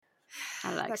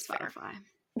I like That's fair. Spotify.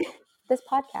 This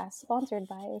podcast sponsored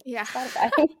by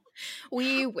Spotify.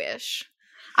 We wish.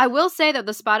 I will say that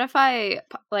the Spotify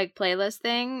like playlist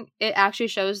thing, it actually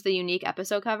shows the unique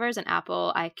episode covers, and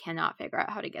Apple, I cannot figure out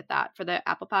how to get that for the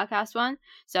Apple podcast one.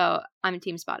 So I'm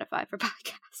team Spotify for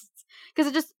podcasts.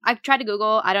 Because I've tried to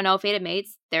Google, I don't know, Fated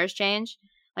Mates, theirs change.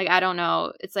 Like, I don't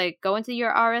know. It's like, go into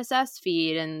your RSS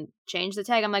feed and change the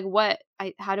tag. I'm like, what?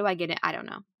 How do I get it? I don't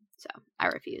know. So I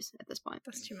refuse at this point.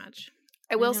 That's too much.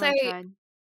 I will say,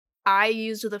 I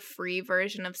used the free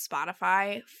version of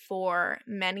Spotify for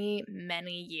many,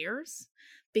 many years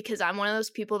because I'm one of those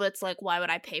people that's like, why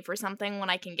would I pay for something when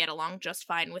I can get along just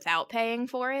fine without paying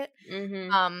for it?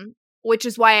 Which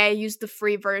is why I used the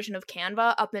free version of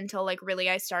Canva up until like really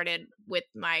I started with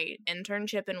my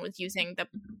internship and was using the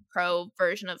pro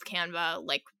version of Canva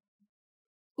like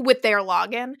with their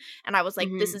login, and I was like,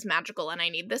 this is magical and I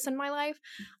need this in my life.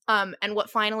 And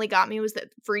what finally got me was that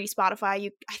free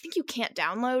Spotify, I think you can't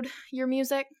download your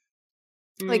music.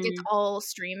 Like it's all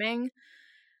streaming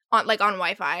on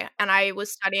Wi-Fi. And I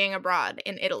was studying abroad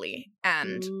in Italy,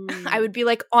 and I would be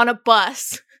like on a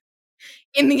bus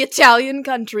in the Italian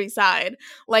countryside,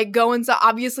 like going, so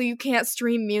obviously you can't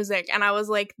stream music, and I was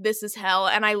like, this is hell.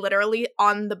 And I literally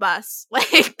on the bus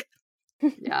like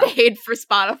paid for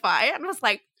Spotify and was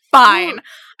like, fine,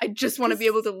 I just want to be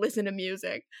able to listen to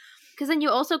music. Because then you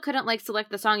also couldn't like select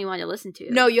the song you wanted to listen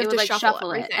to. No, you have to like,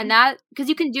 shuffle it, and that because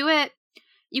you can do it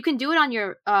on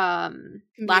your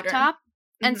laptop,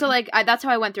 and so like that's how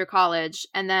I went through college,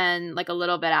 and then like a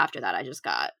little bit after that, I just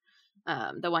got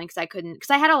the one because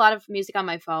I had a lot of music on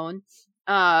my phone,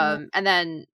 and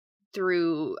then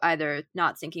through either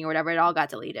not syncing or whatever, it all got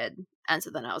deleted, and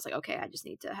so then I was like, okay, I just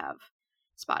need to have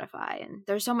Spotify, and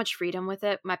there's so much freedom with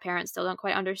it. My parents still don't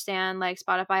quite understand like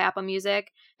Spotify, Apple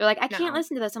Music. They're like, I can't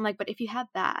listen to this. I'm like, but if you have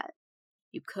that,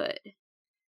 you could.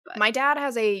 But my dad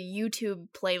has a YouTube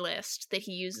playlist that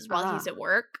he uses while he's at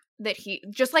work, that he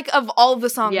just like of all of the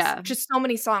songs, just so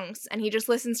many songs, and he just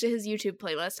listens to his YouTube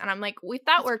playlist, and I'm like,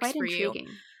 that works for intriguing.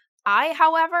 You. I,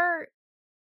 however,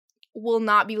 will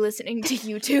not be listening to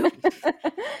YouTube.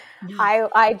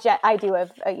 I do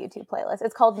have a YouTube playlist.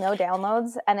 It's called No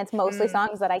Downloads, and it's mostly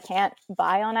songs that I can't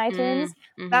buy on iTunes.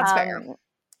 That's fair.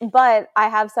 But I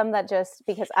have some that just,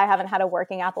 because I haven't had a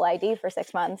working Apple ID for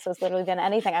 6 months, so it's literally been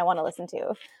anything I want to listen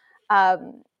to.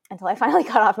 Until I finally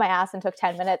got off my ass and took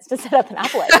 10 minutes to set up an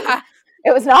Apple ID.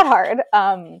 It was not hard.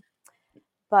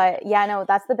 But yeah, no,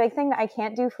 that's the big thing. I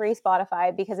can't do free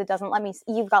Spotify because it doesn't let me.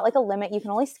 You've got like a limit. You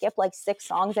can only skip like 6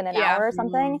 songs in an hour or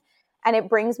something. And it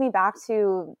brings me back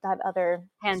to that other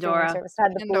Pandora service that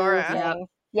had the Pandora. blue thing. Yep.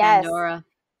 Yes. Pandora.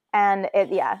 And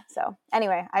so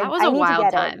anyway, I was I a need wild to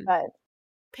get time. it, but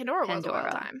Pandora was a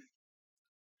wild time.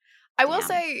 I will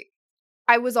say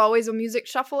I was always a music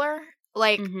shuffler.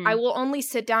 Like, I will only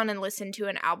sit down and listen to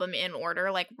an album in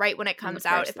order, like, right when it comes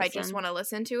out, if I just want to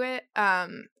listen to it.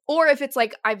 Or if it's,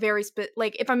 like,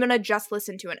 if I'm going to just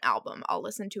listen to an album, I'll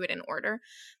listen to it in order.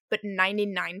 But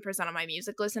 99% of my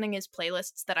music listening is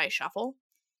playlists that I shuffle.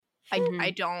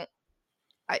 I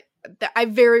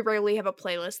very rarely have a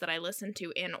playlist that I listen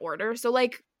to in order. So,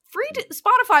 like,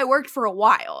 Spotify worked for a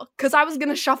while, because I was going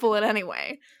to shuffle it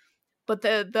anyway. But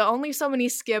the only so many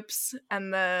skips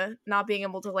and the not being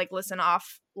able to like listen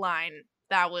offline,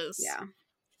 that was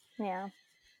yeah.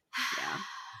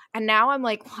 And now I'm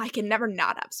like, well, I can never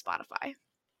not have Spotify.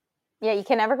 Yeah, you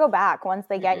can never go back once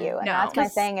they get you, and that's my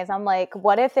thing. Is I'm like,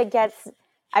 what if it gets?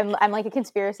 I'm like a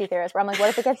conspiracy theorist where I'm like, what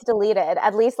if it gets deleted?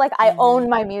 At least like I own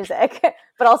my music,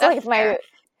 but also like it's my.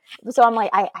 So I'm like,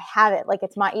 I have it. Like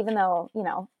it's my. Even though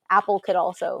Apple could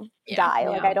also die.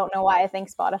 Like I don't know why I think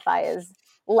Spotify is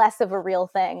less of a real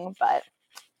thing, but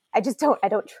I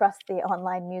don't trust the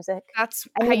online music. That's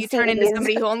how you turn into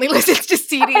somebody who only listens to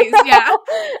CDs.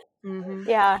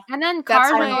 Yeah. And then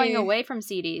cars are going away from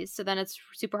CDs, so then it's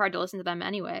super hard to listen to them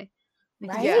anyway.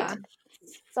 Right? Yeah.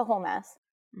 It's a whole mess.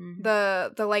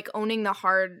 The like owning the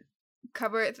hard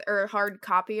cover or hard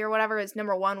copy or whatever is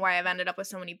number one why I've ended up with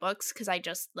so many books, because I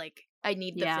just like I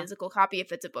need the physical copy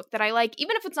if it's a book that I like.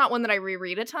 Even if it's not one that I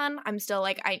reread a ton, I'm still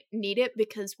like, I need it,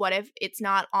 because what if it's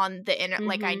not on the internet?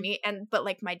 Like I need, but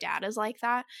like my dad is like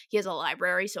that. He has a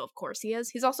library, so of course he is.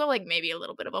 He's also like maybe a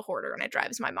little bit of a hoarder, and it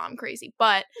drives my mom crazy.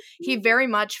 But he very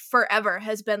much forever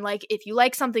has been like, if you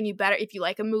like something, if you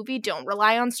like a movie, don't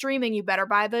rely on streaming. You better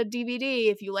buy the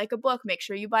DVD. If you like a book, make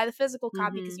sure you buy the physical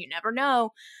copy, because you never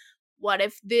know. What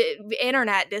if the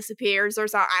internet disappears or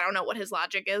something? I don't know what his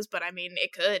logic is, but I mean,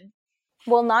 it could.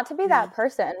 Well, not to be that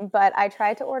person, but I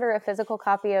tried to order a physical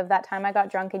copy of That Time I Got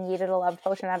Drunk and Yeeted a Love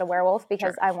Potion at a Werewolf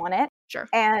because I want it. Sure.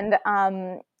 And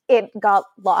it got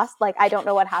lost. Like, I don't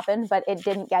know what happened, but it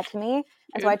didn't get to me.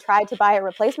 And so I tried to buy a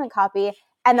replacement copy,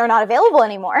 and they're not available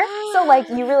anymore. So, like,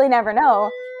 you really never know.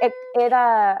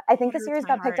 I think the series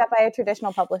got picked up by a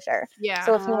traditional publisher. Yeah.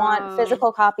 So if you want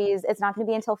physical copies, it's not going to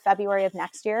be until February of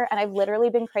next year. And I've literally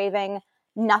been craving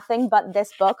nothing but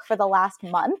this book for the last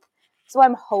month. So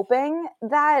I'm hoping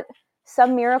that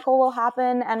some miracle will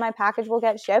happen and my package will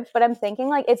get shipped. But I'm thinking,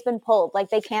 like, it's been pulled. Like,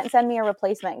 they can't send me a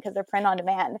replacement because they're print on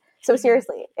demand. So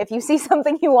seriously, if you see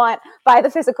something you want, buy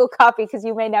the physical copy because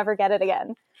you may never get it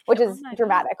again, which is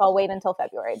dramatic. I'll wait until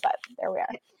February, but there we are.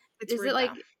 Is it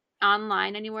like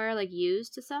online anywhere, like,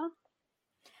 used to sell?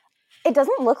 It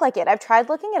doesn't look like it. I've tried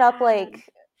looking it up, like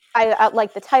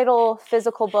like the title,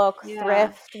 physical book,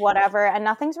 thrift, whatever, and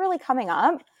nothing's really coming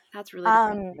up. That's really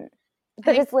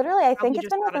but it's literally, I think it's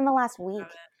been within the last week.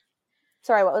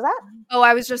 Sorry, what was that? Oh,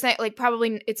 I was just saying, like,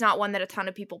 probably it's not one that a ton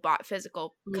of people bought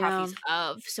physical copies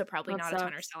of, so probably not a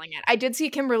ton are selling it. I did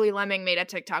see Kimberly Lemming made a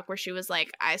TikTok where she was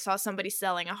like, I saw somebody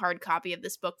selling a hard copy of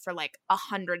this book for like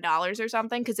 $100 or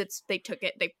something because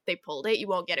they pulled it. You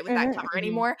won't get it with that cover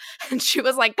anymore. And she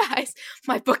was like, guys,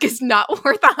 my book is not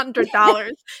worth $100.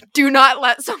 Do not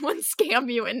let someone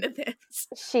scam you into this.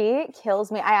 She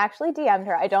kills me. I actually DM'd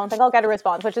her. I don't think I'll get a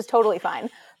response, which is totally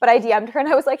fine. But I DM'd her and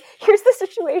I was like, here's the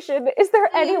situation. Is there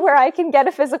anywhere I can get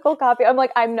a physical copy? I'm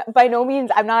like, I'm by no means,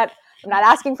 I'm not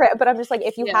asking for it, but I'm just like,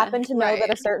 if you happen to know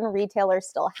that a certain retailer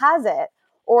still has it,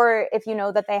 or if you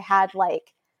know that they had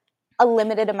like a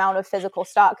limited amount of physical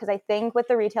stock, because I think with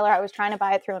the retailer I was trying to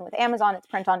buy it through and with Amazon, it's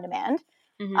print on demand.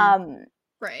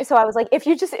 Right. So I was like, if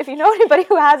you know anybody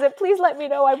who has it, please let me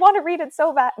know. I want to read it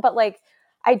so bad. But like,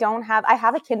 I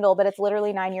have a Kindle, but it's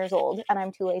literally 9 years old and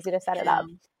I'm too lazy to set it up.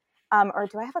 Or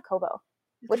do I have a Kobo?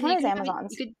 Which one is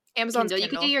Amazon's? Amazon's Kindle. You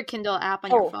could do your Kindle app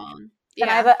on Oh. your phone. Then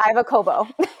I have a Kobo.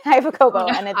 I have a Kobo,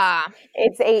 and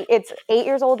it's 8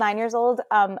 years old, 9 years old,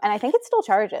 and I think it still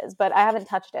charges, but I haven't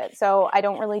touched it, so I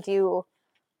don't really do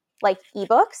like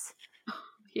ebooks.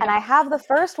 And I have the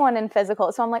first one in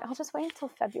physical, so I'm like, I'll just wait until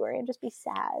February and just be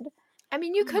sad. I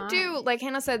mean, you could do, like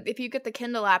Hannah said, if you get the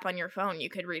Kindle app on your phone, you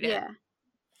could read it. Yeah,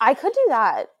 I could do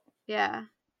that. Yeah,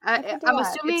 I could do I'm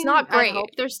that. assuming It's not great. I hope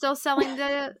they're still selling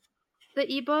the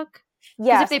ebook.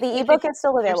 Yes, the ebook is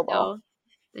still available.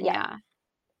 Then yeah.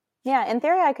 Yeah, in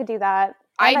theory, I could do that.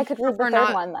 And I could read the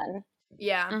third one then.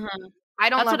 Yeah. Mm-hmm. I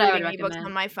don't That's love reading ebooks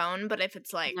on my phone, but if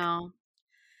it's like,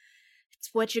 it's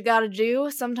what you gotta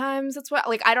do, sometimes it's what,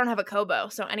 like, I don't have a Kobo,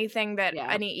 so any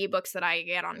ebooks that I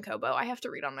get on Kobo, I have to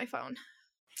read on my phone.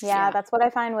 Yeah, that's what I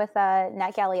find with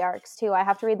NetGalley ARCs too. I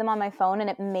have to read them on my phone and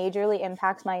it majorly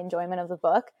impacts my enjoyment of the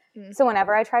book. So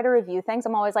whenever I try to review things,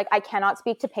 I'm always like, I cannot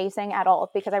speak to pacing at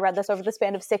all because I read this over the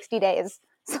span of 60 days.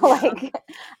 So like,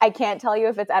 I can't tell you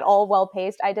if it's at all well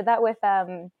paced. I did that with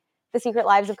The Secret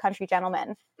Lives of Country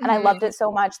Gentlemen. And I loved it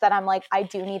so much that I'm like, I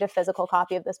do need a physical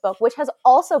copy of this book, which has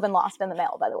also been lost in the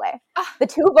mail, by the way. The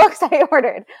 2 books I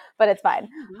ordered, but it's fine.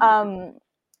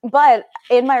 But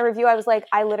in my review, I was like,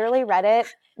 I literally read it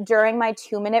during my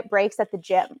 2-minute breaks at the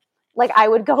gym. Like, I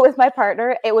would go with my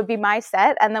partner, it would be my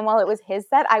set, and then while it was his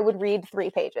set, I would read 3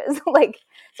 pages. Like,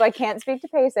 so I can't speak to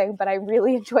pacing, but I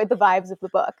really enjoyed the vibes of the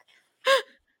book.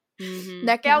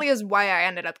 NetGalley is why I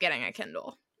ended up getting a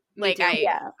Kindle. Like,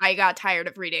 I got tired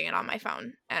of reading it on my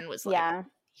phone and was like,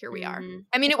 here we are.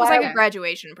 I mean, it was like a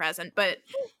graduation present, but...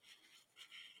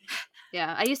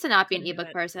 Yeah, I used to not be an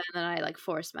ebook person, and then I like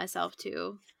forced myself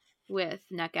to with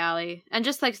NetGalley and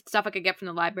just like stuff I could get from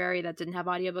the library that didn't have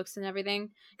audiobooks and everything,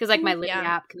 because like my Libby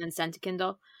app can then send to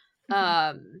Kindle.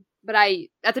 But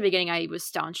at the beginning I was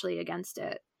staunchly against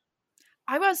it.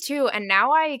 I was too, and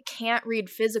now I can't read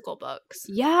physical books.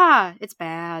 Yeah, it's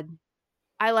bad.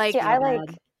 I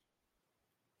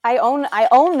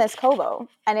own this Kobo,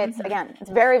 and it's again, it's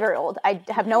very, very old. I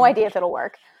have no idea if it'll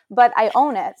work, but I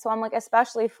own it. So I'm like,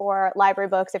 especially for library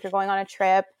books, if you're going on a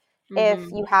trip, if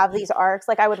you have these arcs,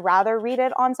 like I would rather read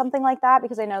it on something like that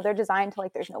because I know they're designed to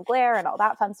like, there's no glare and all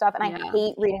that fun stuff. And I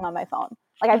hate reading on my phone.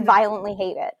 Like I violently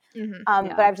hate it.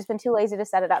 But I've just been too lazy to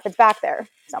set it up. It's back there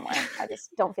somewhere. I just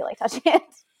don't feel like touching it.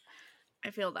 I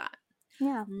feel that.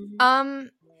 Yeah.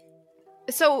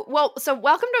 So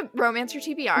welcome to Romance Your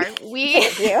TBR.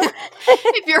 Thank you.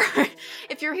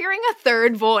 if you're hearing a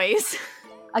third voice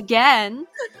again,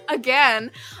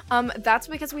 that's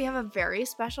because we have a very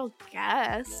special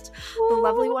guest, the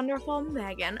lovely, wonderful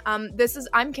Meghan.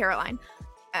 I'm Caroline.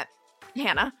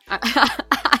 Hannah.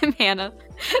 I'm Hannah.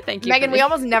 Thank you, Meghan. We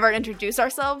almost never introduce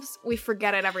ourselves. We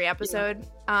forget it every episode.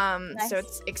 Nice. So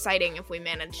it's exciting if we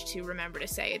manage to remember to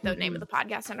say the name of the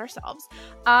podcast and ourselves.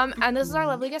 And this is our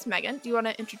lovely guest, Meghan. Do you want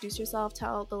to introduce yourself?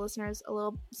 Tell the listeners a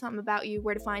little something about you,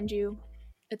 where to find you,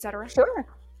 etc. Sure.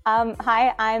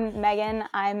 Hi, I'm Meghan.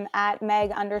 I'm at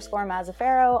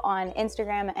Meg_Mazzaferro on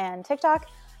Instagram and TikTok.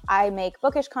 I make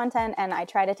bookish content and I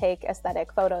try to take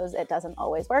aesthetic photos. It doesn't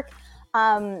always work.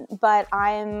 But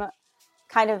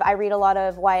I read a lot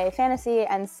of YA fantasy,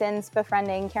 and since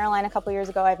befriending Caroline a couple years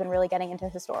ago, I've been really getting into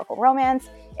historical romance.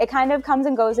 It kind of comes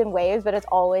and goes in waves, but it's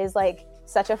always like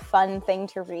such a fun thing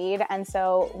to read. And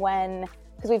so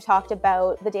because we've talked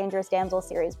about the Dangerous Damsel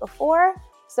series before,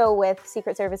 so with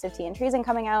Secret Service of Tea and Treason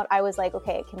coming out, I was like,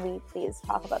 okay, can we please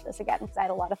talk about this again? Because I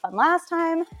had a lot of fun last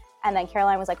time. And then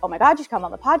Caroline was like, oh my God, you should come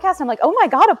on the podcast. I'm like, oh my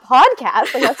God, a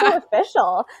podcast? Like, that's so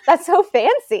official. That's so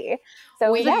fancy.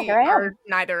 So here I am. Are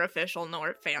neither official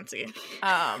nor fancy.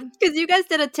 Because you guys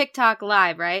did a TikTok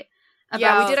live, right?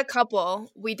 Yeah, we did a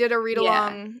couple. We did a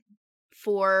read-along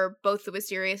for both the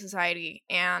Wisteria Society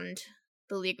and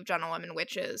the League of Gentlewomen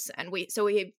Witches. And we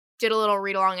did a little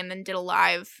read-along and then did a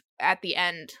live at the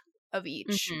end of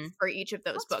each for each of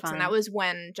those books. Fun. And that was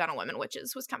when Gentlewomen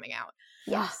Witches was coming out.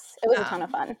 Yes, it was a ton of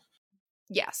fun.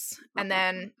 Yes. And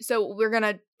then, so we're going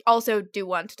to also do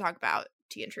one to talk about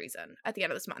Tea and Treason at the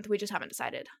end of this month. We just haven't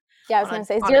decided. Yeah, I was going to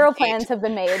say, zero plans have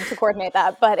been made to coordinate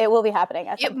that, but it will be happening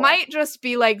at some point. It might just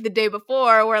be like the day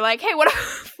before, we're like, hey, what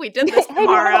if we did this tomorrow? Hey,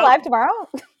 do you want to go live tomorrow?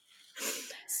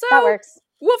 So that works.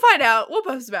 We'll find out. We'll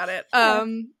post about it.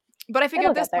 But I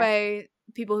figured this way,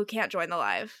 people who can't join the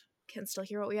live can still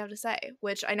hear what we have to say,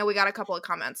 which I know we got a couple of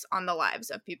comments on the lives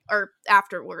of people, or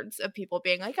afterwards, of people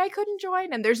being like, I couldn't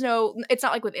join, and it's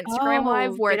not like with Instagram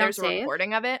Live where there's a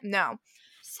recording of it. No.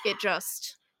 It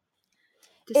just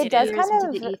it does kind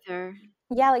of the ether.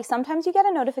 Yeah, like sometimes you get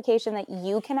a notification that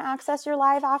you can access your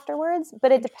live afterwards,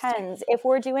 but it depends. If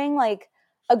we're doing like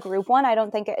a group one, I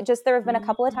don't think there have been a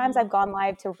couple of times I've gone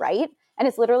live to write, and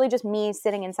it's literally just me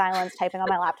sitting in silence typing on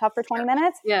my laptop for 20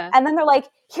 minutes. Yeah. And then they're like,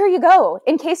 here you go,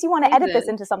 in case you want to edit this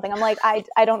into something. I'm like, I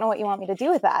don't know what you want me to do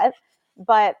with that.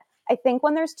 But I think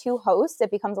when there's two hosts,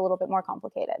 it becomes a little bit more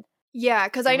complicated. Yeah,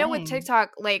 because I know with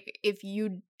TikTok, like, if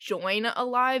you join a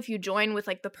live, you join with,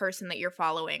 like, the person that you're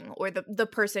following or the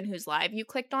person whose live you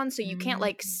clicked on, so you can't,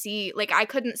 like, see, like, I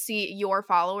couldn't see your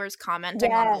followers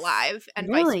commenting on the live and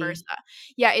vice versa.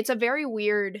 Yeah, it's a very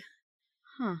weird,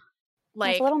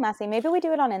 like, it's a little messy. Maybe we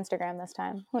do it on Instagram this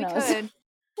time. Who knows?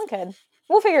 We could.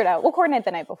 We'll figure it out. We'll coordinate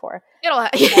the night before. It'll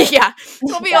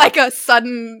be like a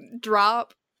sudden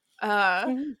drop.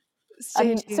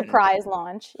 Surprise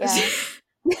launch. Yeah.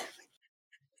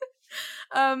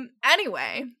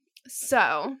 Anyway,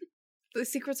 so the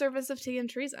Secret Service of Tea and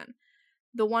Treason,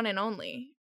 the one and only,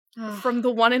 from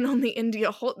the one and only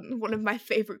India Holton, one of my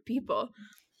favorite people.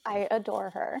 I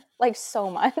adore her, like, so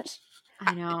much.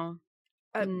 I know.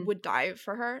 Would die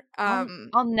for her.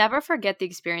 I'll never forget the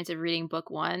experience of reading book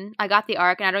one. I got the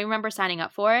arc and I don't remember signing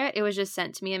up for it. It was just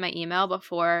sent to me in my email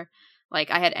before, like,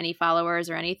 I had any followers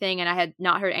or anything, and I had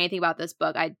not heard anything about this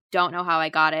book. I don't know how I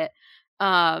got it.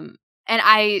 And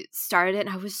I started it and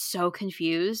I was so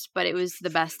confused, but it was the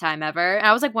best time ever. And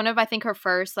I was like one of, I think, her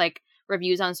first like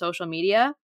reviews on social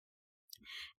media.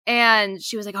 And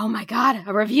she was like, oh my God,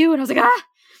 a review. And I was like, I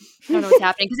don't know what's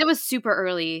happening. Because it was super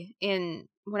early in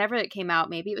whenever it came out.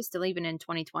 Maybe it was still even in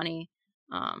 2020.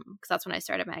 Because that's when I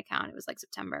started my account. It was like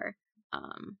September.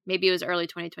 Maybe it was early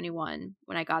 2021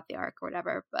 when I got the arc or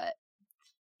whatever. But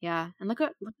yeah. And look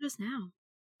at us now.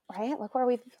 Right, look where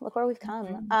we've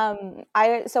come.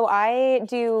 I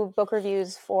do book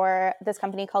reviews for this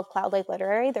company called Cloud Lake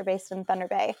Literary. They're based in Thunder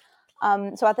Bay.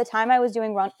 So at the time, I was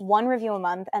doing one review a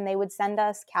month, and they would send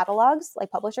us catalogs,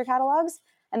 like publisher catalogs,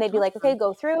 and they'd be like, "Okay,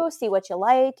 go through, see what you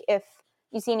like. If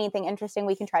you see anything interesting,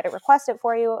 we can try to request it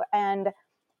for you." And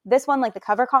this one, like, the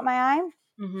cover caught my eye.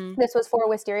 Mm-hmm. This was for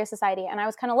Wisteria Society, and I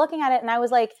was kind of looking at it, and I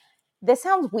was like, this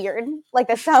sounds weird. Like,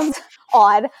 this sounds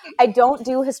odd. I don't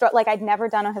do I'd never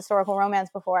done a historical romance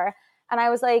before. And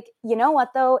I was like, you know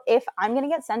what though? If I'm going to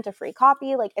get sent a free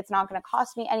copy, like, it's not going to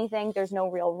cost me anything. There's no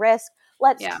real risk.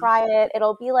 Let's try it.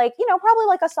 It'll be like, probably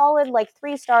like a solid, like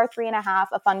 3-star, 3.5,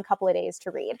 a fun couple of days to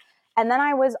read. And then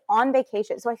I was on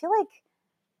vacation. So I feel like,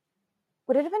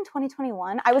 would it have been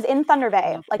 2021? I was in Thunder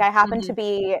Bay. Like, I happened to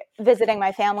be visiting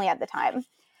my family at the time.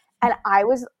 And I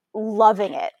was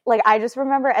loving it. Like, I just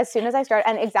remember as soon as I started,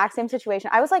 and exact same situation,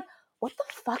 I was like, what the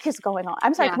fuck is going on?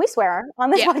 I'm sorry, can we swear on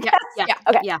this podcast? Yeah.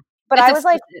 Okay. Yeah. But I was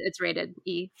like, it's rated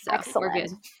E, so excellent. We're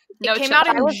good. It came out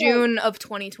in June of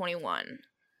 2021.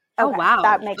 Oh, wow.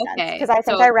 That makes sense. Because I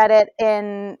think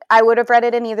I would have read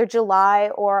it in either July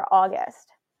or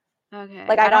August. Okay.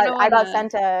 Like, I got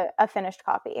sent a finished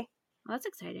copy. Well, that's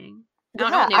exciting.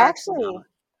 I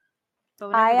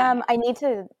need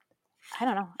to I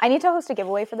don't know. I need to host a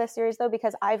giveaway for this series though,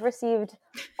 because I've received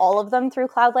all of them through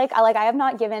Cloud Lake. I have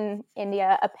not given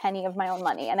India a penny of my own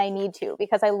money, and I need to,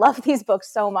 because I love these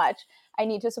books so much. I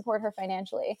need to support her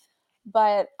financially.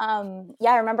 But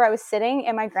I remember I was sitting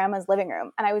in my grandma's living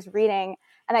room and I was reading,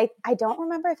 and I don't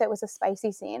remember if it was a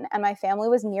spicy scene, and my family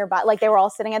was nearby. Like, they were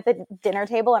all sitting at the dinner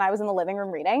table and I was in the living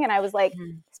room reading, and I was like,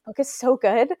 this book is so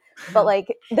good. But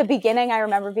like the beginning, I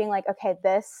remember being like, okay,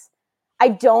 I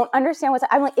don't understand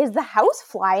I'm like, is the house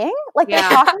flying? Like, they're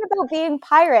talking about being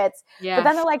pirates, but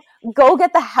then they're like, go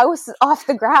get the house off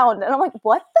the ground. And I'm like,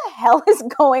 what the hell is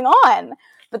going on?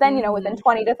 But then, within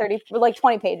 20 to 30, like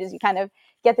 20 pages, you kind of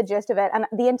get the gist of it. And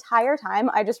the entire time,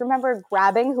 I just remember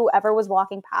grabbing whoever was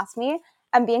walking past me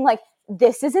and being like,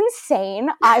 this is insane.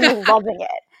 I'm loving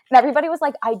it. And everybody was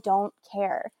like, I don't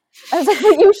care. I was like,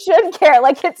 but you should care.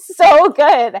 Like, it's so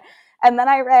good. And then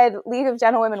I read League of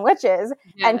Gentlewomen Witches,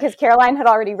 and because Caroline had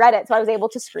already read it, so I was able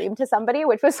to scream to somebody,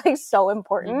 which was like so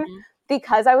important,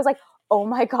 because I was like, oh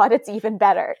my God, it's even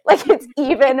better. Like, it's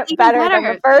even better than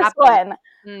the first one.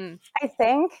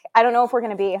 I don't know if we're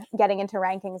going to be getting into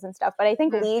rankings and stuff, but I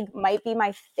think League might be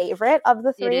my favorite of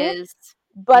the three. It is.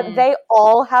 But they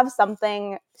all have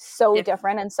something so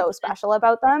different and so special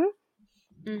about them.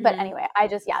 But anyway,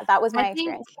 that was my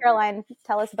experience. Caroline,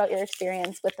 tell us about your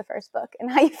experience with the first book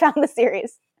and how you found the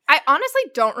series. I honestly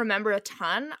don't remember a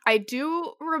ton. I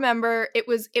do remember it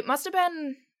was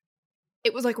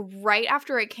like right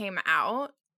after it came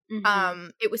out.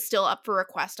 It was still up for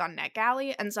request on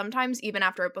NetGalley, and sometimes even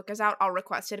after a book is out, I'll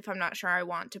request it if I'm not sure I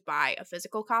want to buy a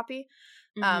physical copy.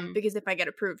 Because if I get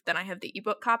approved, then I have the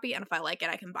ebook copy, and if I like it,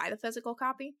 I can buy the physical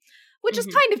copy, which is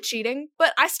kind of cheating,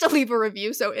 but I still leave a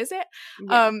review, so is it?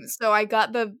 Yeah. So I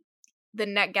got the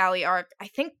NetGalley arc, I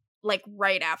think, like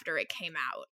right after it came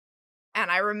out,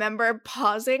 and I remember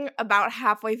pausing about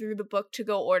halfway through the book to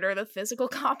go order the physical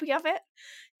copy of it,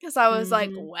 because I was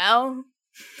like, well,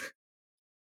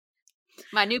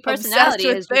 my new personality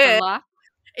is just unlocked.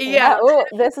 Yeah. Oh,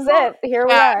 this is it. Here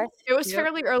we are. It was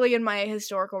fairly early in my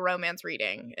historical romance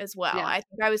reading as well. Yeah. I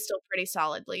think I was still pretty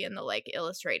solidly in the like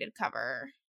illustrated cover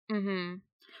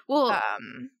well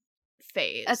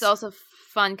phase. That's also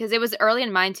fun because it was early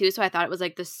in mine too, so I thought it was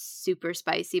like the super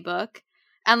spicy book.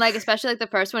 And like especially like the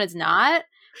first one, it's not.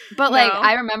 But like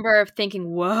I remember thinking,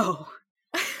 whoa,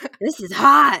 this is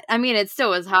hot. I mean, it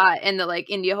still was hot in the like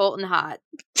India Holton hot.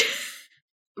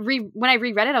 When I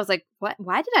reread it, I was like, "What?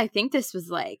 Why did I think this was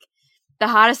like the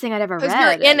hottest thing I'd ever read?"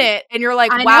 Because you're in it, and you're like,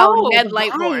 "Wow, Ned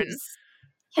Lightborn."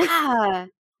 Yeah,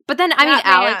 but then I mean,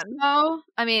 Alex. No,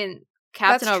 I mean,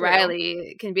 Captain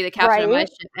O'Reilly can be the captain of my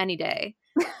ship any day.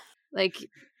 Like,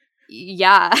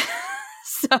 yeah.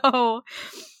 So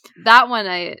that one,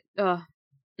 I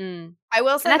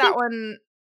will say that one.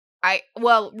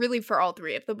 Really for all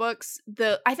three of the books,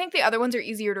 I think the other ones are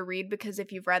easier to read because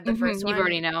if you've read the first one, you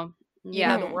already know. You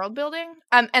know the world building.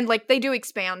 And like they do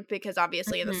expand because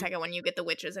obviously in the second one you get the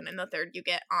witches and in the third you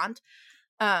get Aunt.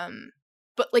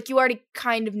 But like you already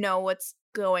kind of know what's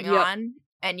going on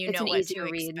and you know what to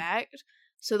expect.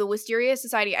 So the Wisteria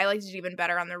Society I liked it even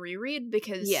better on the reread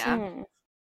because now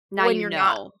when you're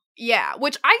not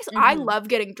which I love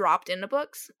getting dropped into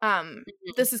books.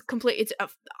 This is it's a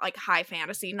like high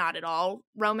fantasy, not at all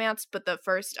romance, but the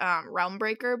first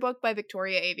Realmbreaker book by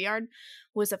Victoria Aveyard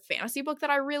was a fantasy book that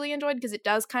I really enjoyed because it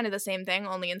does kind of the same thing,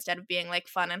 only instead of being like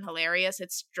fun and hilarious,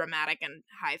 it's dramatic and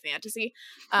high fantasy.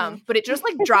 But it just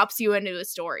like drops you into a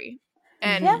story.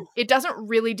 And it doesn't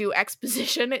really do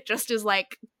exposition, it just is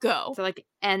like go. So like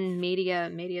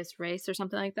medias res or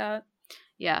something like that.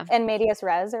 Yeah. And medias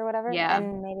res or whatever. Yeah.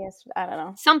 And medias, I don't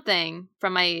know. Something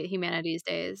from my humanities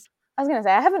days. I was going to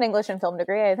say, I have an English and film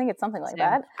degree. I think it's something like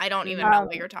that. I don't even know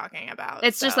what you're talking about.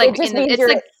 It's just like, it's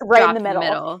like right in the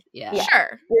middle. Yeah.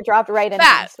 Sure. You're dropped right into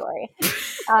the story.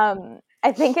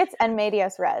 I think it's en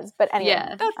medias res, but anyway.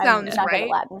 Yeah, that sounds right.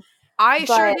 Latin. I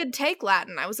sure did take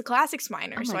Latin. I was a classics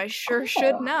minor, so I sure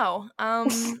should know.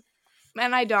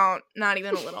 And I don't, not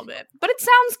even a little bit. But it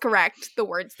sounds correct, the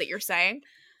words that you're saying.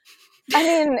 I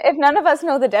mean, if none of us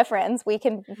know the difference, we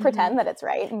can pretend that it's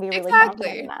right and be really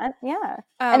confident in that. Yeah.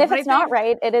 And if it's not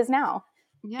right, it is now.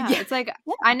 Yeah. It's like,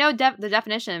 I know the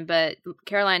definition, but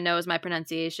Caroline knows my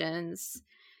pronunciations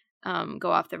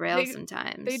go off the rails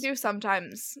sometimes. They do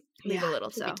sometimes leave a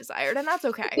little to be desired, and that's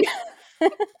okay.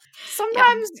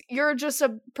 Sometimes you're just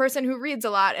a person who reads a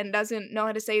lot and doesn't know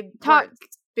how to say words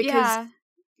because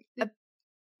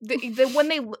when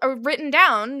they are written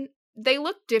down, they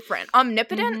look different.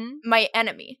 Omnipotent, my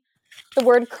enemy. The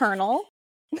word kernel.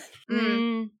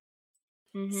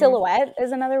 Silhouette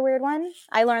is another weird one.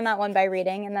 I learned that one by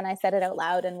reading, and then I said it out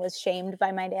loud and was shamed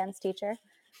by my dance teacher.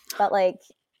 But like,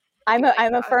 I'm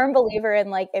a firm believer in,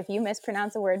 like, if you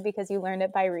mispronounce a word because you learned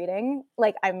it by reading,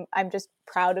 like, I'm just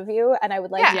proud of you, and I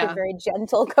would like to give very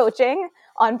gentle coaching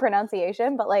on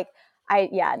pronunciation, but like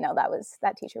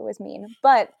that teacher was mean.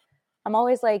 But I'm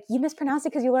always like, you mispronounced it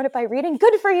because you learned it by reading.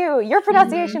 Good for you. Your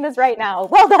pronunciation is right now.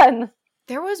 Well done.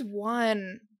 There was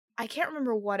one, I can't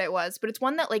remember what it was, but it's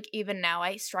one that, like, even now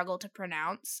I struggle to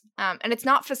pronounce. And it's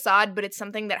not facade, but it's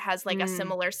something that has, like, a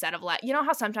similar set of you know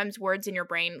how sometimes words in your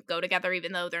brain go together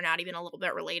even though they're not even a little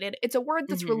bit related? It's a word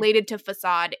that's related to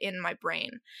facade in my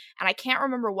brain. And I can't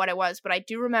remember what it was, but I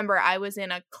do remember I was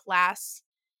in a class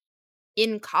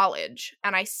in college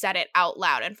and I said it out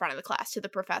loud in front of the class to the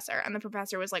professor, and the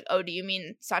professor was like, oh, do you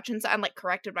mean such and such? And, like,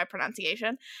 corrected my pronunciation.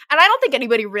 And I don't think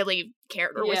anybody really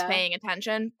cared or was paying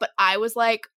attention, but I was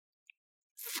like,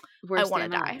 I want to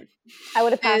die. I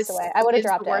would have passed away. I would have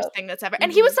dropped out. The worst thing that's ever.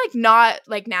 And he was, like, not,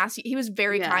 like, nasty. He was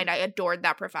very kind. I adored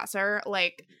that professor.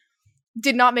 Like,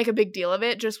 did not make a big deal of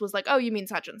it. Just was like, oh, you mean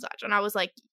such and such. And I was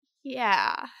like,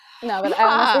 yeah. No, but I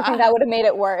honestly think that would have made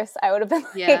it worse. I would have been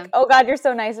like, oh God, you're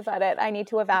so nice about it. I need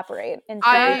to evaporate into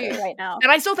right now.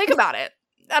 And I still think about it.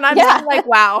 And I'm just like,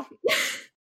 wow.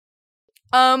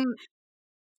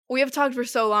 We have talked for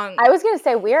so long. I was going to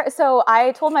say, so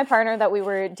I told my partner that we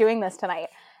were doing this tonight,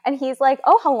 and he's like,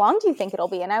 oh, how long do you think it'll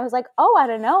be? And I was like, oh, I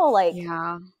don't know. Like,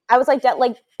 I was like,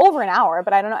 like over an hour,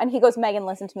 but I don't know. And he goes, Megan,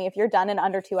 listen to me. If you're done in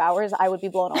under 2 hours, I would be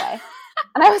blown away.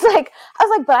 And I was like,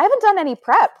 but I haven't done any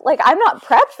prep. Like, I'm not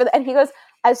prepped for that. And he goes,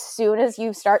 as soon as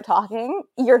you start talking,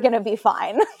 you're going to be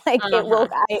fine. Like, it will.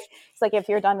 It's like, if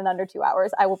you're done in under 2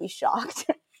 hours, I will be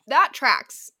shocked. That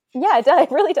tracks. Yeah, it does.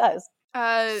 It really does.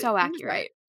 So accurate. Right.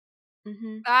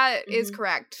 That is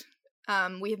correct.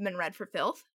 We have been read for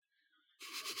filth.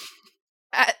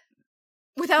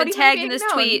 Without even tagged in being this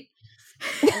known. tweet.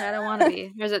 I don't want to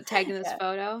be. There's a tag in this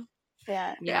photo.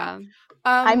 Yeah.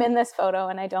 I'm in this photo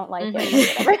and I don't like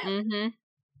it.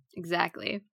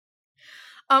 Exactly.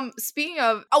 Speaking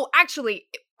of, actually,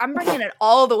 I'm bringing it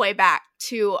all the way back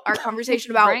to our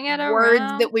conversation about words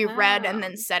that we read and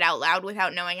then said out loud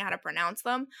without knowing how to pronounce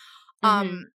them.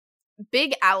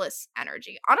 Big Alice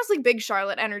energy. Honestly, big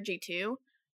Charlotte energy too.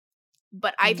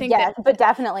 But I think but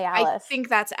definitely Alice. I think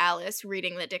that's Alice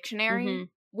reading the dictionary,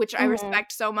 which I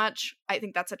respect so much. I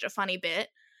think that's such a funny bit.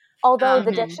 Although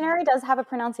the dictionary does have a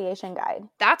pronunciation guide.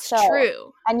 That's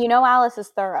true. And you know Alice is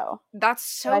thorough. That's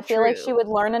so I feel like she would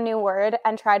learn a new word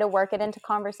and try to work it into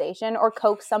conversation or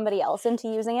coax somebody else into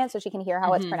using it so she can hear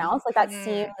how it's pronounced. Like, that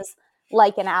seems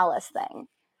like an Alice thing.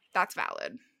 That's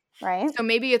valid. Right? So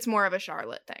maybe it's more of a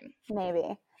Charlotte thing.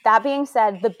 Maybe. That being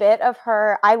said, the bit of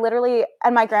her,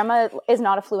 and my grandma is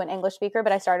not a fluent English speaker,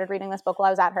 but I started reading this book while I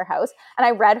was at her house, and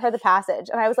I read her the passage,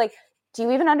 and I was like, do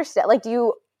you even understand? Like, do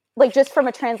you, like, just from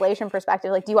a translation perspective,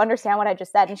 like, do you understand what I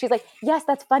just said? And she's like, yes,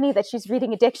 that's funny that she's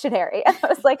reading a dictionary. And I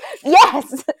was like,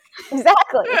 yes,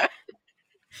 exactly.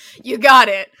 You got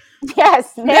it.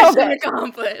 Yes, nailed it.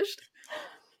 Accomplished.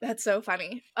 That's so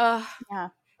funny. Yeah.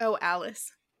 Oh,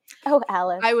 Alice. Oh,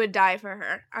 Alice. I would die for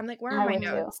her. I'm like, where are my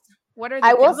notes? What are the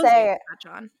I will say, touch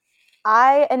on?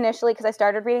 I initially, because I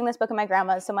started reading this book at my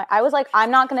grandma's, so I was like,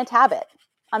 I'm not going to tab it.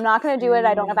 I'm not going to do it.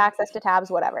 I don't have access to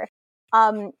tabs, whatever.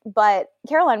 But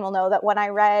Caroline will know that when I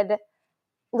read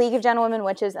League of Gentlewomen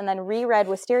Witches and then reread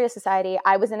Wisteria Society,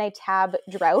 I was in a tab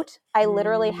drought. I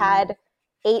literally had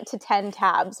 8 to 10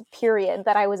 tabs, period,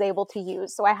 that I was able to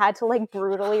use. So I had to, like,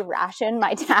 brutally ration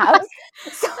my tabs.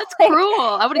 So, that's like, cruel.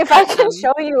 I would. If I can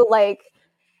show you, like,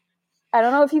 I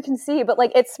don't know if you can see, but,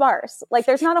 like, it's sparse. Like,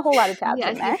 there's not a whole lot of tabs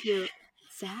in there.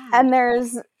 Sad. And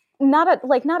there's not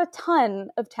a ton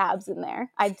of tabs in there.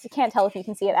 I can't tell if you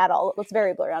can see it at all. It looks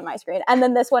very blurry on my screen. And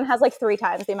then this one has, like, 3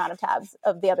 times the amount of tabs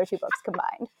of the other 2 books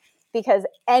combined, because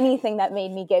anything that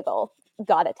made me giggle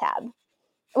got a tab,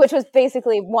 which was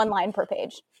basically 1 line per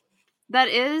page. That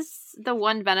is the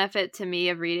one benefit to me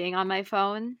of reading on my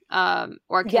phone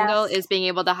or Kindle is being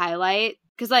able to highlight.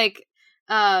 Because, like,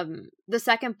 the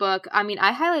second book, I mean,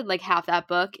 I highlighted like half that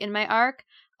book in my arc,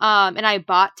 and I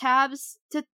bought tabs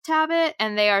to tab it,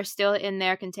 and they are still in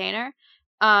their container.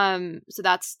 So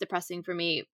that's depressing for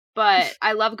me. But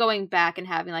I love going back and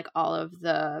having like all of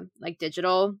the like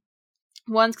digital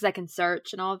ones because I can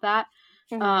search and all of that.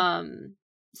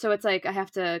 So it's like I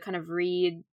have to kind of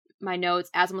read my notes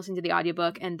as I'm listening to the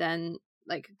audiobook and then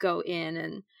like go in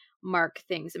and mark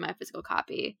things in my physical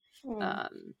copy.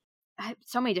 I have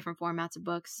so many different formats of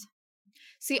books.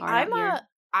 See, I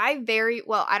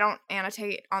don't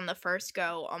annotate on the first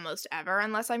go almost ever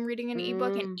unless I'm reading an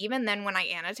ebook, and even then when I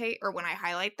annotate or when I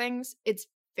highlight things, it's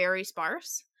very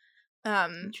sparse.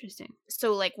 Interesting.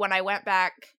 So like when I went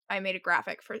back, I made a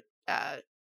graphic for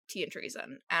Tea and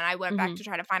Treason, and I went back to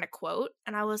try to find a quote,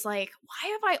 and I was like,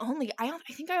 why have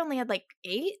I think I only had like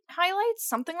 8 highlights,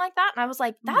 something like that, and I was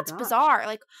like, that's bizarre.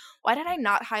 Like, why did I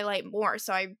not highlight more?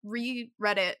 So I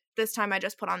reread it. This time I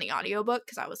just put on the audiobook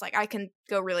because I was like, I can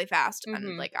go really fast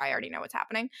and like I already know what's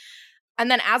happening. And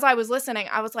then as I was listening,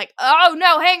 I was like, oh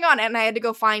no, hang on. And I had to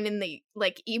go find in the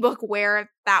like ebook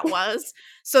where that was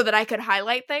so that I could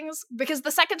highlight things. Because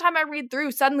the second time I read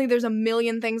through, suddenly there's a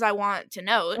million things I want to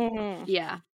note.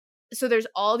 Yeah. So there's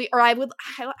all the, or I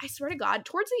swear to God,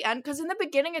 towards the end, because in the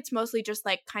beginning it's mostly just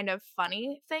like kind of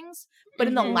funny things. But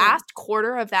in the last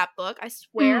quarter of that book, I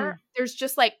swear there's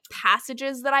just like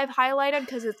passages that I've highlighted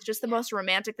because it's just the most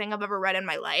romantic thing I've ever read in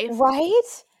my life. Right?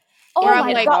 Oh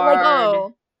my God. Like,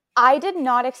 oh. I did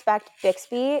not expect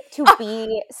Bixby to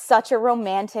be such a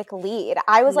romantic lead.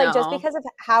 I was like, just because of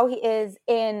how he is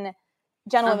in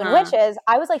Gentlemen Witches,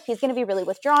 I was like, he's going to be really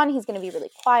withdrawn. He's going to be really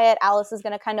quiet. Alice is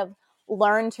going to kind of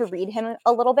learn to read him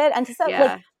a little bit. And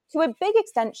like, to a big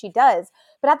extent, she does.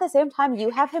 But at the same time, you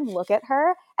have him look at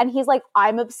her and he's like,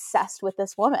 I'm obsessed with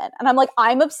this woman. And I'm like,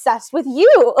 I'm obsessed with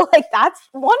you. Like, that's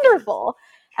wonderful.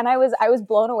 And I was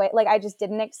blown away. Like, I just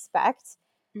didn't expect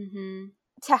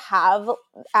to have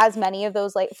as many of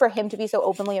those, like, for him to be so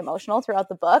openly emotional throughout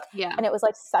the book. Yeah. And it was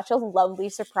like such a lovely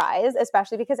surprise,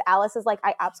 especially because Alice is like,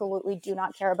 I absolutely do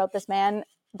not care about this man.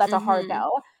 That's a hard no.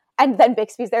 And then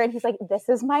Bixby's there and he's like, this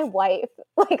is my wife.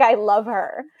 Like, I love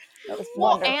her. It was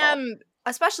wonderful. And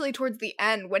especially towards the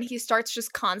end when he starts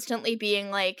just constantly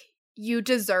being like, you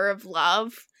deserve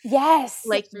love. Yes.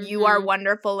 Like, you are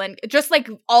wonderful. And just like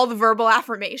all the verbal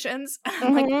affirmations. And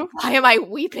I'm like, why am I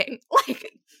weeping?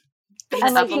 Like,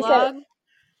 and like he said,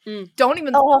 don't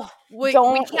even. We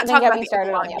can't talk about the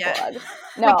epilogue yet.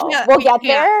 No, we'll get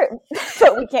there,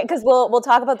 but we can't because we'll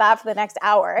talk about that for the next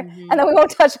hour, and then we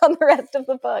won't touch on the rest of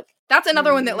the book. That's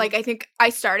another one that, like, I think I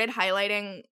started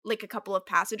highlighting like a couple of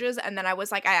passages, and then I was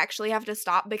like, I actually have to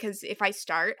stop because if I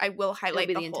start, I will highlight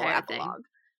the whole epilogue.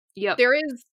 Yep, there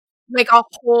is like a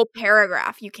whole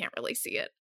paragraph. You can't really see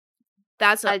it.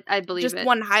 That's I believe just it.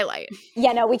 one highlight.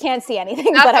 Yeah, no, we can't see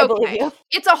anything, but I believe you.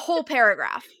 It's a whole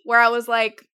paragraph where I was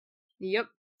like, yep,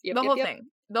 the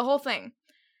whole thing.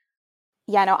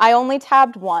 Yeah, no, I only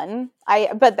tabbed one.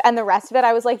 And the rest of it,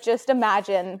 I was like, just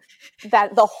imagine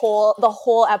that the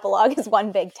whole epilogue is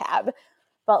one big tab.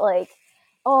 But like,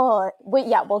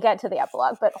 we'll get to the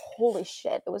epilogue. But holy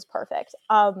shit, it was perfect.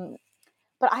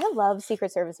 But I love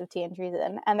Secret Service of Tea and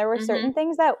Treason, and there were certain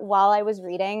things that while I was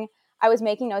reading, I was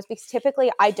making notes because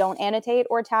typically I don't annotate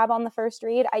or tab on the first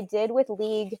read. I did with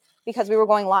League because we were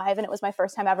going live and it was my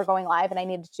first time ever going live and I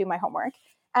needed to do my homework.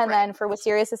 And then for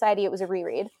Wisteria Society, it was a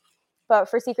reread. But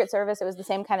for Secret Service, it was the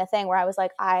same kind of thing where I was like,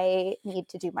 I need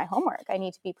to do my homework. I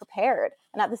need to be prepared.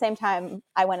 And at the same time,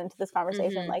 I went into this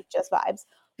conversation like just vibes.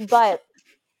 But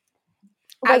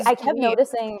like, I kept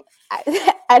noticing,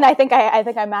 and I think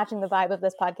I'm matching the vibe of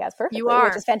this podcast perfectly,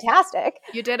 which is fantastic.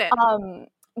 You did it.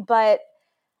 But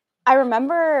I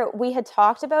remember we had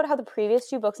talked about how the previous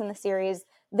 2 books in the series,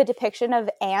 the depiction of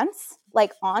aunts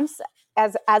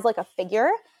as like a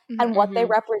figure and what they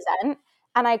represent.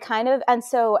 And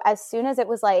so as soon as it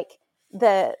was like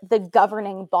the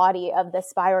governing body of the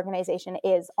spy organization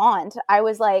is aunt, I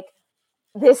was like,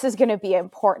 this is going to be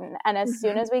important. And as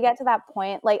soon as we get to that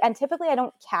point, like, and typically I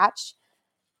don't catch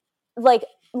like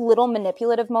little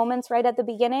manipulative moments right at the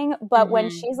beginning, but when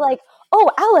she's like, oh,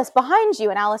 Alice, behind you,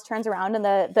 and Alice turns around and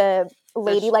the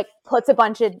lady like puts a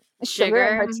bunch of sugar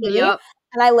in her tea,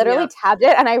 and I literally tabbed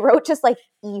it and I wrote just like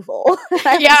evil.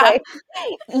 I was like,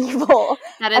 evil.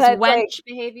 That is wench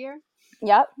behavior.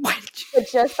 Yep. Wench. But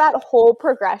just that whole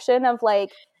progression of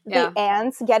like the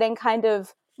ants getting kind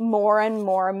of more and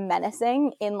more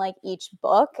menacing in like each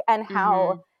book, and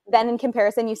how then in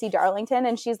comparison you see Darlington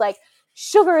and she's like,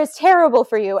 sugar is terrible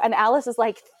for you, and Alice is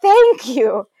like, thank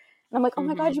you, and I'm like, oh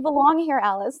my god, you belong here,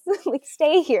 Alice. Like,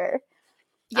 stay here.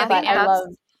 Yeah, but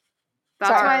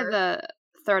that's why the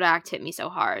third act hit me so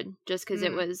hard, just because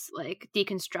it was like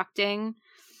deconstructing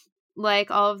like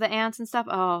all of the ants and stuff.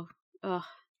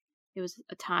 It was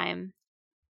a time.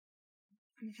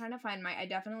 I'm trying to find I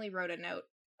definitely wrote a note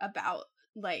about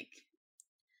like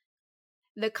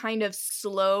the kind of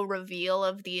slow reveal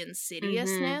of the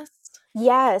insidiousness.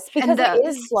 Yes, because it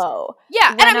is slow.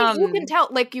 Yeah, and I mean, you can tell,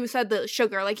 like you said, the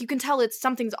sugar, like you can tell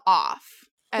something's off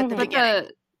at the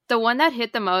beginning. The one that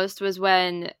hit the most was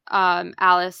when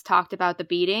Alice talked about the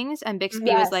beatings, and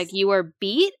Bixby was like, you were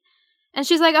beat? And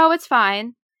she's like, oh, it's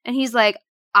fine. And he's like,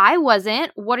 I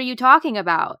wasn't. What are you talking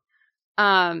about?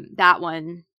 That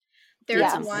one.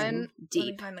 There's one, deep.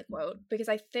 Let me find the quote, because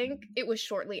I think it was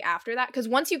shortly after that, because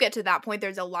once you get to that point,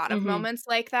 there's a lot of moments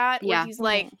like that, where he's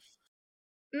like,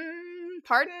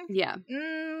 pardon? Yeah.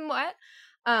 What?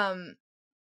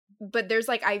 But there's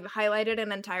like, I've highlighted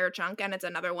an entire chunk, and it's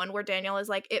another one where Daniel is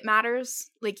like, it matters,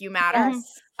 like, you matter.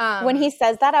 Yes. When he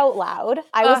says that out loud,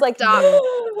 I was like, stop.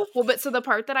 Well, but so the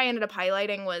part that I ended up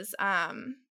highlighting was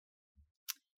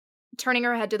turning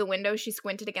her head to the window, she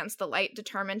squinted against the light,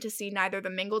 determined to see neither the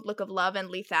mingled look of love and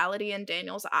lethality in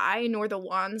Daniel's eye, nor the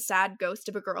wan, sad ghost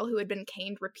of a girl who had been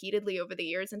caned repeatedly over the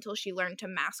years until she learned to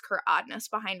mask her oddness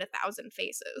behind 1,000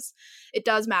 faces. It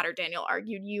does matter, Daniel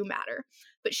argued, you matter.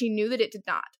 But she knew that it did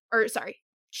not.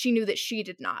 She knew that she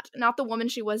did not. Not the woman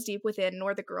she was deep within,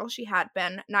 nor the girl she had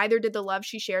been. Neither did the love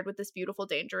she shared with this beautiful,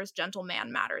 dangerous, gentle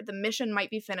man matter. The mission might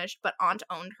be finished, but Aunt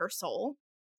owned her soul.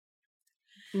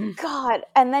 God.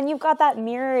 And then you've got that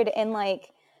mirrored in like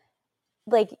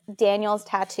Daniel's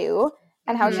tattoo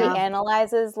and how she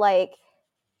analyzes like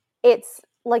it's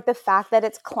like the fact that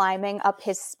it's climbing up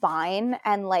his spine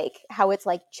and like how it's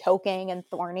like choking and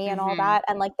thorny and all that.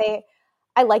 And like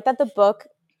I like that the book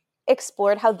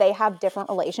explored how they have different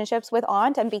relationships with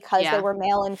Aunt, and because they were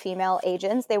male and female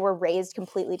agents, they were raised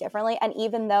completely differently. And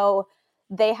even though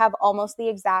they have almost the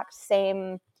exact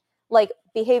same like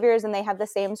behaviors and they have the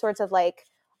same sorts of like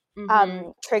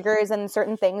triggers and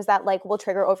certain things that like will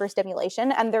trigger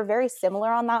overstimulation, and they're very similar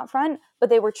on that front, but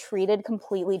they were treated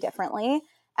completely differently.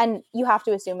 And you have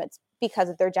to assume it's because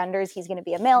of their genders. He's going to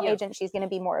be a male agent, she's going to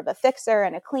be more of a fixer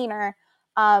and a cleaner.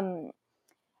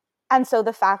 And so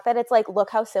the fact that it's like,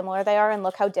 look how similar they are and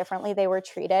look how differently they were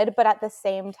treated, but at the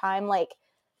same time, like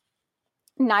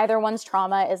neither one's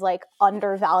trauma is like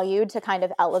undervalued to kind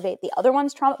of elevate the other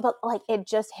one's trauma, but like it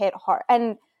just hit hard.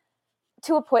 And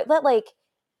to a point that like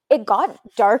it got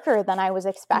darker than I was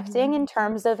expecting in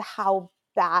terms of how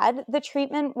bad the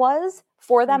treatment was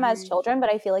for them as children, but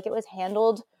I feel like it was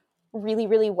handled really,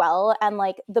 really well. And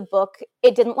like the book,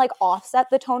 it didn't like offset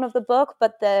the tone of the book,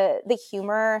 but the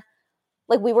humor,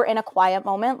 like we were in a quiet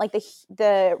moment, like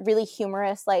the really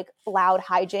humorous, like loud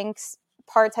hijinks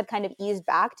parts had kind of eased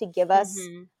back to give us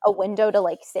a window to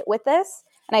like sit with this.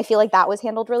 And I feel like that was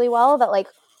handled really well, that like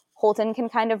Holton can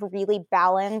kind of really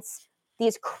balance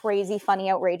these crazy,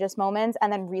 funny, outrageous moments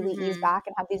and then really ease back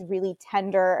and have these really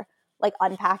tender, like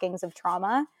unpackings of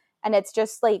trauma. And it's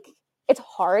just like, it's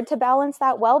hard to balance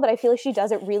that well, but I feel like she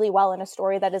does it really well in a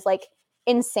story that is like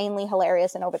insanely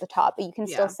hilarious and over the top, but you can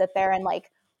still sit there and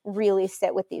like really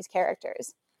sit with these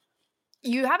characters.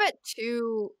 You have it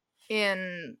too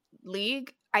in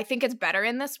League. I think it's better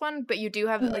in this one, but you do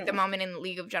have like the moment in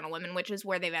League of Gentlewomen, which is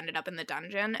where they've ended up in the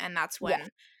dungeon, and that's when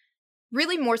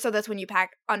really more so that's when you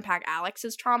unpack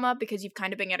Alex's trauma, because you've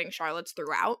kind of been getting Charlotte's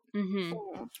throughout.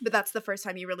 But that's the first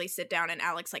time you really sit down and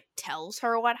Alex like tells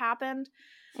her what happened.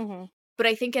 But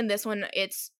I think in this one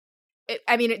it's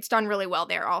done really well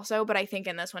there also, but I think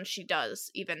in this one she does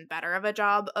even better of a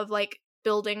job of like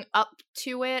building up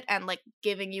to it and like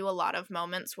giving you a lot of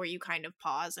moments where you kind of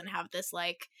pause and have this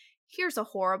like, here's a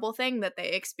horrible thing that they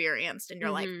experienced, and you're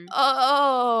like,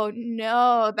 oh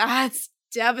no, that's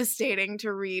devastating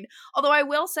to read. Although I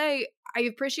will say I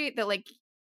appreciate that like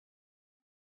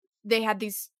they had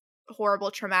these horrible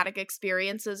traumatic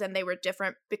experiences and they were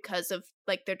different because of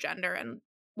like their gender and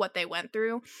what they went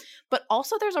through. But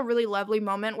also there's a really lovely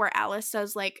moment where Alice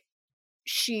says like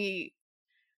she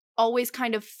always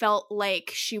kind of felt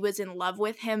like she was in love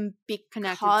with him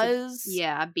because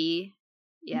B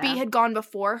had gone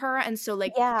before her, and so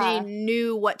like they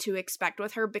knew what to expect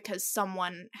with her because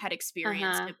someone had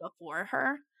experienced it before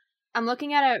her. I'm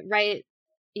looking at it right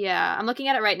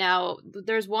now.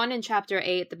 There's one in chapter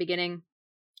 8 at the beginning.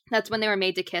 That's when they were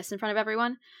made to kiss in front of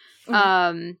everyone.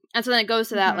 And so then it goes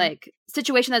to that like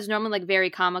situation that's normally like very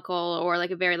comical or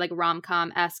like a very like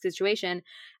rom-com-esque situation.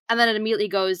 And then it immediately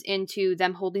goes into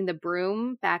them holding the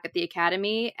broom back at the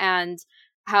academy and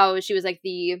how she was like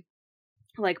the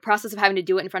like process of having to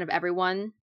do it in front of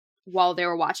everyone while they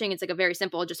were watching. It's like a very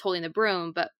simple just holding the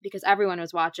broom, but because everyone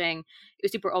was watching, it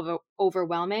was super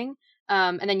overwhelming.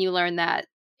 And then you learn that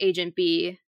Agent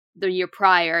B the year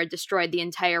prior destroyed the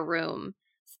entire room,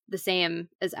 the same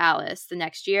as Alice the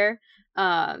next year,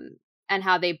 and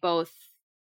how they both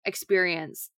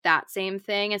experience that same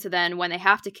thing. And so then when they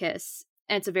have to kiss,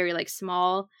 and it's a very like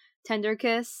small tender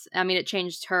kiss, I mean it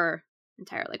changed her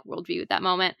entire like worldview at that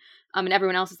moment, and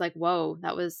everyone else is like, whoa,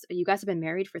 that was, you guys have been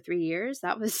married for 3 years,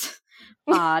 that was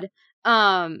odd.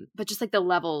 But just like the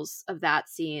levels of that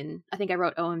scene, I think I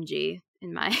wrote OMG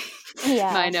in my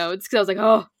my notes because I was like,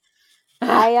 oh.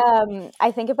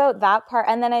 I think about that part,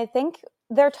 and then I think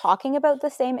they're talking about the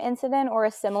same incident or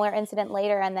a similar incident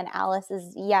later, and then Alice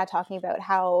is talking about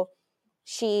how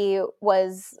she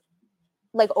was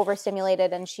like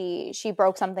overstimulated and she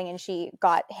broke something and she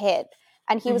got hit,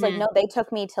 And he was like, no, they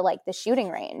took me to like the shooting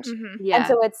range. Yeah. And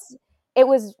so it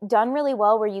was done really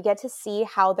well where you get to see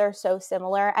how they're so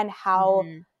similar and how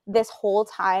this whole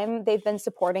time they've been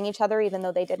supporting each other even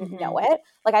though they didn't know it.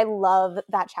 Like I love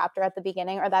that chapter at the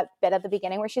beginning, or that bit at the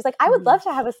beginning where she's like, I would love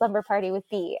to have a slumber party with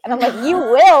B. And I'm like, you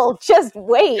will, just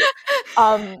wait.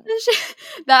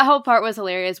 That whole part was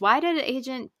hilarious. Why did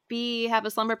Agent B have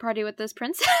a slumber party with this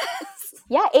princess?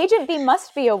 Yeah, Agent B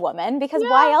must be a woman, because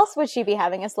why else would she be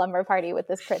having a slumber party with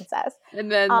this princess?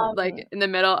 And then, like, in the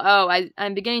middle,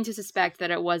 I'm beginning to suspect that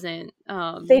it wasn't...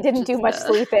 they didn't do much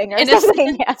sleeping or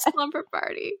something. Yeah. Slumber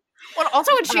party. Well,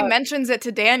 also when she mentions it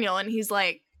to Daniel, and he's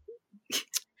like,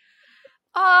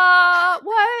 what?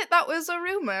 That was a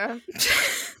rumor.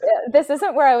 This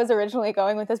isn't where I was originally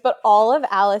going with this, but all of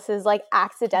Alice's, like,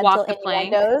 accidental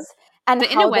innuendos... And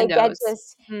how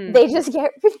they just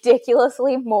get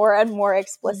ridiculously more and more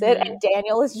explicit, and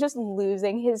Daniel is just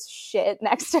losing his shit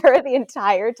next to her the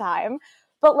entire time.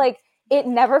 But like, it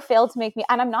never failed to make me,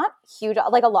 and I'm not huge,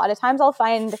 like a lot of times I'll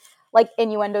find like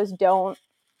innuendos don't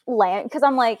land because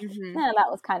I'm like, that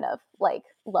was kind of like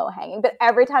low hanging. But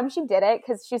every time she did it,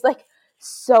 because she's like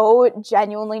so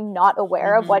genuinely not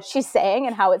aware of what she's saying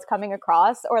and how it's coming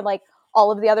across, or like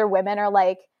all of the other women are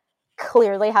like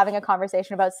clearly having a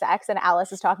conversation about sex and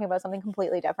Alice is talking about something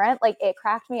completely different. Like, it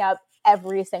cracked me up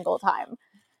every single time,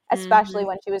 especially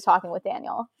when she was talking with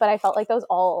Daniel. But I felt like those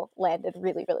all landed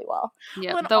really, really well.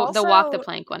 Yeah, the walk the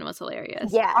plank one was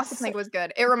hilarious. Yeah, walk the plank was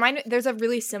good. It reminded, there's a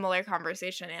really similar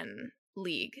conversation in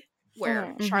League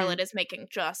where Charlotte is making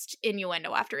just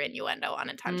innuendo after innuendo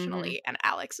unintentionally, and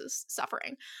Alex is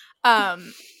suffering.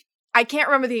 I can't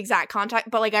remember the exact context,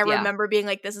 but like I remember being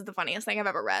like, this is the funniest thing I've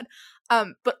ever read.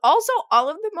 But also all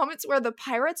of the moments where the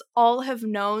pirates all have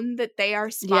known that they are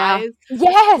spies. Yeah.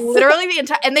 Yes. Literally the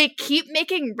entire, and they keep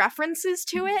making references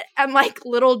to it and like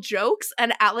little jokes,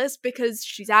 and Alice, because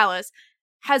she's Alice,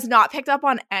 has not picked up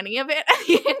on any of it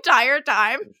the entire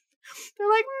time. They're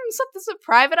like, something's with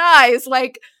private eyes.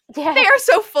 Like, they are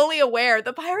so fully aware.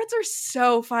 The pirates are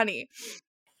so funny.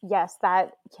 Yes,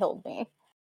 that killed me.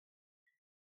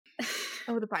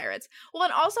 Oh, the pirates. Well,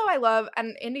 and also I love,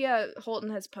 and India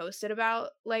Holton has posted about,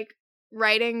 like,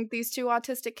 writing these two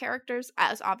autistic characters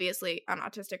as obviously an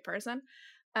autistic person,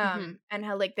 and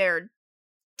how, like, they're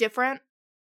different,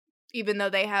 even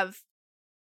though they're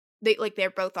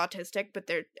both autistic, but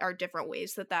there are different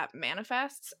ways that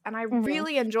manifests. And I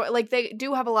really enjoy, like, they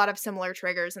do have a lot of similar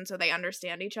triggers, and so they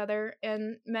understand each other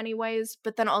in many ways.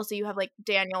 But then also you have, like,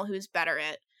 Daniel, who's better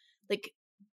at, like,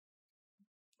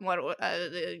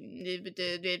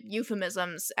 the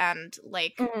euphemisms and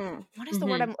like what is the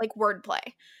word I'm like wordplay.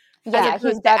 Yeah,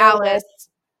 he's better Alice,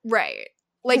 with right,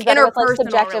 like interpersonal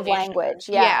subjective language.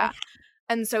 Yeah,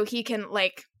 and so he can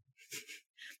like.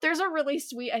 There's a really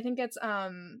sweet. I think it's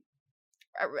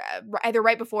either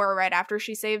right before or right after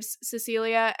she saves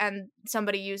Cecilia, and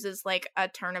somebody uses like a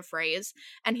turn of phrase,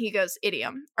 and he goes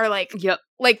idiom or like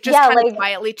like just kind of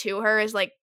quietly to her is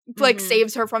like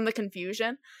saves her from the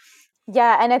confusion.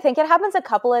 Yeah, and I think it happens a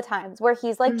couple of times where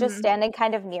he's like just standing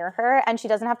kind of near her and she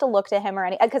doesn't have to look to him or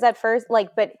any, because at first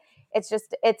like, but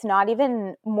it's not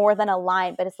even more than a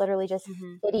line, but it's literally just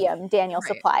idiom Daniel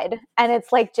supplied. And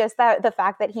it's like just that the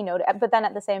fact that he noticed, but then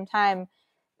at the same time,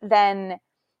 then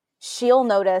she'll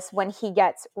notice when he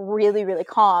gets really, really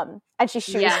calm and she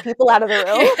shoos people out of the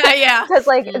room. Because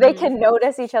like they can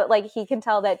notice each other, like he can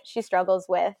tell that she struggles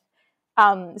with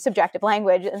subjective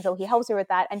language, and so he helps her with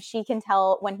that, and she can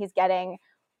tell when he's getting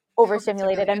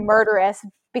overstimulated and murderous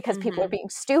because people are being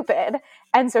stupid,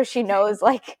 and so she knows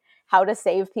like how to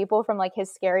save people from like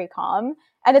his scary calm.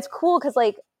 And it's cool because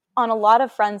like on a lot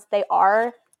of fronts they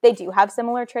do have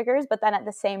similar triggers, but then at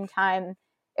the same time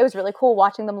it was really cool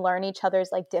watching them learn each other's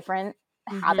like different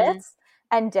habits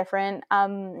and different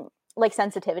like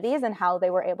sensitivities, and how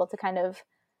they were able to kind of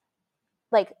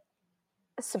like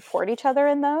support each other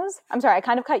in those. I'm sorry, I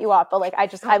kind of cut you off, but like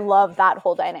I love that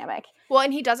whole dynamic. Well,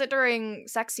 and he does it during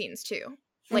sex scenes too.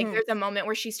 Like there's a moment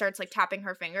where she starts like tapping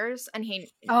her fingers, and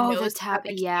he knows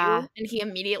the cue, and he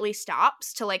immediately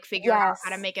stops to like figure out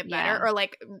how to make it better, or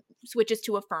like switches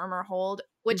to a firmer hold.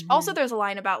 Which also there's a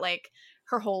line about like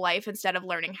her whole life, instead of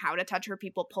learning how to touch her,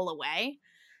 people pull away,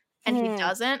 and he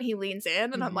doesn't. He leans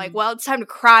in, and I'm like, well, it's time to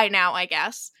cry now, I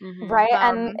guess. Right,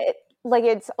 and like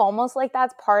it's almost like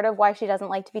that's part of why she doesn't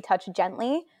like to be touched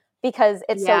gently, because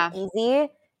it's so easy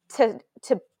to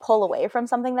pull away from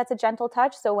something that's a gentle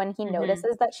touch. So when he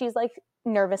notices that she's like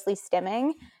nervously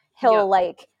stimming, he'll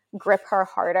like grip her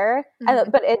harder.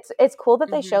 But it's cool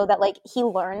that they show that like he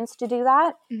learns to do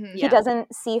that. He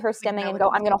doesn't see her stimming and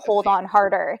go, I'm going to hold on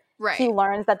harder. He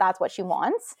learns that that's what she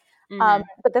wants.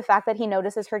 But the fact that he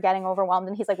notices her getting overwhelmed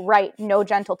and he's like, right, no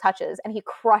gentle touches, and he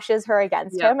crushes her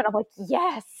against him, and I'm like,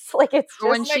 yes, like it's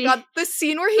just, oh my god, the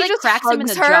scene where he like, just cracks hugs him in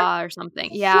the her. jaw or something.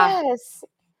 Yeah. Yes.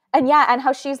 And and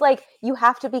how she's like, you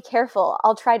have to be careful,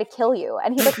 I'll try to kill you,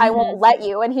 and he's like, I won't let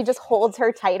you, and he just holds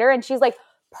her tighter, and she's like,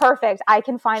 perfect, I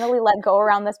can finally let go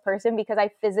around this person because I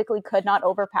physically could not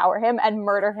overpower him and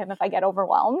murder him if I get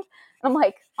overwhelmed. And I'm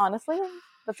like, honestly,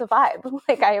 that's a vibe.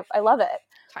 Like I love it.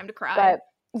 Time to cry. But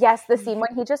yes, the scene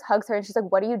when he just hugs her and she's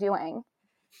like, what are you doing?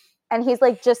 And he's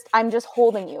like, I'm just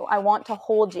holding you. I want to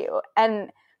hold you. And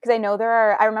because I know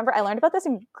I remember I learned about this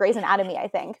in Grey's Anatomy, I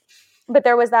think. But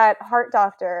there was that heart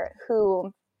doctor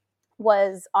who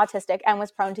was autistic and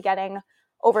was prone to getting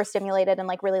overstimulated in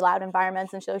like really loud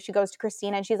environments. And so she goes to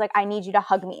Christina and she's like, I need you to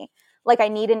hug me. Like I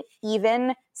need an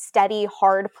even, steady,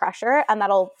 hard pressure, and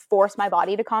that'll force my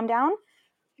body to calm down.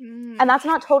 And that's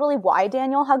not totally why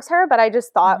Daniel hugs her, but I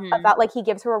just thought about like he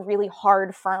gives her a really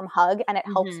hard, firm hug and it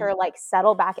helps her like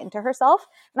settle back into herself.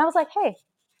 And I was like, hey,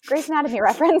 Grey's Anatomy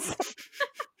reference.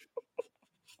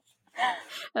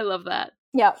 I love that.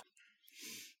 Yep.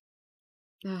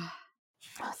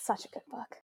 Such a good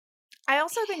book. I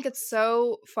also think it's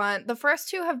so fun. The first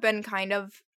two have been kind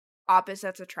of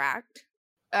opposites attract.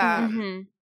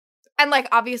 And, like,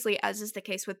 obviously, as is the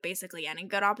case with basically any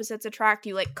good opposites attract,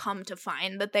 you, like, come to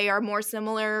find that they are more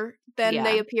similar than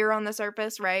they appear on the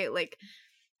surface, right? Like,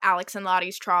 Alex and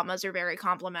Lottie's traumas are very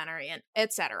complementary, and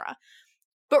etc.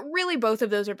 But really, both of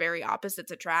those are very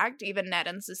opposites attract, even Ned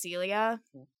and Cecilia.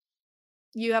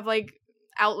 You have, like,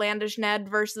 outlandish Ned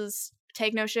versus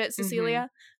take no shit Cecilia.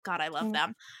 God, I love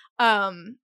them.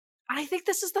 I think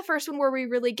this is the first one where we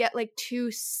really get, like,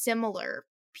 two similar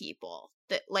people.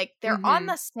 That like they're on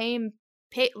the same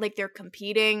page, like they're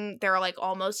competing, they're like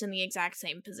almost in the exact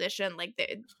same position, like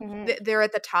they're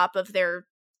at the top of their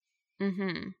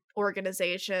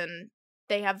organization.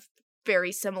 They have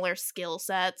very similar skill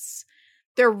sets.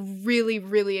 They're really,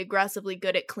 really aggressively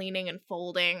good at cleaning and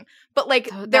folding, but like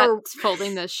they're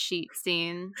folding the sheet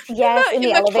scene. Yes, in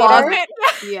the elevator.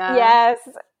 Yeah. Yes.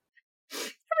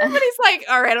 Everybody's like,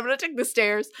 all right, I'm gonna take the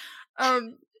stairs.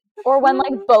 Or when,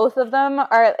 like, both of them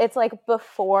are, it's, like,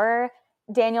 before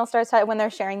Daniel starts, when they're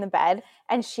sharing the bed,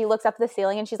 and she looks up at the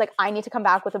ceiling, and she's like, I need to come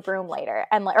back with a broom later,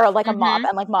 and or, like, a mop,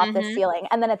 and, like, mop this ceiling.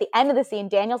 And then at the end of the scene,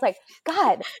 Daniel's like,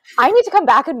 God, I need to come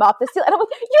back and mop this ceiling. And I'm like,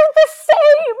 you're the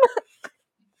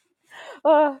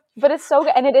same! But it's so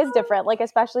good, and it is different, like,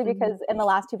 especially because in the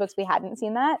last two books, we hadn't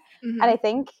seen that. And I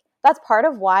think that's part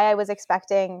of why I was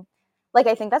expecting, like,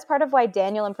 I think that's part of why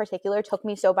Daniel in particular took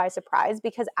me so by surprise,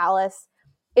 because Alice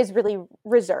is really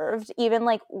reserved. Even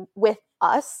like with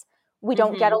us, we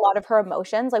don't get a lot of her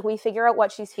emotions. Like we figure out what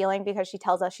she's feeling because she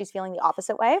tells us she's feeling the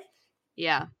opposite way.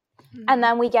 Yeah. And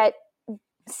then we get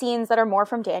scenes that are more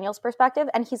from Daniel's perspective,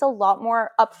 and he's a lot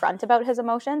more upfront about his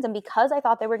emotions. And because I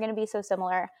thought they were going to be so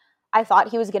similar, I thought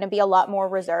he was going to be a lot more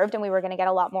reserved, and we were going to get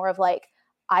a lot more of like,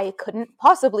 I couldn't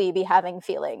possibly be having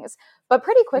feelings. But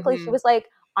pretty quickly she was like,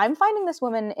 I'm finding this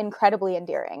woman incredibly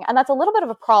endearing. And that's a little bit of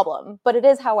a problem, but it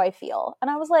is how I feel.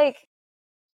 And I was like,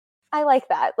 I like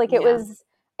that. Like it was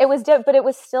but it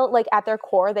was still like at their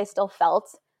core, they still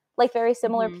felt like very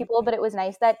similar people, but it was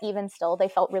nice that even still they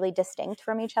felt really distinct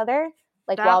from each other,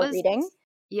 like while reading.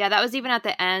 Yeah, that was even at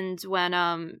the end when,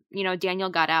 Daniel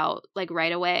got out like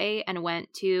right away and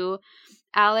went to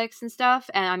Alex and stuff.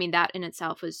 And I mean, that in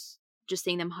itself was just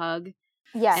seeing them hug.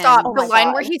 Yeah. Stop. The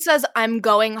line where he says, I'm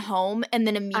going home, and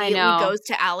then immediately goes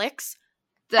to Alex.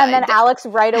 And then Alex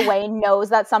right away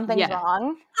knows that something's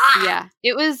wrong. Yeah.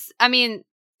 It was, I mean,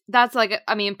 that's like,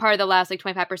 part of the last like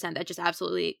 25% that just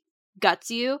absolutely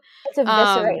guts you. It's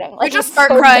eviscerating. Like, you just start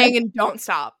crying and don't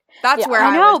stop. That's where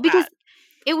I know, because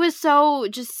it was so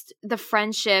just the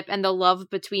friendship and the love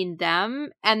between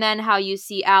them. And then how you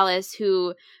see Alice,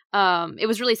 who, it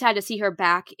was really sad to see her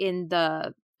back in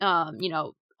the,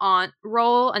 aunt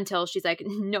role until she's like,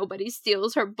 nobody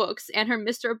steals her books and her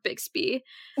Mr. Bixby.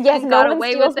 Yes, no one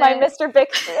steals my Mr.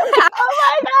 Bixby.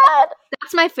 Oh my God.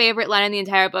 That's my favorite line in the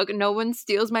entire book. No one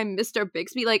steals my Mr.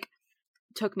 Bixby. Like,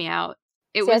 took me out.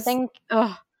 I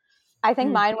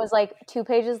think mine was like 2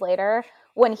 pages later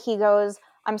when he goes,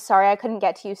 I'm sorry I couldn't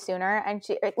get to you sooner. And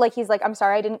he's like, I'm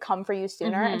sorry I didn't come for you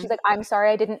sooner. And she's like, I'm sorry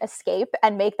I didn't escape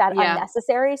and make that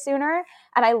unnecessary sooner.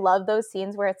 And I love those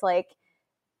scenes where it's like,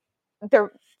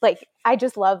 they're like, I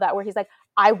just love that where he's like,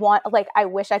 I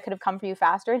wish I could have come for you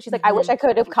faster. And she's like, I wish I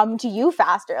could have come to you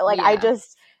faster. Like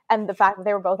and the fact that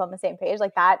they were both on the same page,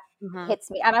 like that hits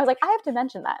me. And I was like, I have to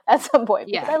mention that at some point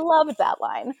because I loved that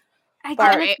line. All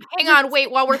right, hang on,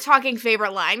 wait, while we're talking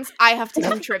favorite lines, I have to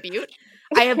contribute.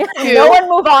 I have 2. No one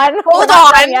move on. Hold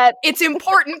on. It's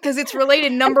important because it's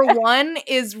related. Number 1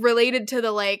 is related to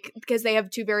the, like, because they have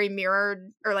 2 very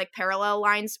mirrored or, like, parallel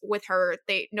lines with her.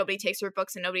 Nobody takes her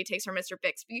books and nobody takes her Mr.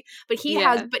 Bixby. But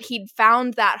he'd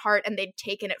found that heart and they'd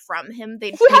taken it from him.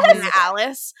 They'd taken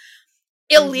Alice.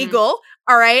 Illegal.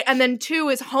 All right. And then 2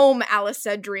 is home, Alice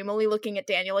said dreamily, looking at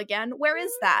Daniel again. Where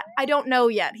is that? I don't know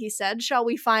yet, he said. Shall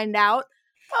we find out?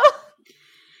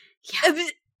 Yeah.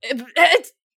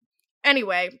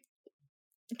 Anyway,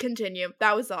 continue.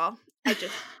 That was all.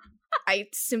 I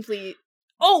simply.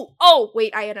 Oh,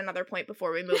 wait, I had another point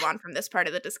before we move on from this part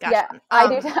of the discussion. Yeah, I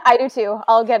do too.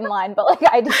 I'll get in line, but, like,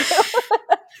 I do too.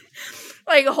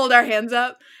 Like, hold our hands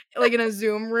up. Like, in a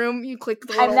Zoom room, you click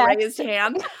the little raised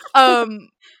hand. I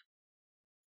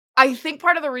think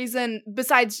part of the reason,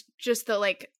 besides just the,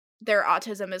 like, their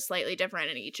autism is slightly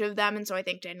different in each of them, and so I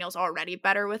think Daniel's already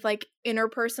better with, like,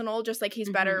 interpersonal, just like he's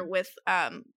better with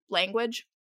language.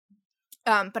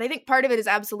 But I think part of it is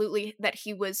absolutely that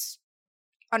he was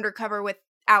undercover with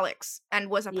Alex and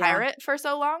was a pirate for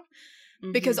so long.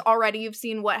 Because already you've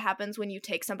seen what happens when you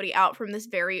take somebody out from this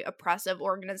very oppressive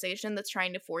organization that's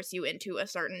trying to force you into a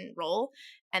certain role.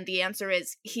 And the answer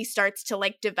is he starts to,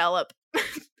 like, develop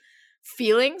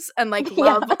feelings and, like,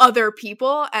 love other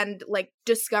people and, like,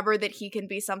 discover that he can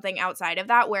be something outside of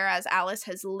that. Whereas Alice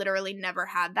has literally never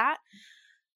had that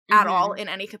at all in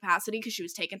any capacity because she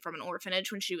was taken from an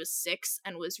orphanage when she was 6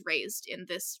 and was raised in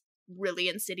this really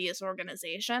insidious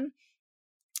organization.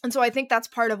 And so I think that's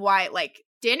part of why, like,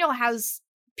 Daniel has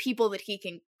people that he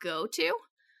can go to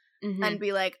and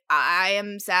be like, I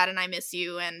am sad and I miss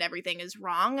you and everything is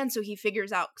wrong. And so he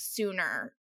figures out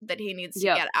sooner that he needs to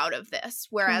get out of this.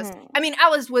 Whereas, I mean,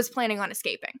 Alice was planning on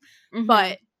escaping,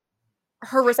 but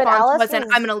her response wasn't,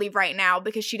 I'm going to leave right now,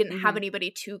 because she didn't have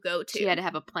anybody to go to. She had to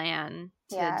have a plan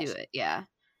to do it,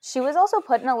 She was also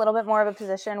put in a little bit more of a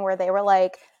position where they were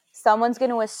like, someone's going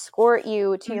to escort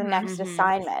you to your next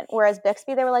assignment. Whereas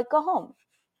Bixby, they were like, go home.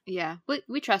 Yeah,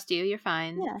 we trust you. You're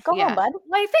fine. Yeah, go home, bud.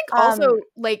 Well, I think also,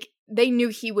 like, they knew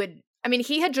he would. I mean,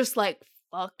 he had just, like,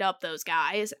 fucked up those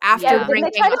guys after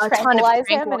drinking a ton of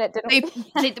tranquilizer. They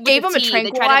gave him a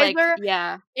tranquilizer,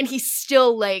 and he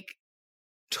still, like,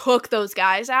 took those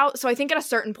guys out. So I think at a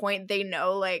certain point they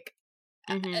know, like,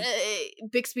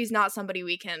 Bixby's not somebody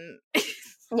we can.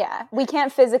 We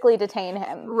can't physically detain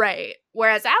him. Right.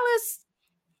 Whereas Alice,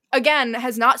 again,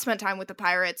 has not spent time with the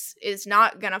pirates, is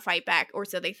not gonna fight back, or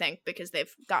so they think, because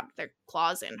they've got their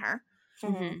claws in her.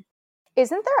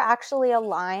 Isn't there actually a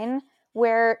line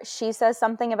where she says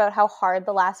something about how hard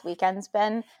the last weekend's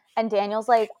been, and Daniel's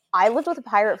like, I lived with a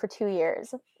pirate for 2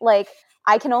 years. Like,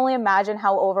 I can only imagine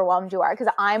how overwhelmed you are,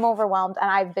 because I'm overwhelmed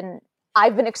and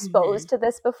I've been exposed to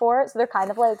this before. So they're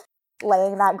kind of, like,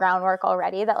 laying that groundwork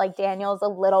already, that, like, Daniel's a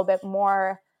little bit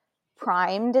more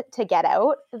primed to get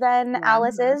out than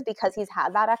Alice is, because he's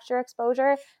had that extra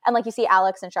exposure. And, like, you see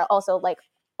Alex and Charlotte also, like,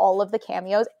 all of the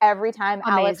cameos every time.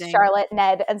 Alex, Charlotte,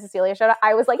 Ned, and Cecilia showed up,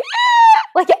 I was like,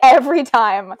 like, every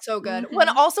time. So good. When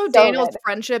also Daniel's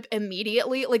friendship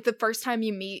immediately, like, the first time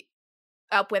you meet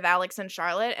up with Alex and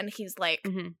Charlotte, and he's like,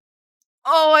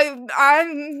 oh,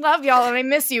 I love y'all and I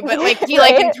miss you, but, like, he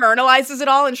like internalizes it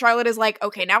all, and Charlotte is like,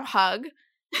 okay, now hug.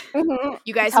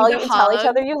 You guys tell each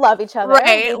other you love each other,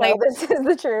 right? You know, this is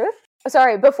the truth.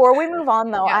 Sorry, before we move on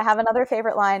though, I have another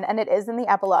favorite line, and it is in the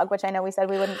epilogue, which I know we said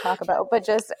we wouldn't talk about, but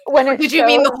just when it you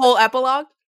mean the whole epilogue?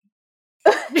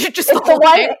 Just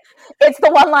it's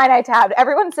the one line I tabbed.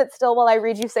 Everyone sit still while I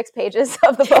read you 6 pages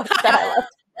of the book that I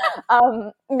left.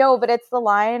 No, but it's the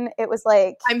line. It was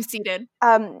like, I'm seated.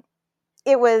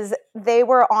 It was, they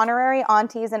were honorary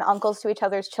aunties and uncles to each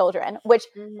other's children, which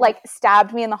like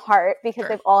stabbed me in the heart, because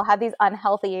they've all had these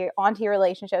unhealthy auntie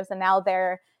relationships, and now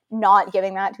they're not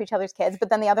giving that to each other's kids. But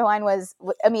then the other line was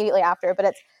immediately after, but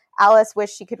it's, Alice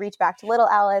wished she could reach back to little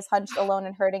Alice, hunched alone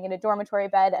and hurting in a dormitory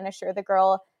bed, and assure the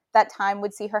girl that time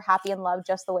would see her happy and loved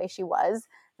just the way she was.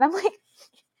 And I'm like,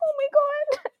 oh my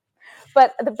God.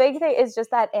 But the big thing is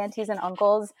just that aunties and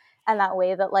uncles, and that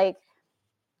way that, like,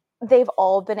 they've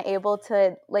all been able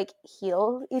to, like,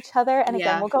 heal each other. And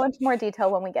again, we'll go into more detail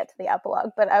when we get to the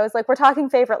epilogue, but I was like, we're talking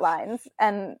favorit lines,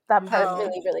 and that part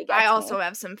really, really gets I also me.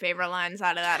 have some favorite lines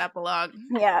out of that epilogue.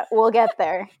 Yeah, we'll get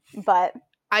there, but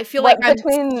I feel like I'm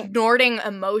snorting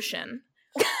emotion.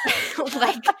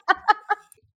 Like,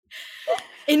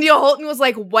 India Holton was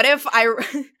like, what if I'm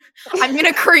going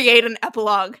to create an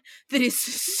epilogue that is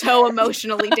so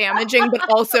emotionally damaging but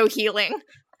also healing.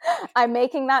 I'm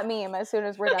making that meme as soon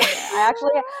as we're done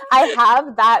here. I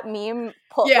have that meme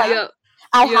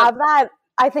I have that.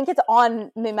 I think it's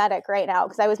on Memetic right now,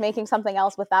 because I was making something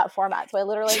else with that format, so I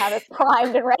literally have it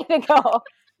primed and ready to go.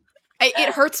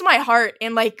 it hurts my heart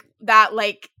in like that,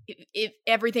 like if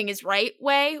everything is right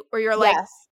way, where you're like,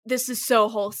 this is so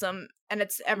wholesome and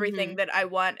it's everything that I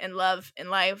want and love in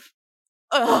life.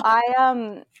 Well,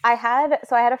 I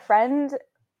had a friend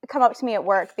come up to me at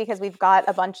work because we've got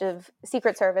a bunch of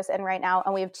Secret Service in right now,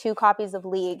 and we have 2 copies of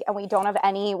League, and we don't have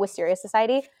any Wisteria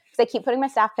Society because I keep putting my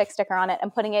staff pick sticker on it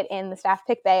and putting it in the staff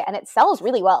pick bay, and it sells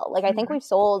really well. Like I think we've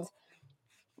sold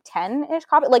 10-ish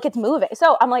copies. Like it's moving.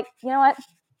 So I'm like, you know what?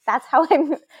 That's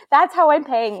how I'm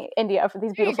paying India for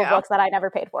these beautiful books that I never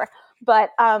paid for.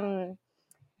 But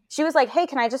she was like, hey,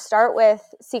 can I just start with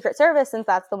Secret Service since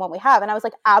that's the one we have? And I was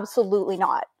like, absolutely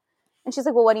not. And she's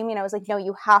like, well, what do you mean? I was like, no,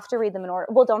 you have to read them in order.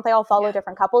 Well, don't they all follow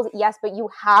different couples? Yes, but you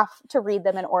have to read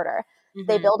them in order.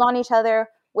 They build on each other.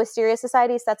 Wisteria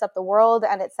Society sets up the world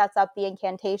and it sets up the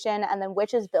incantation. And then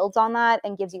Witches builds on that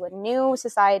and gives you a new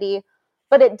society.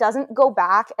 But it doesn't go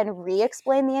back and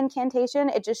re-explain the incantation.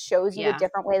 It just shows you a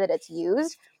different way that it's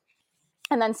used.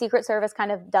 And then Secret Service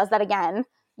kind of does that again.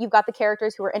 You've got the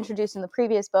characters who were introduced in the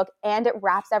previous book, and it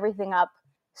wraps everything up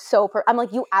I'm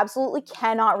like, you absolutely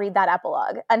cannot read that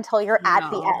epilogue until you're at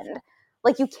the end.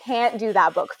 Like, you can't do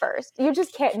that book first. You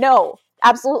just can't. No,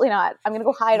 absolutely not. I'm going to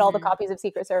go hide all the copies of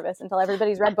Secret Service until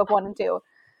everybody's read book 1 and 2.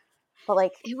 But,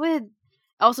 like... It would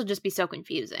also just be so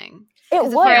confusing. It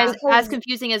would. As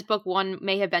confusing as book 1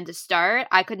 may have been to start,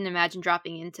 I couldn't imagine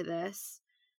dropping into this.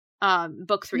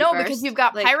 Book 3 no, first. Because you've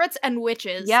got pirates and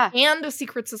witches, and a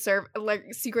secret society,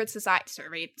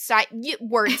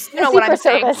 words. You know what I'm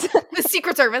saying? The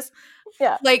Secret Service,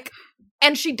 like,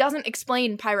 and she doesn't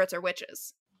explain pirates or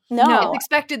witches. No, it's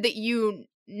expected that you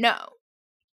know.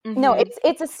 No,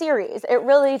 it's a series. It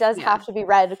really does have to be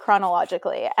read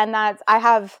chronologically, and I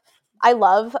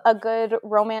love a good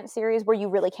romance series where you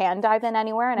really can dive in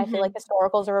anywhere, and I feel like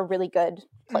historicals are a really good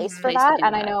place for that.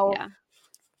 And I know.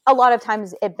 A lot of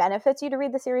times it benefits you to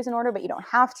read the series in order, but you don't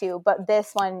have to. But this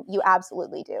one, you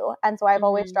absolutely do. And so I've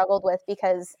always struggled with,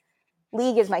 because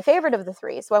League is my favorite of the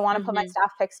 3. So I want to put my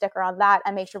staff pick sticker on that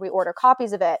and make sure we order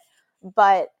copies of it.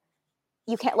 But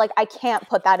you can't, like, I can't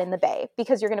put that in the bay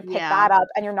because you're going to pick that up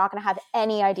and you're not going to have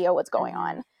any idea what's going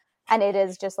on. And it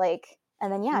is just like,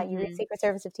 and then, you read Secret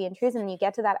Service of Tea and Treason and you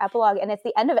get to that epilogue and it's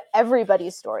the end of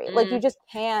everybody's story. Like, you just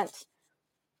can't.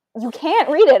 You can't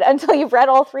read it until you've read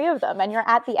all 3 of them and you're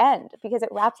at the end because it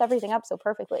wraps everything up so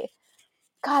perfectly.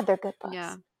 God, they're good books.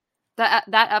 Yeah. That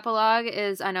epilogue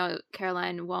is, I know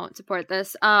Caroline won't support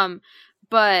this,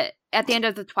 but at the end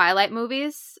of the Twilight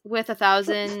movies with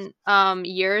 1,000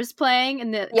 years playing,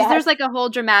 and there's like a whole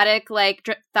dramatic, like,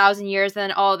 1,000 years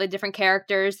and all the different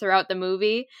characters throughout the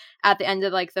movie at the end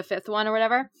of, like, the 5th one or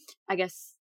whatever. I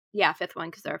guess. Yeah, 5th one,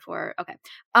 because there are 4. Okay.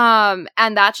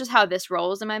 And that's just how this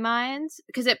rolls in my mind,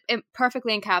 because it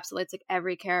perfectly encapsulates, like,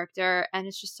 every character, and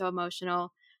it's just so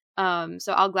emotional.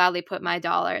 So I'll gladly put my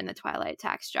 $1 in the Twilight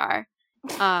tax jar,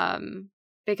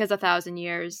 because 1,000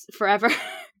 years forever.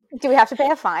 Do we have to pay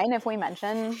a fine if we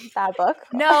mention that book?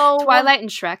 No. Twilight and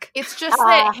Shrek. It's just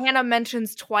that Hannah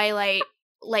mentions Twilight,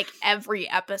 like, every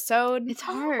episode. It's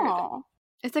hard. Oh.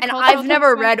 And I've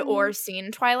never read or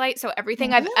seen Twilight, so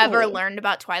everything I've ever learned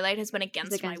about Twilight has been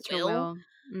against my will.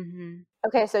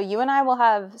 Okay, so you and I will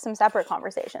have some separate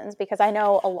conversations because I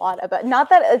know a lot about, not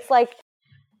that it's like,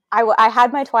 I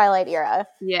had my Twilight era,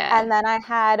 and then I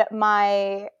had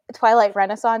my Twilight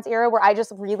Renaissance era where I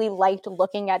just really liked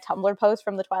looking at Tumblr posts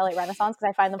from the Twilight Renaissance because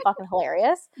I find them fucking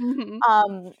hilarious.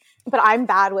 But I'm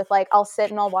bad with, like, I'll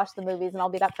sit and I'll watch the movies and I'll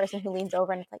be that person who leans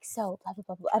over and it's like, so blah blah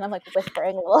blah blah, and I'm like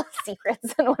whispering little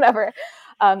secrets and whatever,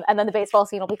 and then the baseball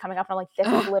scene will be coming up and I'm like, this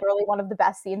is literally one of the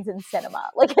best scenes in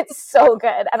cinema. Like, it's so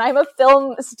good. And I'm a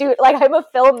film student, like, I'm a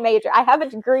film major. I have a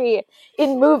degree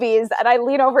in movies and I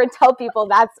lean over and tell people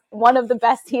that's one of the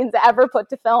best scenes ever put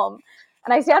to film,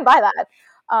 and I stand by that.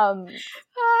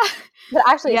 But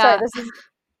actually, sorry, this is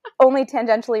only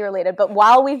tangentially related, but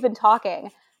while we've been talking,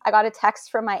 I got a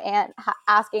text from my aunt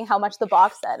asking how much the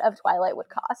box set of Twilight would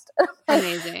cost.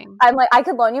 Amazing. I'm like, I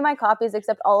could loan you my copies,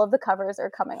 except all of the covers are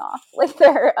coming off. Like,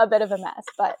 they're a bit of a mess,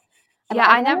 but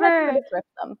I never thrift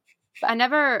them. But.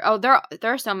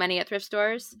 There are so many at thrift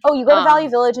stores. Oh, you go to Value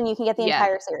Village and you can get the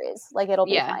entire series. Like, it'll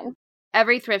be fine.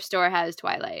 Every thrift store has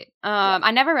Twilight.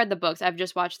 I never read the books. I've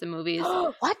just watched the movies.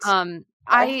 What?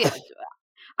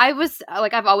 I was,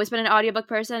 like, I've always been an audiobook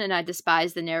person, and I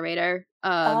despise the narrator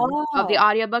of the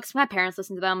audiobooks. My parents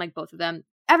listen to them, like, both of them.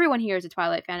 Everyone here is a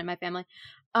Twilight fan in my family.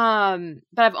 But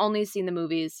I've only seen the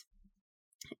movies.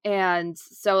 And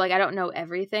so, like, I don't know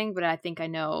everything, but I think I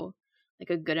know, like,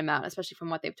 a good amount, especially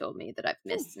from what they've told me that I've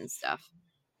missed and stuff.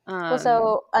 Well,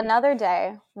 so another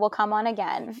day we'll come on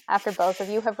again after both of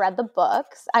you have read the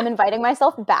books. I'm inviting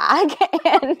myself back,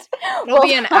 and it'll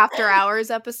be an after hours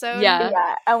episode. Yeah,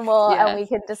 and we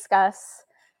can discuss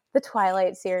the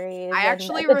Twilight series. I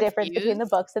actually the difference between the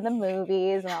books and the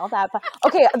movies and all that. But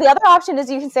okay, the other option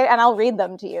is you can say, and I'll read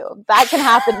them to you. That can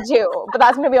happen too, but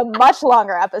that's going to be a much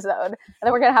longer episode, and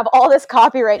then we're going to have all this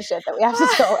copyright shit that we have to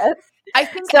deal with. I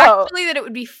think actually that it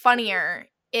would be funnier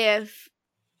if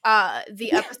the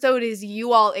episode is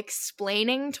you all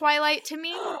explaining Twilight to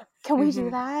me. Can we do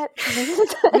that?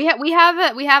 we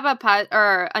have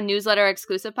a newsletter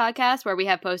exclusive podcast where we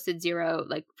have posted 0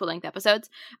 like full length episodes.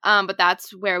 But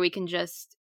that's where we can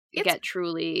just get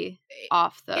truly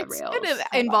off the rails. It's going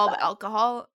to involve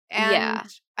alcohol, and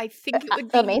I think it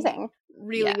would be amazing,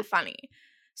 really funny.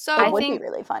 So it would be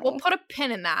really funny. We'll put a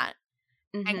pin in that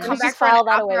and come Let's back for an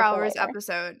that after hours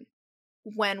episode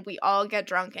when we all get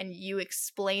drunk and you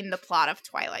explain the plot of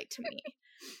Twilight to me.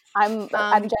 I'm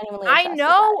genuinely I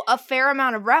know a fair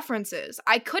amount of references.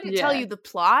 I couldn't tell you the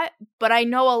plot, but I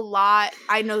know a lot.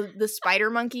 I know the spider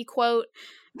monkey quote.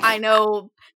 I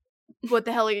know what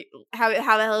the hell how the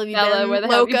hell have you been, where the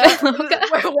Loca? hell have you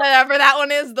been? Whatever that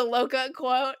one is, the Loca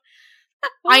quote.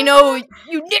 I know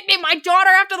you nicknamed my daughter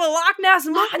after the Loch Ness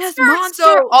Monster.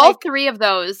 So all 3 of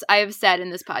those I have said in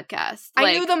this podcast.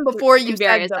 I knew them before you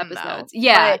various said them, episodes. Though.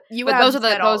 Yeah, but those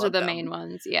are the main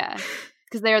ones. Yeah,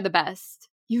 because they are the best.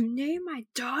 You named my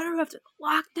daughter after the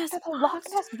Loch Ness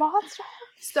Monster.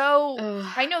 So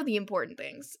I know the important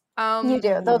things. You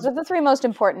do. Those are the 3 most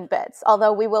important bits.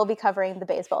 Although we will be covering the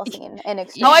baseball scene in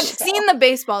extreme I've seen the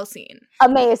baseball scene.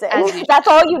 Amazing. That's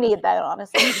all you need. Then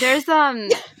honestly, there's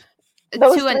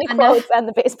those 3 quotes and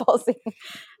the baseball scene.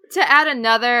 To add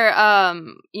another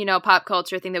pop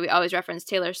culture thing that we always reference,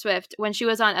 Taylor Swift, when she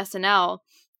was on SNL,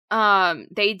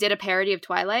 they did a parody of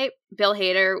Twilight. Bill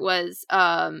Hader was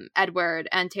Edward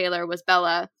and Taylor was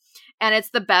Bella, and it's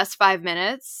the best 5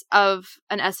 minutes of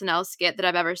an SNL skit that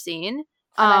I've ever seen.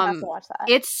 I have to watch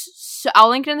that. I'll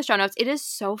link it in the show notes. It is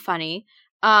so funny.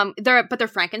 They're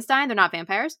Frankenstein. They're not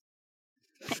vampires,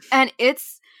 and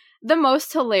it's the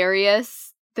most hilarious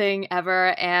thing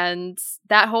ever. And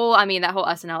that whole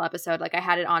SNL episode, like I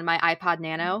had it on my iPod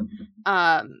Nano.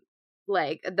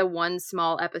 Like the one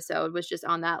small episode was just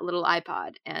on that little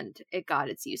iPod, and it got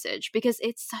its usage because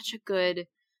it's such a good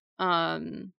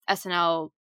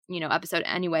SNL episode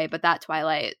anyway. But that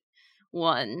Twilight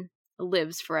one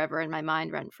lives forever in my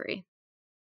mind, rent free.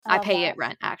 I pay it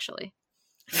rent actually.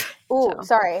 Ooh,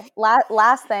 sorry.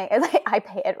 Last thing. I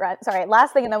pay it rent. Sorry.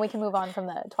 Last thing, and then we can move on from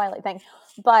the Twilight thing.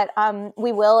 But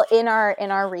we will in our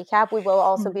recap, we will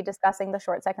also be discussing The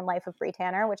Short Second Life of Bree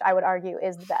Tanner, which I would argue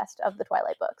is the best of the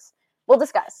Twilight books. We'll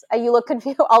discuss. You look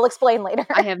confused. I'll explain later.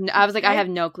 I have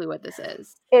no clue what this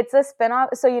is. It's a spinoff.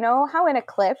 So you know how in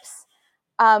Eclipse,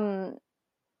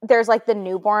 there's like the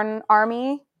newborn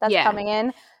army that's coming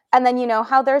in, and then you know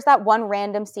how there's that one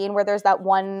random scene where there's that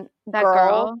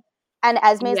girl. And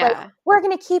Esme's like, we're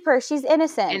going to keep her. She's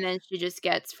innocent. And then she just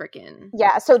gets freaking...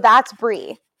 Yeah, so that's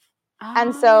Bree. Oh.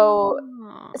 And so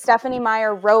Stephanie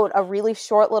Meyer wrote a really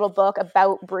short little book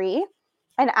about Bree.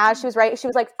 And as she was writing, she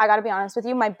was like, I got to be honest with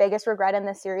you, my biggest regret in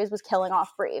this series was killing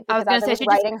off Bree. I was going to say, she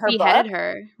just beheaded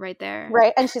her right there.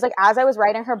 Right, and she's like, as I was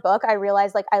writing her book, I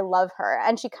realized, like, I love her.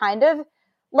 And she kind of,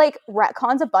 like,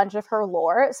 retcons a bunch of her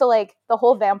lore. So, like, the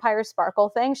whole vampire sparkle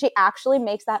thing, she actually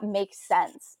makes that make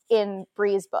sense in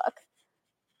Bree's book.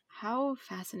 How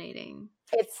fascinating!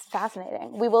 It's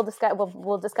fascinating. We will discuss.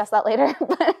 We'll discuss that later.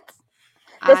 But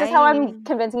this is how I'm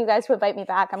convincing you guys to invite me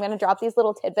back. I'm going to drop these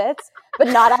little tidbits, but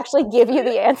not actually give you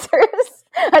the answers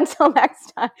until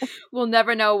next time. We'll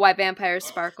never know why vampires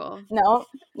sparkle. No,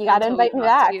 you got to invite me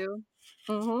back.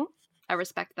 Mm-hmm. I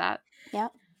respect that. Yeah.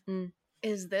 Mm.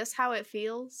 Is this how it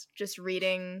feels? Just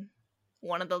reading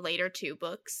one of the later 2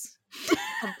 books,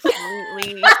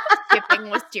 completely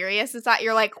skipping Mysterious. Is that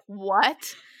you're like,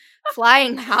 what?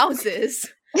 Flying houses.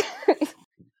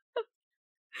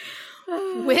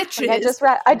 Witches. I just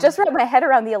wrapped my head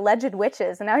around the alleged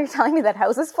witches, and now you're telling me that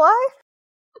houses fly?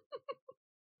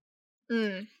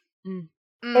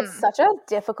 It's such a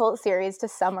difficult series to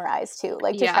summarize too,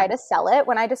 like to try to sell it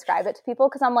when I describe it to people,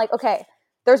 because I'm like, okay,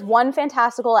 there's one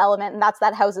fantastical element, and that's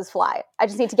that houses fly. I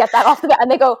just need to get that off the bat. And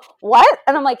they go, what?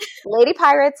 And I'm like, Lady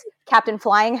Pirates, Captain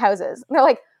Flying Houses. And they're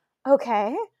like, okay.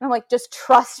 And I'm like, just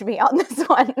trust me on this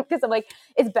one. Because I'm like,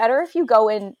 it's better if you go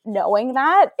in knowing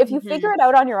that. If you figure it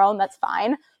out on your own, that's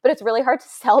fine. But it's really hard to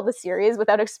sell the series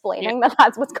without explaining that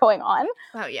that's what's going on.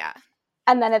 Oh, yeah.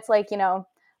 And then it's like, oh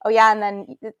yeah, and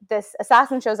then this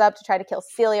assassin shows up to try to kill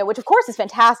Celia, which of course is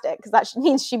fantastic, because that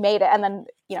means she made it. And then,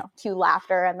 cue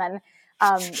laughter. And then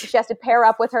She has to pair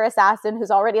up with her assassin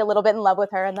who's already a little bit in love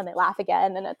with her, and then they laugh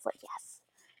again, and it's like,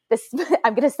 yes,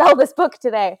 I'm going to sell this book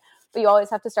today. But you always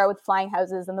have to start with flying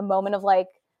houses and the moment of like,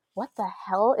 what the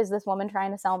hell is this woman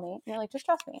trying to sell me? And you're like, just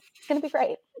trust me. It's going to be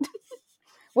great.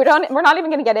 We're not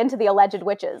even going to get into the alleged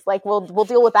witches. Like, we'll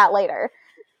deal with that later.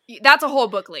 That's a whole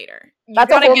book later. You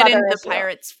got to get into the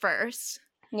pirates first.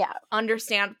 Yeah.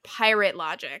 Understand pirate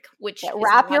logic, which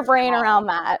wrap your brain around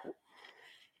that.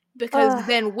 Because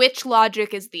then witch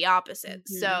logic is the opposite.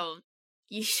 Mm-hmm. So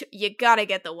you got to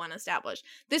get the one established.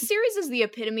 This series is the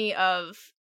epitome of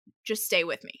just stay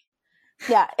with me.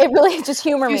 Yeah, it really just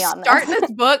humor me on this. Start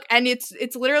this book and it's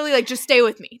literally like, just stay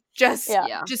with me. Just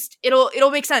it'll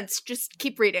make sense. Just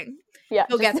keep reading. Yeah,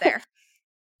 you'll get there.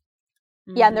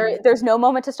 Yeah, and there's no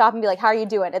moment to stop and be like, how are you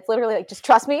doing? It's literally like, just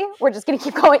trust me. We're just going to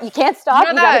keep going. You can't stop.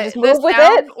 You got to just move with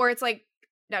it. Or it's like,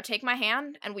 now take my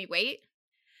hand and we wait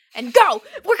and go.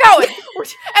 We're going.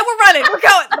 And we're running. We're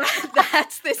going.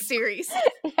 That's this series.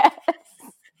 Yes.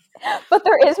 But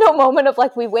there is no moment of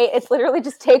like, we wait. It's literally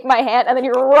just take my hand and then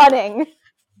you're running.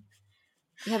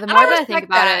 Yeah, the more that I think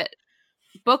about it,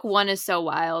 book 1 is so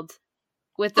wild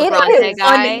with the Bronte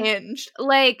guy. Unhinged.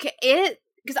 Like,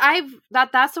 because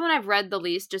that's the one I've read the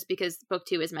least, just because book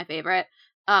 2 is my favorite.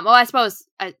 Well, I suppose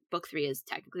book 3 is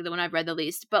technically the one I've read the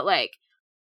least, but like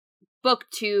book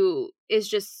 2 is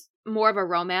just more of a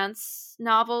romance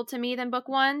novel to me than book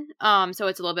 1. So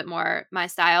it's a little bit more my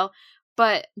style.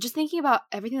 But just thinking about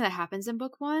everything that happens in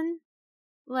book 1,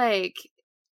 like,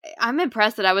 I'm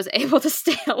impressed that I was able to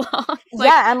stay along.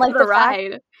 And like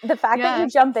the fact that you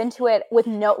jump into it with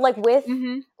with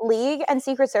League and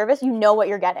Secret Service, you know what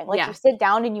you're getting. Like you sit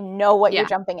down and you know what you're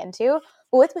jumping into.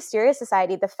 But with Mysterious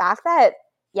Society, the fact that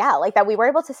that we were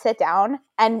able to sit down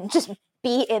and just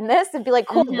be in this and be like,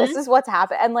 cool, this is what's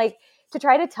happened, and like to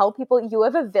try to tell people you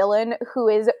have a villain who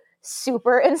is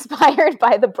super inspired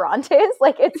by the Brontes.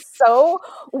 Like, it's so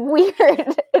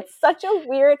weird. It's such a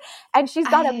weird, and she's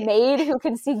got a maid who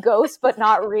can see ghosts but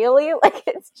not really. Like,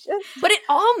 it's just, but it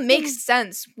all makes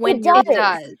sense when it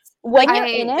does. When you're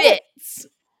in it.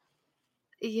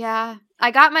 Yeah, I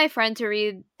got my friend to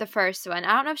read the first one.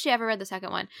 I don't know if she ever read the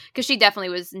second one, because she definitely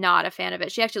was not a fan of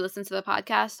it. She actually listens to the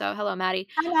podcast, so hello, Maddie.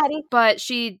 Hi, Maddie. But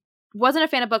she wasn't a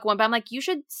fan of book 1, but I'm like, you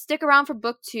should stick around for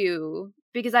book 2,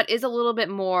 because that is a little bit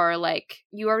more like,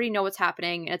 you already know what's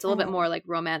happening, and it's a little bit more like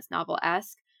romance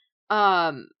novel-esque.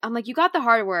 I'm like, you got the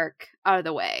hard work out of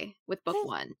the way with book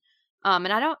 1. And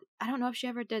I don't know if she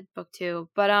ever did book 2,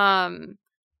 but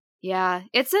yeah,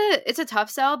 it's a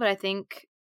tough sell, but I think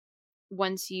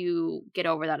once you get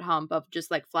over that hump of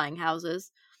just like flying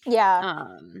houses. Yeah.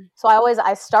 So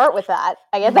I start with that.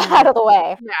 I get that out of the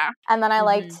way. Yeah. And then I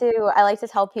like to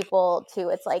tell people too,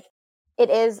 it's like, it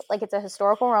is like, it's a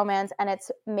historical romance, and it's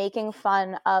making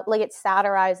fun of, like, it's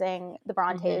satirizing the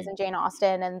Brontes and Jane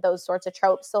Austen and those sorts of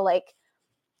tropes. So like,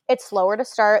 it's slower to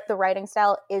start. The writing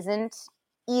style isn't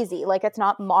easy. Like, it's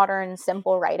not modern,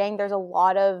 simple writing. There's a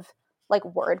lot of like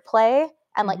wordplay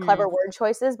and like clever word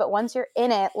choices, but once you're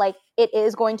in it, like, it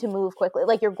is going to move quickly.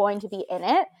 Like, you're going to be in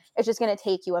it. It's just going to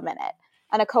take you a minute.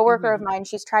 And a coworker of mine,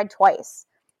 she's tried twice,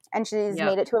 and she's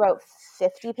made it to about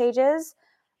 50 pages.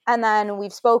 And then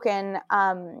we've spoken,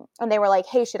 and they were like,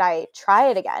 hey, should I try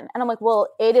it again? And I'm like, well,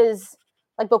 it is,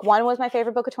 like, book 1 was my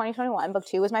favorite book of 2021. Book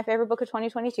 2 was my favorite book of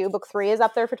 2022. Book 3 is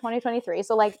up there for 2023.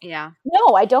 So, like,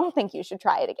 no, I don't think you should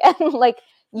try it again. Like,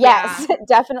 yes,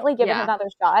 definitely give it another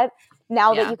shot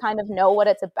now that you kind of know what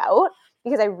it's about,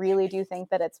 because I really do think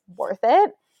that it's worth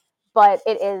it. But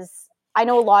it is, I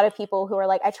know a lot of people who are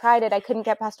like, I tried it, I couldn't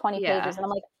get past 20 pages. And I'm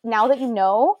like, now that you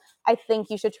know, I think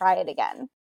you should try it again.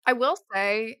 I will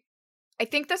say, I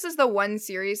think this is the one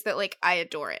series that, like, I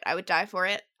adore it. I would die for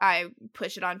it. I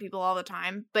push it on people all the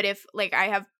time. But if, like, I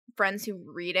have friends who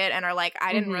read it and are like,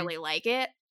 I didn't really like it,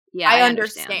 I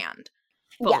understand.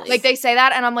 Yes. Like, they say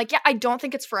that, and I'm like, yeah, I don't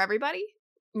think it's for everybody.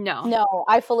 No,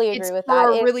 I fully agree with that.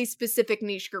 It's for a really specific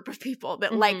niche group of people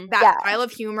that like that style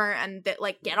of humor, and that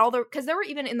like get all the, because there were,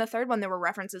 even in the third one, there were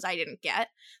references I didn't get.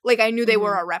 Like, I knew they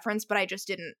were a reference, but I just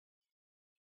didn't.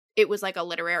 It was like a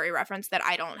literary reference that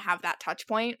I don't have that touch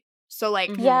point. So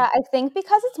like, yeah, I think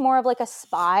because it's more of like a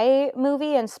spy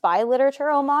movie and spy literature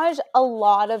homage, a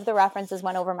lot of the references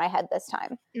went over my head this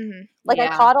time. Like, I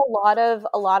caught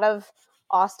a lot of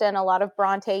Austen, a lot of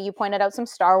Bronte. You pointed out some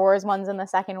Star Wars ones in the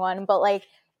second one, but like,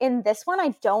 in this one,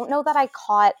 I don't know that I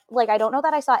caught, like, I don't know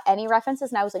that I saw any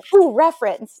references, and I was like, ooh,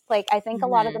 reference. Like, I think a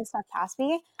lot of them snuck past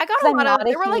me. I got a lot of,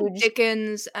 there were like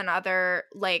Dickens and other,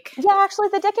 like. Yeah, actually,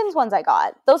 the Dickens ones I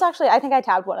got. Those actually, I think I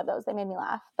tabbed one of those. They made me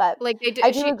laugh. But like, they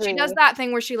did, she does that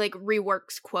thing where she like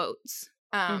reworks quotes.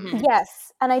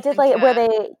 Yes, and I did like where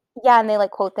Yeah, and they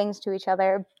like quote things to each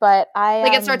other. But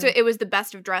like it starts with, it was the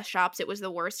best of dress shops, it was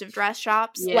the worst of dress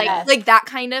shops. Yeah. Like that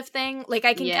kind of thing. Like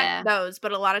I can catch those,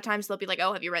 but a lot of times they'll be like,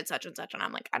 oh, have you read such and such? And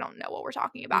I'm like, I don't know what we're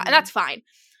talking about. And that's fine.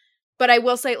 But I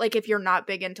will say, like, if you're not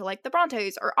big into, like, the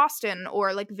Brontes or Austen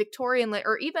or, like, Victorian,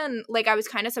 or even, like, I was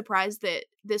kind of surprised that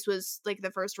this was, like, the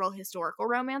first real historical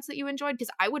romance that you enjoyed, because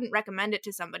I wouldn't recommend it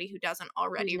to somebody who doesn't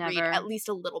already read at least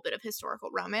a little bit of historical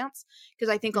romance,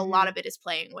 because I think a lot of it is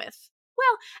playing with,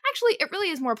 well, actually, it really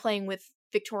is more playing with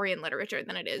Victorian literature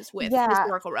than it is with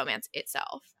historical romance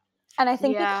itself. And I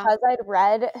think because I'd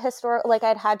read like,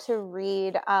 I'd had to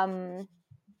read,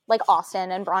 like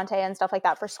Austen and Bronte and stuff like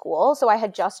that for school. So I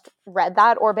had just read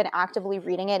that or been actively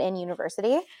reading it in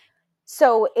university.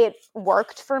 So it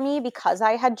worked for me because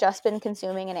I had just been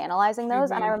consuming and analyzing those.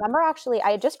 And I remember actually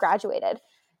I had just graduated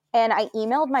and I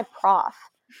emailed my prof,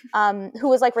 who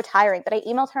was like retiring, but I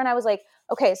emailed her and I was like,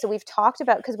 okay, so we've talked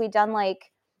about, because we've done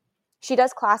like, she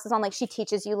does classes on like, she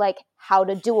teaches you like how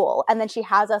to duel, and then she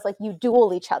has us like, you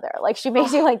duel each other, like she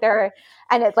makes you like there,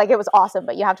 and it's like, it was awesome,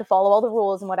 but you have to follow all the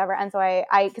rules and whatever. And so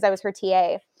I because I was her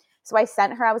TA, so I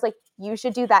sent her, I was like, you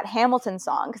should do that Hamilton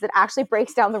song because it actually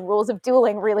breaks down the rules of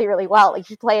dueling really, really well, like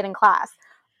you should play it in class.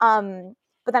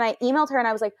 But then I emailed her and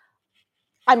I was like,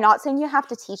 I'm not saying you have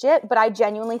to teach it, but I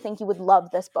genuinely think you would love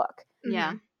this book.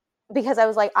 Yeah. Because I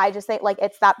was like, I just think like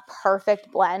it's that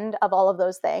perfect blend of all of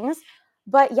those things.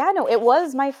 But yeah, no, it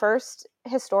was my first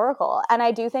historical. And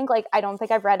I do think like, I don't think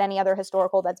I've read any other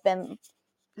historical that's been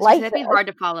like that'd be hard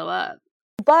to follow up.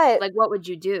 But like, what would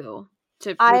you do to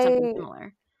read something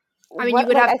similar? I mean, you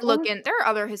would have to look in, there are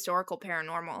other historical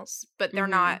paranormals, but they're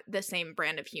not the same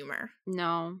brand of humor.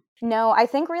 No, I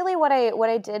think really what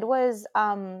I did was,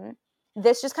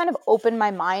 this just kind of opened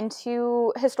my mind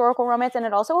to historical romance, and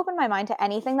it also opened my mind to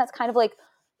anything that's kind of like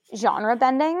genre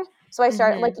bending. So I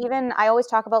started like, even I always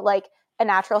talk about like A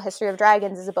Natural History of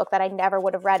Dragons is a book that I never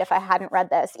would have read if I hadn't read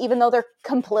this, even though they're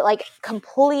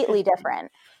completely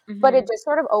different. But it just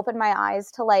sort of opened my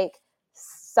eyes to like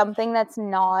something that's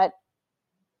not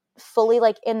fully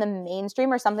like in the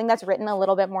mainstream, or something that's written a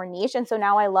little bit more niche. And so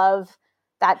now I love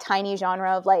that tiny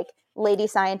genre of like lady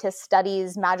scientist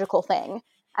studies magical thing.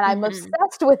 And I'm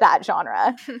obsessed with that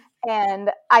genre.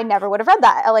 And I never would have read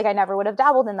that. Like, I never would have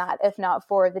dabbled in that if not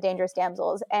for The Dangerous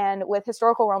Damsels. And with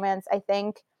historical romance, I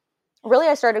think really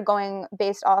I started going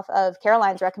based off of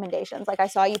Caroline's recommendations. Like, I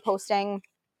saw you posting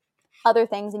other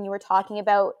things and you were talking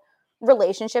about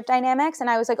relationship dynamics. And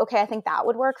I was like, okay, I think that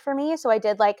would work for me. So I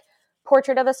did like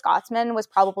Portrait of a Scotsman was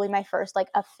probably my first like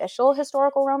official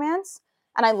historical romance.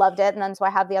 And I loved it. And then so I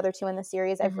have the other two in the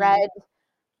series. I've read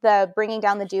the Bringing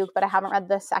Down the Duke, but I haven't read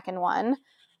the second one.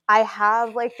 I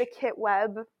have like the Kit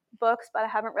Webb books, but I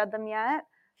haven't read them yet.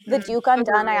 The Duke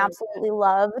Undone I absolutely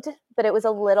loved, but it was a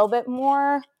little bit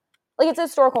more like, it's a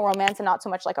historical romance and not so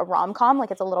much like a rom-com. Like,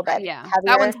 it's a little bit heavier.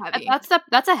 That one's heavy.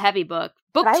 That's a heavy book.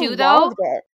 Book 2 though,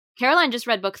 Caroline just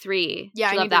read book 3. Yeah,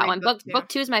 I love that one. Book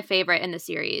 2 is my favorite in the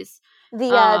series. The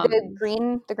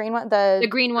green one. The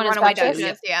green one is Runaway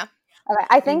Duchess. Yeah. Okay,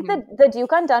 I think the Duke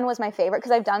Undone was my favorite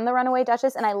because I've done the Runaway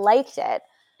Duchess and I liked it,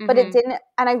 but it didn't.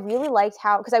 And I really liked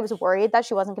how, because I was worried that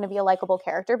she wasn't going to be a likable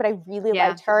character, but I really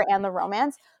liked her and the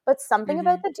romance. But something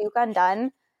about the Duke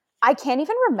Undone, I can't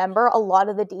even remember a lot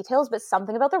of the details, but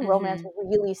something about the romance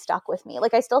really stuck with me.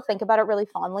 Like, I still think about it really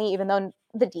fondly, even though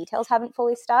the details haven't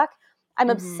fully stuck. I'm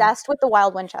obsessed with the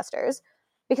Wild Winchesters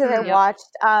because I watched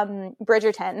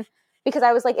Bridgerton, because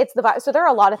I was like, it's the vibe. So there are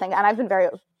a lot of things, and I've been very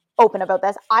open about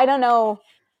this. I don't know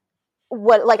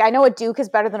what, like, I know a Duke is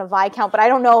better than a Viscount, but I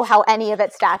don't know how any of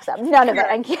it stacks up. None of it.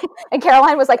 And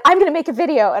Caroline was like, I'm going to make a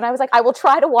video. And I was like, I will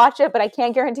try to watch it, but I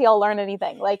can't guarantee I'll learn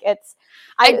anything. Like, it's,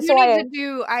 I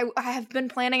have been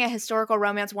planning a historical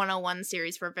romance 101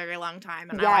 series for a very long time.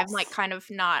 And now I'm like kind of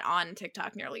not on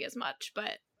TikTok nearly as much,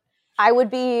 but I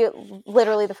would be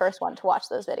literally the first one to watch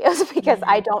those videos because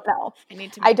I don't know.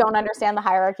 I don't understand the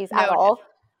hierarchies at all.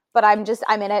 But I'm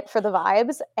in it for the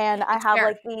vibes. And I have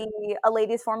like A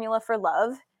Lady's Formula for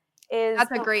Love.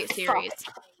 That's a great series.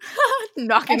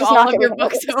 Knocking all of your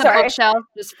books on the bookshelf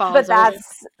just falls. But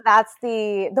that's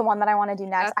the one that I want to do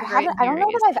next. I don't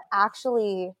know that I've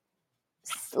actually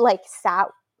like sat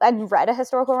and read a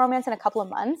historical romance in a couple of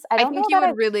months. I think you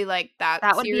would really like that.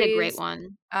 That would be a great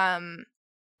one.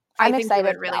 I think you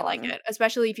would really like it,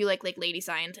 especially if you like lady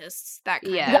scientists, that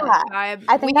kind of vibe.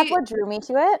 I think that's what drew me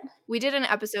to it. We did an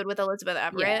episode with Elizabeth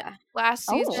Everett last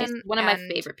season. She's one of my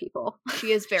favorite people.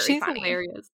 She is very funny.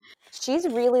 Hilarious. She's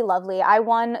really lovely. I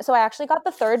actually got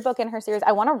the third book in her series.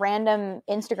 I won a random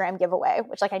Instagram giveaway,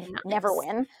 which like I never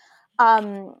win.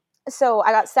 So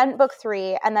I got sent book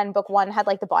 3, and then book 1 had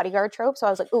like the bodyguard trope. So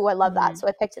I was like, ooh, I love that. So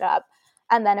I picked it up.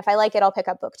 And then if I like it, I'll pick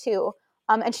up book 2.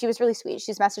 And she was really sweet.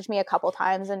 She's messaged me a couple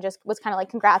times and just was kind of like,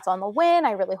 congrats on the win.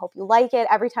 I really hope you like it.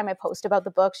 Every time I post about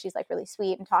the book, she's like really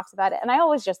sweet and talks about it. And I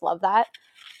always just love that.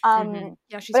 But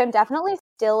I'm definitely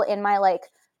still in my like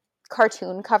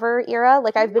cartoon cover era.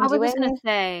 Like I've been doing. I was gonna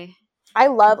say. I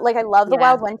love the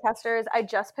Wild Winchesters. I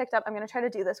just picked up. I'm gonna try to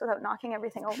do this without knocking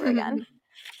everything over again.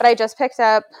 But I just picked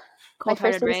up my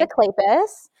first Lisa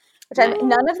Kleypas.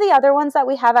 None of the other ones that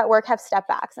we have at work have step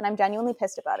backs, and I'm genuinely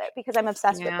pissed about it because I'm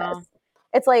obsessed with this.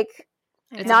 It's like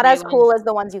not as cool as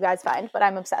the ones you guys find, but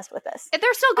I'm obsessed with this.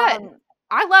 They're still good.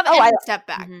 I love any step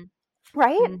back.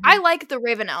 Right? I like the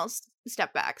Ravenel's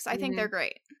step backs. I think they're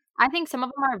great. I think some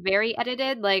of them are very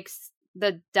edited, like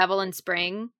the Devil in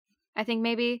Spring. I think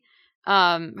maybe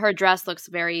her dress looks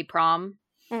very prom.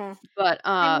 But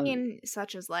I mean,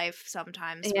 such is life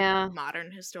sometimes with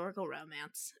modern historical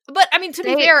romance. But I mean, to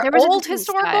be fair, old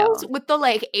historicals with the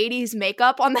like 80s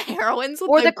makeup on the heroines with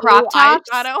or the crop tops.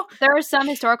 There are some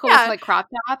historical with like crop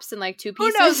tops and like 2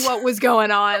 pieces. Who knows what was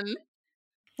going on?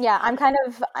 Yeah, I'm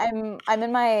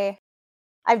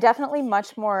definitely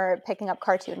much more picking up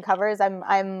cartoon covers.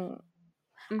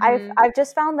 I've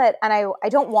just found that, and I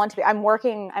don't want to be. I'm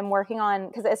working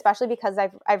on especially because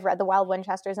I've read the Wild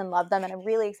Winchesters and love them, and I'm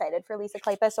really excited for Lisa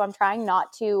Kleypas. So I'm trying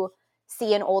not to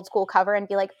see an old school cover and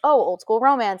be like, oh, old school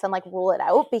romance, and like rule it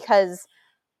out, because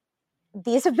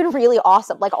these have been really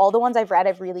awesome. Like all the ones I've read,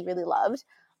 I've really, really loved.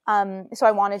 So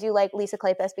I want to do like Lisa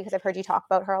Kleypas because I've heard you talk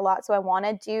about her a lot. So I want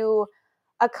to do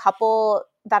a couple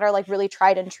that are like really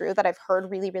tried and true that I've heard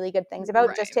really, really good things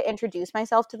about, just to introduce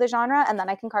myself to the genre, and then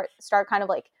I can start kind of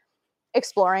like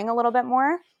exploring a little bit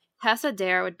more. Tessa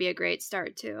Dare would be a great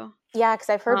start too. Yeah, because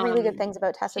I've heard really good things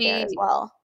about Tessa Dare as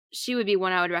well. She would be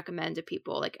one I would recommend to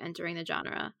people like entering the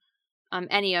genre.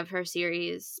 Any of her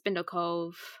series, Spindle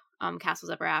Cove,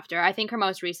 Castles Ever After. I think her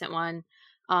most recent one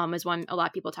is one a lot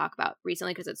of people talk about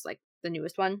recently because it's like the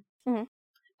newest one.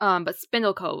 But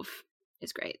Spindle Cove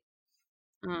is great.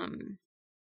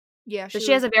 Yeah, so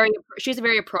she has a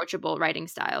very approachable writing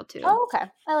style too. Oh, okay,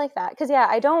 I like that because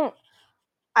I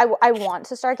want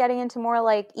to start getting into more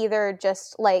like either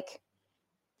just like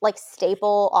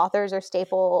staple authors or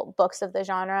staple books of the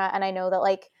genre, and I know that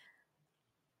like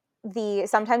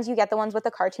sometimes you get the ones with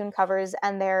the cartoon covers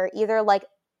and they're either like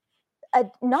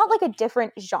not like a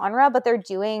different genre, but they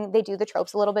do the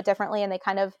tropes a little bit differently, and they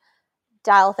kind of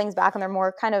dial things back, and they're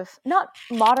more kind of not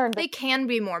modern, but they can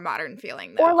be more modern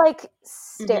feeling though. Or like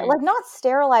like not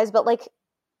sterilized, but like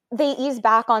they ease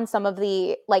back on some of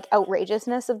the like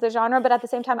outrageousness of the genre, but at the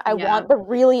same time I want the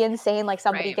really insane, like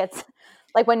somebody gets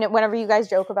like whenever you guys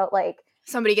joke about like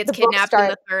somebody gets kidnapped in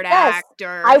the third act,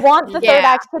 or I want the third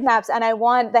act kidnaps, and I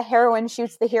want the heroine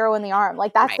shoots the hero in the arm.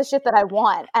 Like that's the shit that I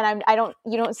want, and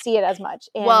you don't see it as much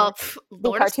in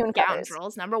the cartoon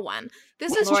covers. Number one,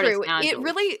 this is true. It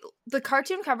really, the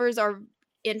cartoon covers are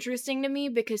interesting to me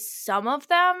because some of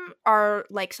them are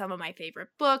like some of my favorite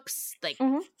books, like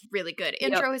really good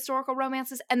intro historical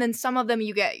romances, and then some of them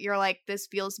you're like, this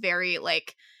feels very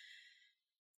like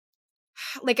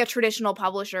a traditional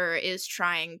publisher is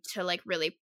trying to like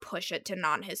really push it to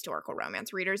non-historical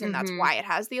romance readers, and that's why it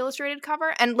has the illustrated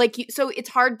cover. And like so it's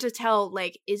hard to tell,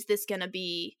 like, is this gonna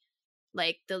be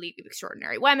like the League of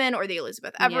Extraordinary Women or the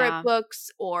Elizabeth Everett books,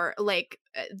 or like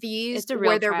these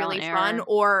where they're really fun,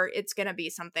 or it's gonna be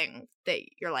something that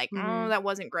you're like, oh, that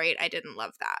wasn't great, I didn't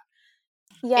love that.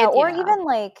 Even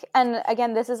like, and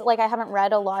again, this is like, I haven't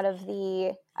read a lot of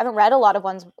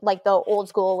ones like the old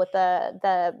school with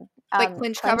the like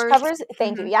clinch covers.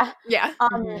 Thank you.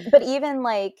 But even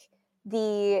like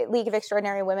the League of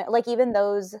Extraordinary Women, like even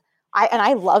those,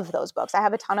 I love those books. I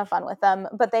have a ton of fun with them,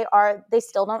 but they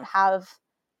still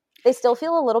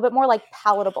feel a little bit more like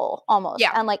palatable almost,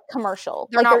 and like commercial.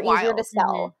 They're easier to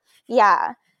sell.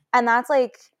 And that's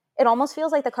like, it almost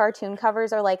feels like the cartoon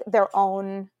covers are like their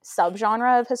own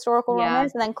subgenre of historical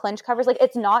romance, and then clinch covers, like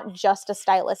it's not just a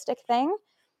stylistic thing.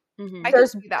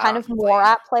 There's kind of more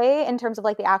at play in terms of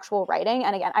like the actual writing.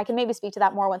 And again, I can maybe speak to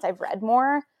that more once I've read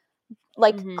more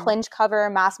like clinch cover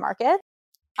mass market.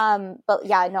 But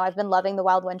yeah, no, I've been loving the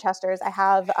Wild Winchesters. I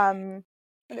have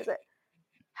what is it?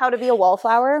 How to Be a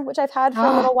Wallflower, which I've had for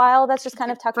a little while. That's just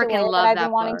kind of tucked away that I've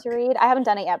been wanting to read. I haven't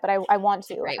done it yet, but I want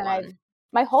to. And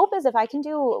my hope is if I can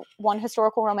do one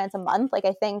historical romance a month, like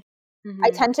I think I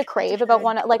tend to crave about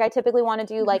one. Like I typically want to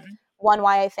do like one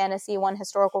YA fantasy, one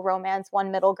historical romance,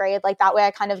 one middle grade. Like that way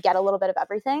I kind of get a little bit of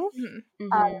everything.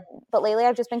 But lately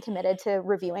I've just been committed to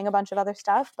reviewing a bunch of other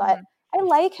stuff. But I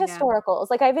like historicals.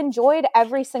 Like I've enjoyed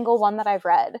every single one that I've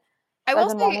read. I've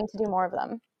been wanting to do more of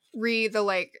them.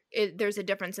 There's a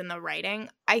difference in the writing.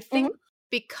 I think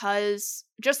because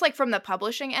just like from the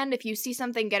publishing end, if you see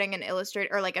something getting an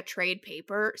illustrator or like a trade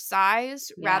paper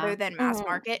size rather than mass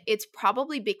market, it's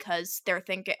probably because they're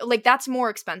thinking like that's more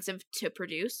expensive to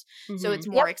produce. So it's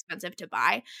more expensive to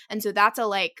buy. And so that's a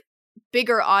like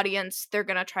bigger audience. They're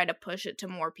going to try to push it to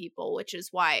more people, which is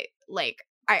why like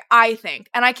I think,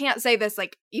 and I can't say this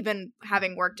like even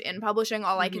having worked in publishing,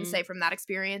 all I can say from that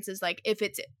experience is like if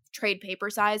it's trade paper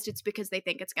sized, it's because they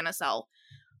think it's going to sell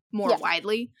more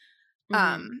widely.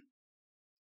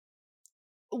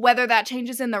 Whether that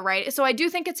changes in the right, so I do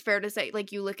think it's fair to say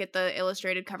like you look at the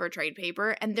illustrated cover trade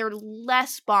paper and they're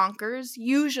less bonkers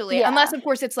usually, unless of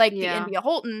course it's like the India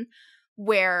Holton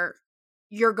where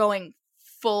you're going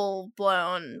full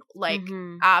blown like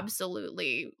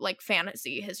absolutely like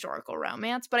fantasy historical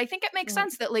romance. But I think it makes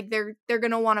sense that like they're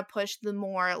gonna want to push the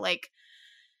more like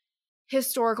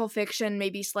historical fiction,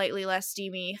 maybe slightly less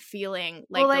steamy feeling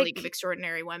like the League of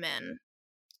Extraordinary Women.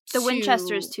 The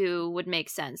Winchesters too would make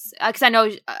sense because I know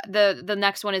the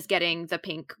next one is getting the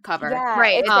pink cover,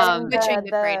 right? It's switching the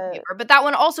trade paper, but that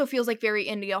one also feels like very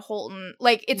India Holton.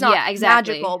 Like it's not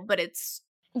magical, but it's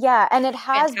and it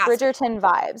has fantastic Bridgerton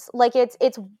vibes. Like it's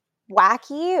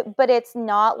wacky, but it's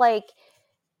not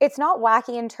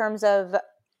wacky in terms of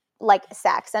like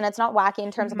sex, and it's not wacky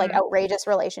in terms of like outrageous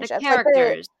relationships. The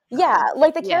characters,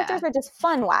 like the characters are just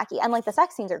fun, wacky, and like the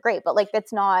sex scenes are great, but like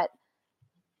it's not.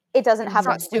 It doesn't have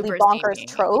like really bonkers steamy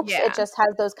tropes. It just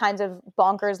has those kinds of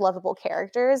bonkers, lovable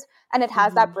characters. And it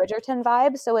has that Bridgerton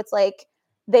vibe. So it's like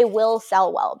they will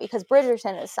sell well because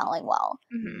Bridgerton is selling well.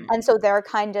 And so they're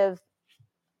kind of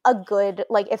a good,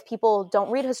 like if people don't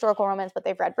read historical romance, but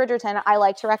they've read Bridgerton, I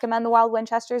like to recommend The Wild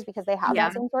Winchesters because they have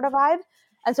that same sort of vibe.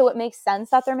 And so it makes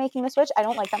sense that they're making the switch. I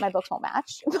don't like that my books won't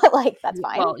match, but like that's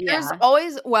fine. Well, there's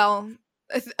always,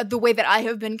 the way that I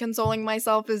have been consoling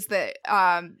myself is that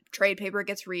trade paper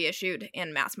gets reissued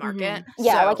in mass market.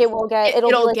 Yeah, so like it'll be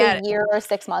like a year or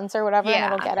 6 months or whatever, and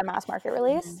it'll get a mass market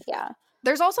release.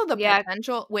 There's also the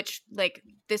potential, which like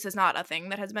this is not a thing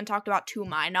that has been talked about to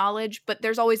my knowledge, but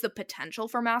there's always the potential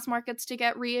for mass markets to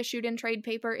get reissued in trade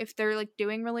paper if they're like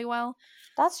doing really well.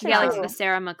 That's true. Yeah, like the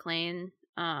Sarah McLean.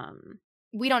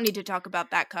 We don't need to talk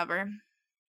about that cover.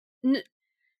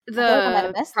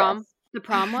 The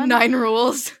prom one? 9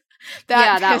 Rules.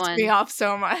 That pissed me off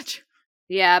so much.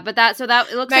 Yeah, but it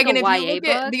looks Megan, like a YA if you look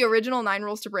book. at the original 9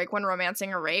 Rules to Break When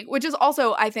Romancing a Rake, which is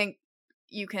also, I think,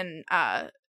 you can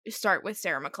start with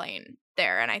Sarah McLean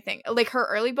there. And I think, like, her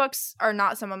early books are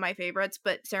not some of my favorites,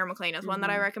 but Sarah McLean is one that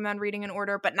I recommend reading in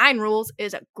order. But 9 Rules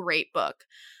is a great book.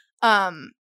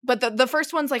 But the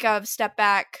first one's like a step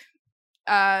back.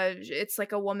 It's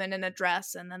like a woman in a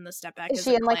dress, and then the step back is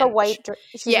she in like a white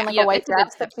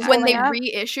dress. When they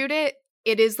reissued it,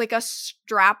 it is like a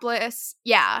strapless.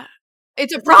 Yeah,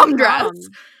 it's a prom dress.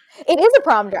 It is a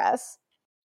prom dress.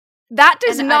 That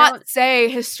does not say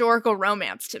historical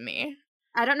romance to me.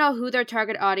 I don't know who their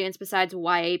target audience besides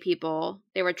YA people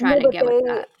they were trying to get with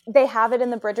that. They have it in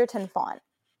the Bridgerton font,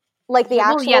 like the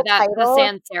actual title. The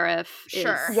sans serif is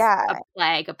a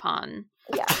flag upon.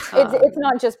 Yeah, it's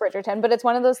not just Bridgerton, but it's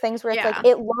one of those things where it's like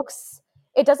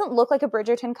it doesn't look like a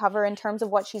Bridgerton cover in terms of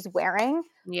what she's wearing,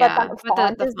 but the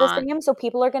font is the same, so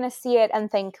people are going to see it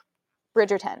and think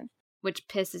Bridgerton. Which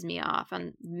pisses me off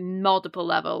on multiple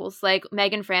levels. Like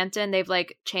Meghan Frampton, they've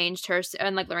like changed her,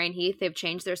 and like Lorraine Heath, they've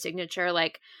changed their signature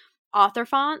like author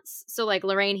fonts. So like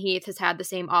Lorraine Heath has had the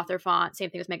same author font,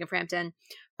 same thing with Meghan Frampton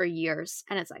for years,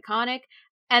 and it's iconic.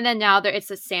 And then now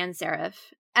it's a sans serif.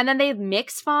 And then they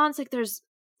mix fonts. Like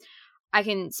I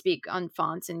can speak on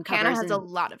fonts and covers. Hannah has a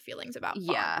lot of feelings about fonts.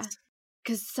 Yeah.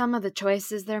 Because some of the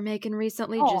choices they're making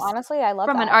recently, just honestly, I love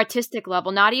from that. An artistic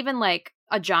level, not even like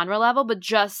a genre level, but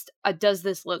just a does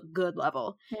this look good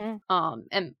level.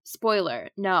 And spoiler,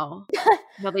 no,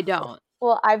 they don't.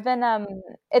 Well, I've been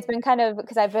it's been kind of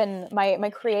because I've been my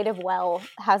creative well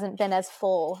hasn't been as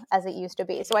full as it used to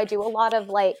be. So I do a lot of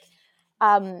like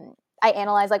I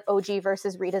analyze like OG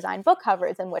versus redesigned book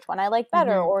covers and which one I like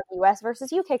better, or US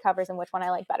versus UK covers and which one I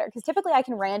like better. Because typically I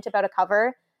can rant about a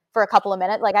cover for a couple of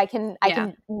minutes. Like I can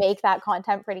make that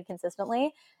content pretty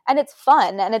consistently, and it's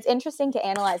fun and it's interesting to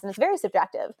analyze, and it's very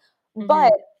subjective.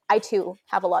 But I too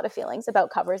have a lot of feelings about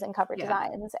covers and cover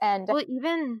designs. And well,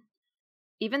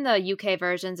 even the UK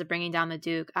versions of Bringing Down the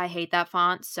Duke, I hate that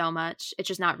font so much. It's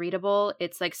just not readable.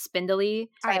 It's like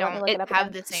spindly. I don't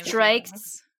have the same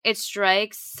strikes. It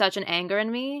strikes such an anger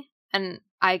in me, and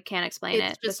I can't explain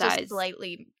it. It's just a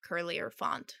slightly curlier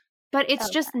font. But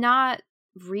it's just not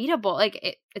readable.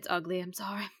 Like, it's ugly. I'm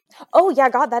sorry. Oh,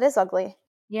 yeah, God, that is ugly.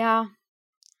 Yeah.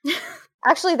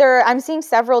 Actually, I'm seeing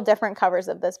several different covers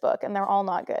of this book, and they're all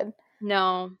not good.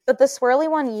 No. But the swirly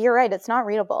one, you're right, it's not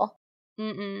readable.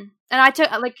 And I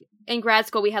took, like, in grad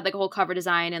school, we had, like, a whole cover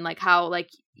design and, like, how, like,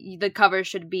 the cover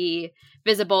should be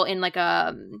visible in, like,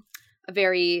 a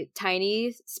very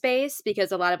tiny space,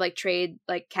 because a lot of, like, trade,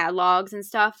 like, catalogs and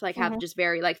stuff, like, have just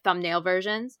very, like, thumbnail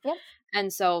versions. Yep.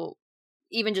 And so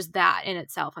even just that in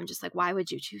itself, I'm just like, why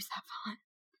would you choose that font?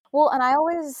 Well, and I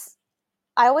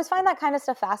always find that kind of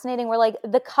stuff fascinating, where, like,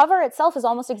 the cover itself is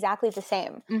almost exactly the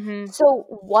same. So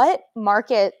what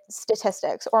market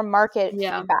statistics or market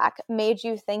feedback made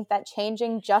you think that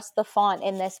changing just the font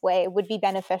in this way would be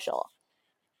beneficial?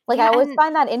 Like, I always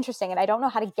find that interesting, and I don't know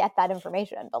how to get that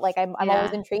information, but, like, I'm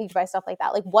always intrigued by stuff like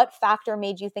that. Like, what factor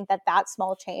made you think that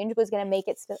small change was going to make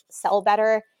it sell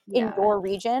better in your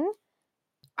region?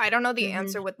 I don't know the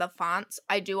answer with the fonts.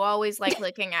 I do always like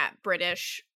looking at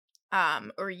British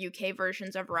or UK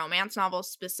versions of romance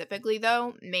novels specifically,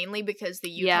 though, mainly because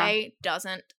the UK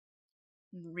doesn't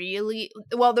really,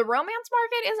 well, the romance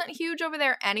market isn't huge over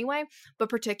there anyway, but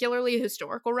particularly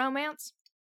historical romance,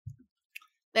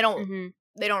 they don't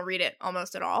read it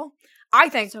almost at all. I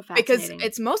think because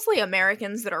it's mostly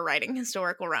Americans that are writing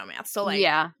historical romance. So, like,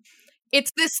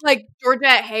 it's this, like,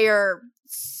 Georgette Heyer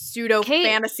pseudo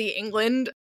fantasy England.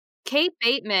 Kate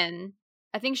Bateman,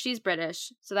 I think she's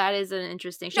British, so that is an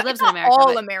interesting. She lives in America.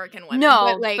 All American women.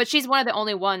 No, but she's one of the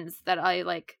only ones that I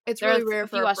like. It's really rare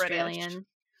for Australian. British.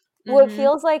 Well, it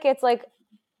feels like it's like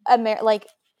like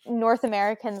North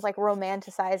Americans, like,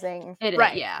 romanticizing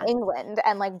England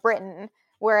and, like, Britain,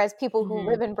 whereas people who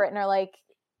live in Britain are like,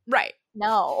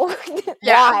 no,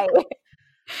 why?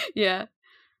 Yeah.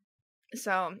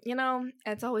 So, you know,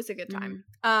 it's always a good time.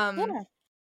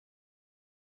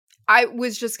 I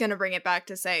was just going to bring it back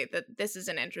to say that this is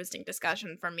an interesting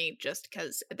discussion for me, just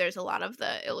because there's a lot of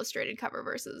the illustrated cover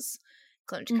versus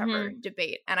clinched cover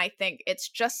debate, and I think it's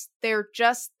just their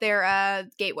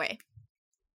gateway.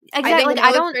 Exactly. I think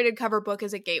an illustrated cover book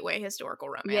is a gateway historical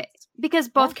romance. Because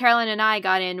both Carolyn and I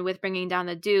got in with Bringing Down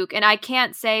the Duke, and I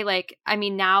can't say, like, I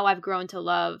mean, now I've grown to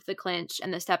love the clinch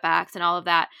and the step backs and all of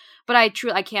that, but I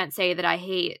can't say that I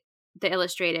hate the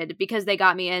illustrated, because they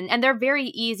got me in, and they're very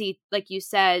easy, like you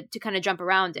said, to kind of jump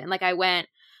around in. Like, I went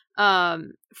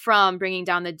from Bringing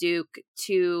Down the Duke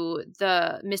to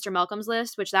the Mr. Malcolm's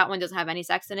List, which that one doesn't have any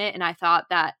sex in it, and I thought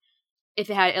that if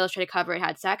it had illustrated cover, it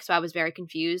had sex, so I was very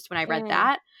confused when I read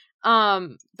that.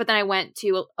 But then I went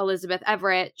to Elizabeth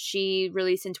Everett. She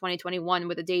released in 2021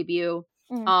 with a debut,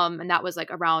 and that was, like,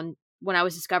 around when I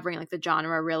was discovering, like, the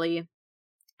genre, really,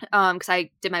 because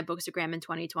I did my bookstagram in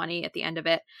 2020 at the end of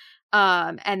it.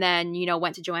 And then, you know,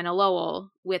 went to Joanna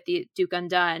Lowell with the Duke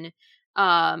Undone.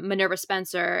 Minerva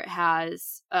Spencer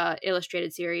has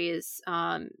illustrated series.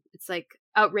 It's like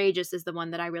Outrageous is the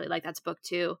one that I really like. That's book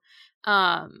 2.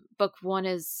 Book 1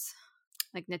 is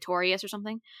like Notorious or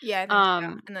something. Yeah, I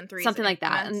think and then 3 something like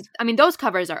that. And I mean, those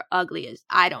covers are ugly as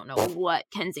I don't know what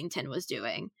Kensington was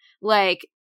doing. Like,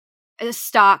 a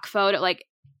stock photo, like,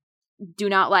 do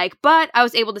not like, but I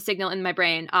was able to signal in my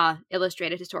brain,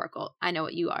 illustrated historical, I know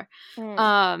what you are.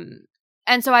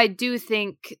 And so I do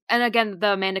think, and again,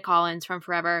 the Amanda Collins from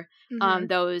Forever,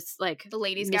 those, like, the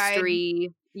Ladies'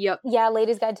 mystery Guide. Yeah,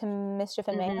 Ladies' Guide to Mischief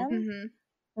and Mayhem,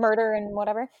 Murder and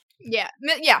whatever.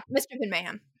 Mischief and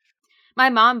Mayhem. My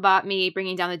mom bought me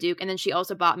Bringing Down the Duke, and then she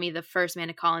also bought me the first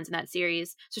Amanda Collins in that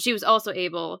series, so she was also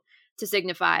able to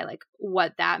signify, like,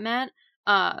 what that meant.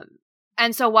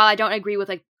 And so while I don't agree with,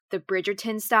 like, the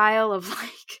Bridgerton style of,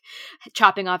 like,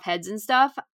 chopping off heads and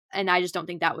stuff, and I just don't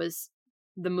think that was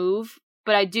the move,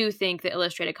 but I do think the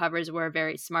illustrated covers were a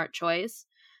very smart choice.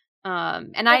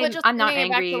 And I'm not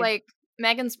angry. Back to, like,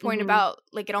 Megan's point about,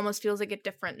 like, it almost feels like a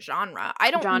different genre.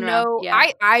 I don't know.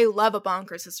 I love a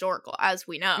bonkers historical, as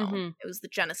we know. It was the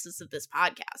genesis of this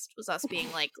podcast, was us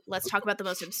being like, let's talk about the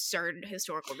most absurd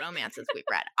historical romances we've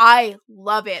read. I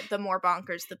love it. The more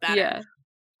bonkers, the better.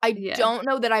 I don't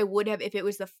know that I would have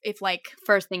if like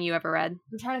first thing you ever read.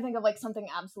 I'm trying to think of, like, something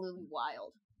absolutely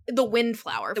wild. The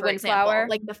Windflower, for example.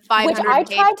 Like the 500 which I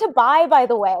tried to buy, by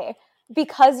the way,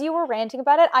 because you were ranting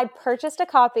about it. I purchased a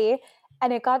copy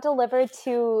and it got delivered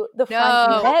to the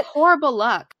front unit. Horrible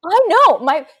luck. I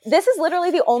know. This is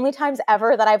literally the only times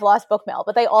ever that I've lost book mail,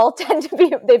 but they all tend to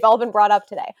be, they've all been brought up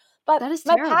today. But that is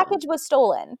my package was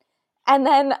stolen. And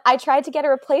then I tried to get a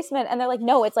replacement and they're like,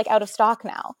 no, it's, like, out of stock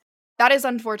now. That is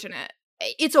unfortunate.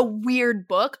 It's a weird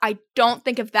book. I don't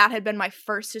think if that had been my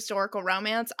first historical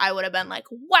romance, I would have been like,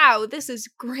 wow, this is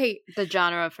great. The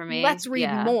genre for me. Let's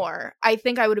read more. I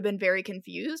think I would have been very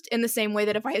confused, in the same way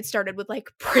that if I had started with, like,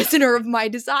 Prisoner of My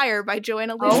Desire by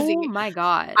Joanna Lindsay. Oh my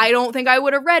God. I don't think I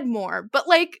would have read more. But,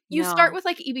 like, you start with,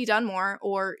 like, E.B. Dunmore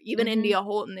or even India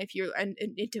Holton if you're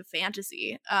into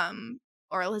fantasy,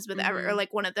 or Elizabeth Everett, or,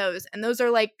 like, one of those. And those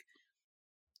are, like,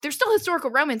 they're still historical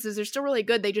romances. They're still really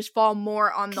good. They just fall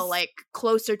more on the, like,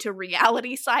 closer to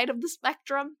reality side of the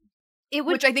spectrum.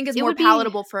 Which I think is more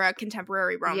palatable for a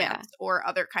contemporary romance or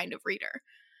other kind of reader.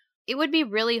 It would be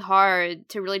really hard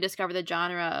to really discover the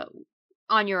genre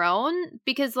on your own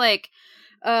because, like,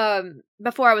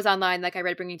 before I was online, like, I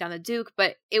read Bringing Down the Duke,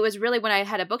 but it was really when I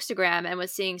had a Bookstagram and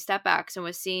was seeing stepbacks and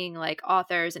was seeing, like,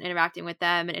 authors and interacting with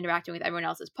them and interacting with everyone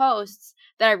else's posts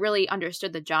that I really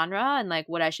understood the genre and, like,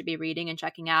 what I should be reading and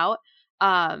checking out.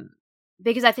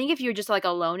 Because I think if you're just, like,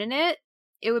 alone in it,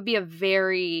 it would be a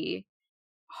very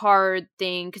hard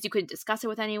thing because you couldn't discuss it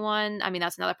with anyone. I mean,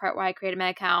 that's another part why I created my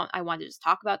account. I wanted to just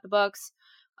talk about the books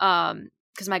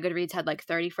because my Goodreads had like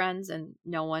 30 friends and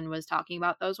no one was talking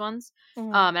about those ones.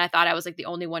 And I thought I was like the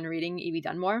only one reading Evie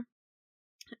Dunmore.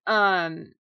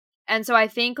 And so I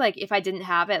think like if I didn't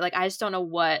have it, like I just don't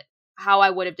know how I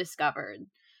would have discovered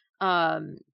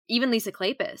even Lisa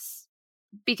Kleypas,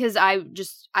 because I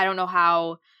don't know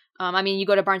how. I mean, you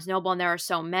go to Barnes & Noble and there are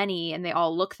so many and they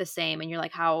all look the same and you're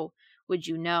like, how would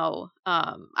you know?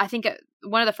 I think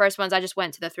one of the first ones I just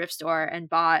went to the thrift store and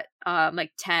bought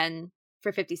like 10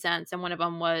 for 50 cents, and one of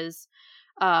them was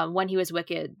When He Was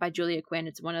Wicked by Julia Quinn.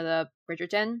 It's one of the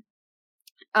Bridgerton.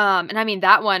 And I mean,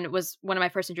 that one was one of my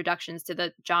first introductions to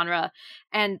the genre,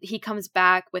 and he comes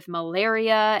back with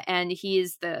malaria, and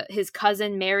his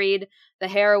cousin married the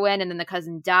heroine, and then the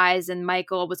cousin dies, and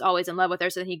Michael was always in love with her,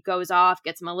 so then he goes off,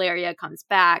 gets malaria, comes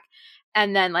back,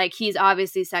 and then like he's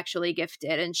obviously sexually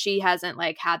gifted and she hasn't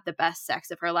like had the best sex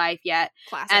of her life yet.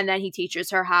 Classic. And then he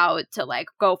teaches her how to like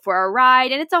go for a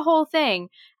ride, and it's a whole thing.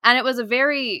 And it was a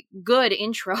very good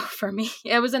intro for me.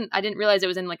 I didn't realize it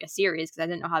was in like a series because I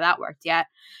didn't know how that worked yet.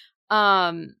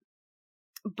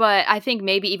 But I think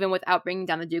maybe even without Bringing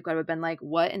Down the Duke, I would have been like,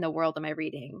 what in the world am I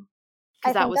reading?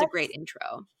 Because that was a great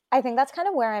intro. I think that's kind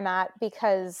of where I'm at,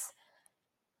 because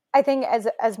I think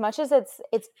as much as it's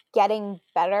getting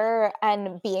better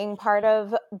and being part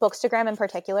of Bookstagram in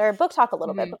particular, Book Talk a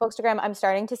little bit, but Bookstagram, I'm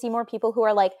starting to see more people who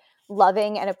are like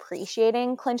loving and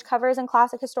appreciating clinch covers and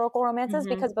classic historical romances,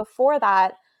 because before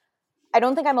that, I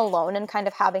don't think I'm alone in kind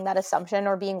of having that assumption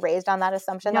or being raised on that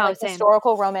assumption that like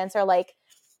historical romance are like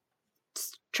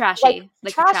trashy,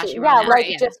 like trashy romance. Yeah,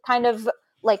 like just kind of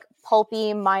like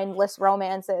pulpy, mindless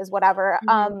romances, whatever.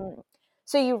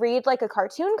 So you read like a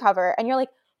cartoon cover and you're like,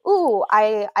 ooh,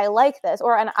 I like this.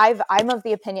 I'm of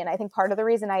the opinion, I think part of the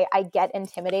reason I get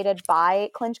intimidated by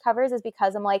clinch covers is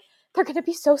because I'm like, they're going to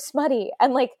be so smutty.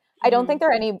 And like, I don't think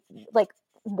they're any like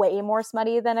way more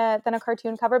smutty than a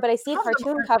cartoon cover, but I see a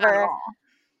cartoon cover.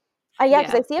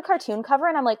 Because I see a cartoon cover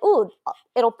and I'm like, ooh,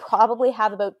 it'll probably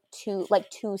have about two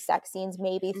sex scenes,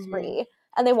 maybe 3,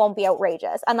 and they won't be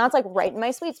outrageous. And that's like right in my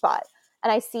sweet spot.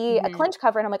 And I see a clinch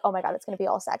cover and I'm like, oh my God, it's going to be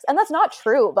all sex. And that's not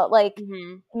true, but like,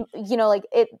 you know, like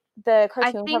the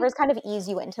cartoon covers kind of ease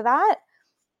you into that.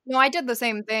 No, I did the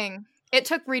same thing. It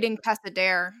took reading Tessa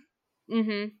Dare.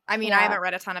 I mean, I haven't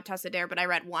read a ton of Tessa Dare, but I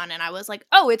read one and I was like,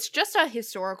 oh, it's just a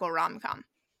historical rom-com.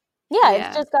 Yeah,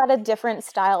 it's just got a different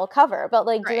style cover. But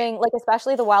like doing, like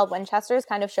especially the Wild Winchesters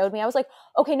kind of showed me, I was like,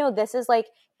 okay, no, this is like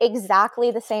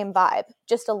exactly the same vibe,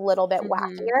 just a little bit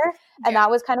wackier. And that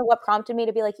was kind of what prompted me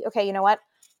to be like, okay, you know what?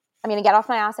 I'm going to get off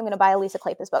my ass. I'm going to buy a Lisa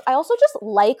Kleypas book. I also just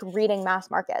like reading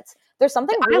mass markets. There's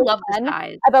something really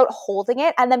fun about holding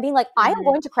it and then being like, I am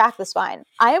going to crack the spine.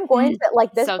 I am going to,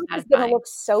 like, this book is going to look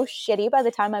so shitty by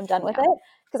the time I'm done with it,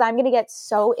 because I'm going to get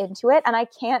so into it. And I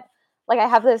can't, like,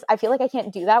 I feel like I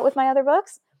can't do that with my other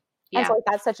books. And so like,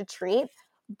 that's such a treat.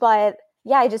 But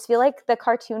yeah, I just feel like the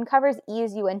cartoon covers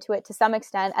ease you into it to some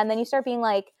extent. And then you start being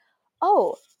like,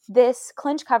 oh, this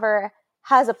clinch cover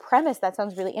has a premise that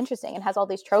sounds really interesting and has all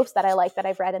these tropes that I like that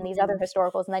I've read in these other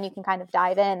historicals. And then you can kind of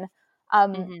dive in.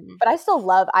 But I still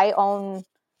love, 90%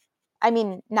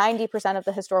 of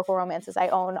the historical romances I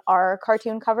own are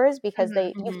cartoon covers, because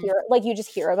you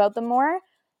just hear about them more.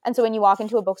 And so when you walk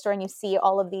into a bookstore and you see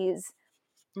all of these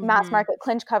mass market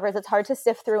clinch covers, it's hard to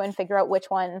sift through and figure out which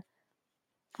one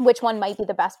might be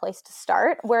the best place to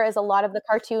start. Whereas a lot of the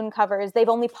cartoon covers, they've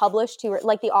only published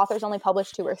the authors only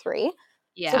published 2 or 3.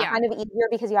 So it's kind of easier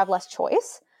because you have less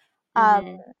choice.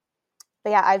 But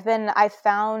yeah, I've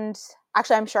found,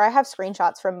 actually, I'm sure I have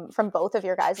screenshots from both of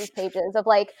your guys' pages of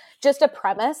like just a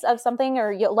premise of something,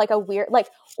 or like a weird, like,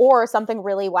 or something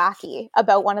really wacky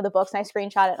about one of the books, and I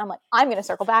screenshot it and I'm like, I'm going to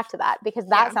circle back to that because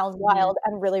that sounds wild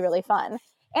and really, really fun.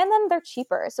 And then they're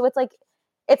cheaper. So it's like,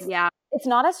 it's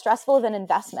not as stressful of an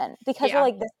investment, because you're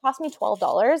like, this cost me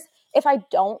 $12. If I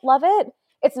don't love it,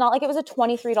 it's not like it was a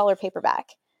 $23 paperback.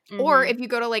 Or if you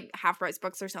go to like Half Price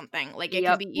Books or something, like it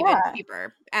can be even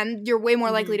cheaper, and you're way more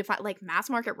likely to find like mass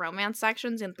market romance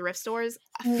sections in thrift stores.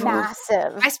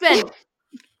 Massive. I spend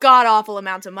god-awful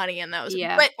amounts of money in those.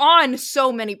 Yeah. But on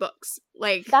so many books.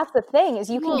 Like, that's the thing, is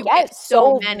you can get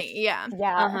so many. Yeah.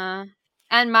 Uh-huh.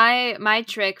 And my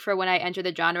trick for when I entered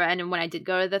the genre and when I did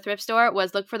go to the thrift store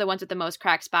was look for the ones with the most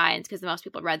cracked spines, because the most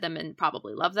people read them and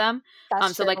probably love them.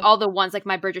 So like all the ones, like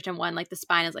my Bridgerton one, like the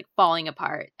spine is like falling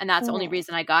apart, and that's the only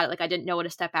reason I got it. Like I didn't know what a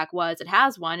step back was. It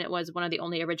has one. It was one of the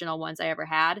only original ones I ever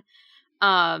had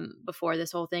before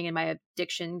this whole thing and my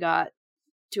addiction got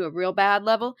to a real bad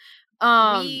level.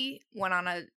 We went on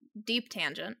a deep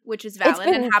tangent, which is valid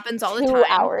and happens all the time. 2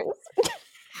 hours.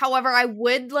 However, I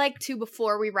would like to,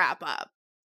 before we wrap up,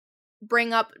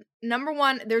 bring up, number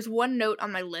one, there's one note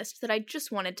on my list that I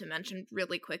just wanted to mention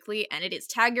really quickly, and it is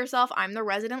tag yourself, I'm the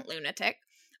resident lunatic.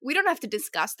 We don't have to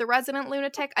discuss the resident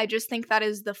lunatic. I just think that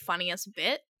is the funniest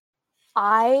bit.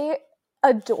 I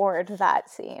adored that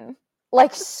scene.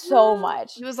 Like, so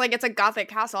much. It was like, it's a gothic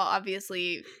castle,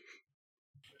 obviously.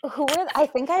 Who were I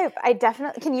think I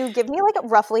definitely, can you give me like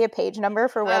roughly a page number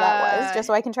for where that was, just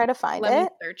so I can try to find it? Let me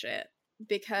search it.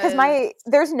 Because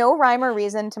there's no rhyme or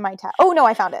reason to my tag. Oh no,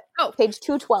 I found it. Oh, page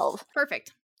 212.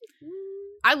 Perfect.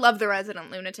 I love the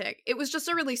resident lunatic. It was just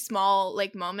a really small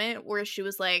like moment where she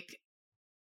was like,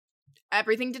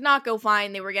 everything did not go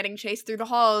fine. They were getting chased through the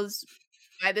halls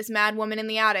by this mad woman in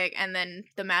the attic, and then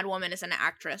the mad woman is an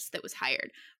actress that was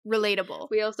hired. Relatable.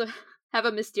 We also have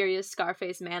a mysterious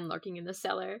Scarface man lurking in the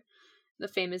cellar, the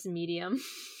famous medium.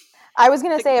 I was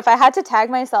going to say, if I had to tag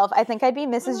myself, I think I'd be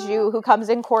Mrs. Zhu, who comes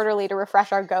in quarterly to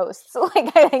refresh our ghosts.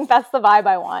 Like, I think that's the vibe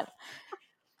I want.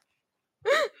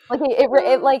 Like,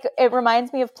 it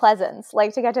reminds me of Pleasance.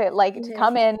 Like, to get to, like, to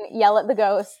come in, yell at the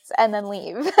ghosts, and then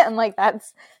leave. And, like,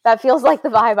 that feels like the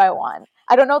vibe I want.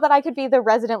 I don't know that I could be the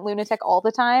resident lunatic all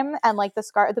the time, and, like,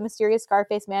 the mysterious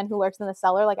Scarface man who lurks in the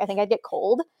cellar. Like, I think I'd get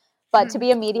cold. But to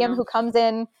be a medium who comes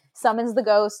in, summons the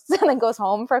ghosts, and then goes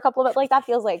home for a couple of it, like, that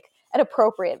feels like an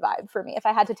appropriate vibe for me if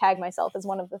I had to tag myself as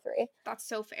one of the three. That's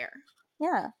so fair.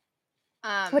 Yeah.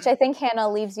 Which I think Hannah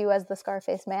leaves you as the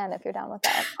Scarface man, if you're down with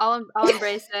that. I'll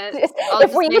embrace it.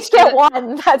 If we each get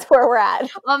one, that's where we're at.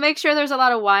 I'll make sure there's a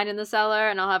lot of wine in the cellar,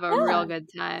 and I'll have a real good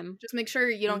time. Just make sure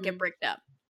you don't get bricked up.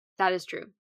 That is true.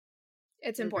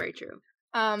 It's important. Very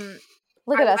true.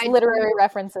 Look at us, literary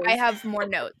references. I have more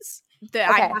notes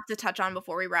that I have to touch on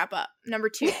before we wrap up. Number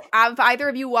 2, have either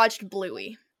of you watched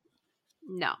Bluey?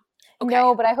 No. Okay.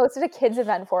 No, but I hosted a kids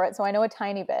event for it, so I know a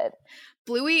tiny bit.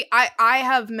 Bluey, I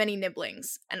have many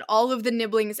nibblings, and all of the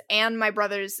nibblings and my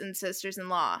brothers and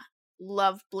sisters-in-law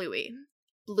love Bluey.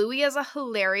 Bluey is a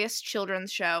hilarious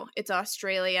children's show. It's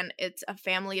Australian. It's a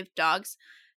family of dogs,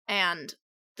 and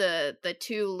the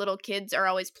 2 little kids are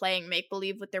always playing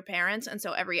make-believe with their parents, and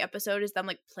so every episode is them,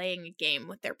 like, playing a game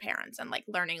with their parents and, like,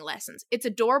 learning lessons. It's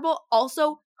adorable,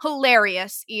 also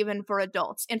hilarious, even for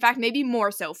adults. In fact, maybe more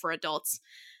so for adults.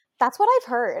 That's what I've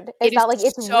heard.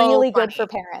 It's so really funny. Good for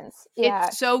parents. Yeah.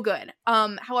 It's so good.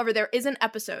 However, there is an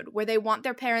episode where they want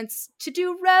their parents to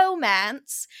do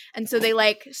romance, and so they,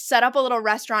 like, set up a little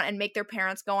restaurant and make their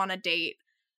parents go on a date,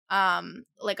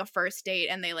 like a first date,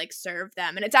 and they, like, serve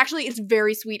them. And it's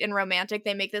very sweet and romantic.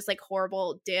 They make this, like,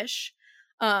 horrible dish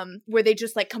where they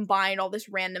just, like, combined all this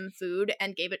random food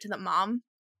and gave it to the mom.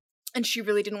 And she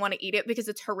really didn't want to eat it because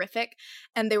it's horrific.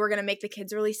 And they were going to make the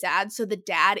kids really sad. So the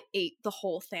dad ate the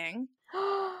whole thing.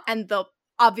 And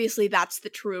obviously that's the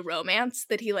true romance,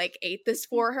 that he, like, ate this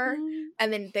for her.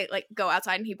 And then they, like, go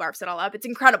outside and he barfs it all up. It's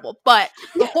incredible. But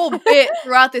the whole bit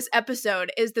throughout this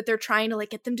episode is that they're trying to,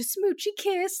 like, get them to smoochy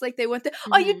kiss. Like, they want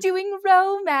are you doing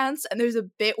romance? And there's a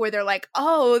bit where they're like,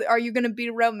 oh, are you going to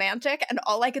be romantic? And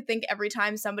all I could think every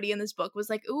time somebody in this book was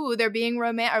like, ooh, they're being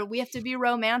romantic, or we have to be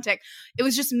romantic, it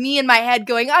was just me in my head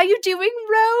going, are you doing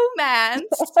romance?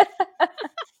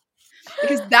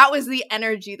 Because that was the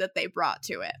energy that they brought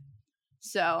to it.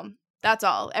 So that's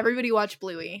all. Everybody watch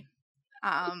Bluey.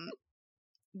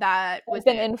 That was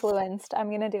been influenced. I'm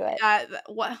gonna do it. I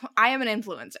am an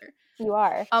influencer. You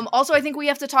are. Also, I think we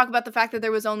have to talk about the fact that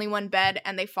there was only one bed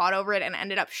and they fought over it and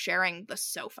ended up sharing the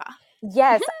sofa.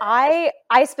 Yes, I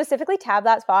specifically tabbed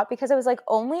that spot because it was like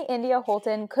only India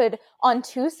Holton could, on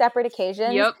 2 separate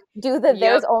occasions, do the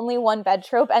there's only one bed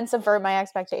trope and subvert my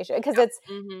expectation, because it's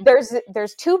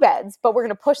there's 2 beds, but we're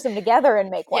gonna push them together and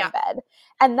make one bed,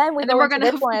 and then we're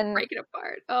gonna this one, break it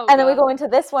apart, then we go into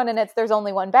this one and it's there's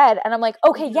only one bed, and I'm like,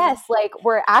 okay, yes, like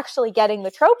we're actually getting the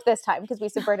trope this time because we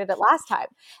subverted it last time,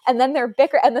 and then they're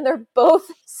bicker, and then they're both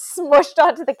smushed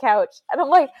onto the couch, and I'm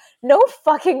like, no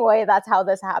fucking way that's how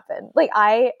this happened. Like,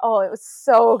 it was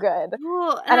so good.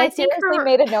 Well, and I seriously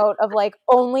made a note of, like,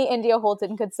 only India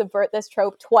Holton could subvert this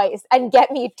trope twice and get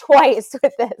me twice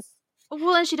with this.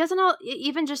 Well, and she doesn't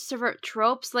even just subvert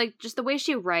tropes, like just the way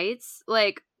she writes.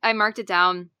 Like, I marked it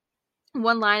down.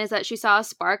 One line is that she saw a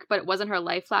spark, but it wasn't her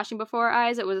life flashing before her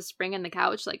eyes. It was a spring in the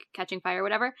couch, like catching fire or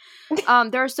whatever.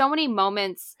 There are so many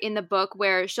moments in the book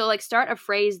where she'll like start a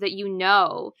phrase that you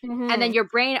know, and then your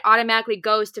brain automatically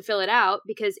goes to fill it out,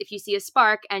 because if you see a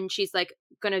spark and she's like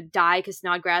gonna die because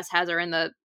Snodgrass has her in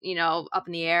the, you know, up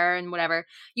in the air and whatever,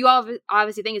 you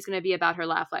obviously think it's gonna be about her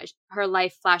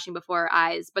life flashing before her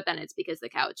eyes, but then it's because the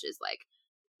couch is like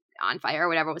on fire or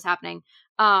whatever was happening.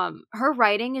 Her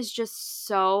writing is just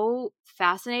so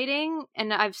fascinating,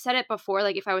 and I've said it before,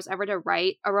 like if I was ever to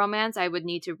write a romance, I would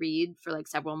need to read for like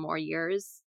several more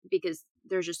years because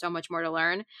there's just so much more to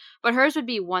learn. But hers would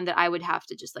be one that I would have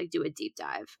to just like do a deep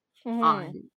dive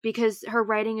on, because her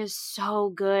writing is so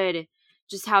good,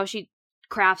 just how she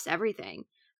crafts everything.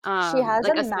 She has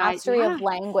like a mastery of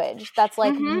language that's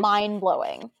like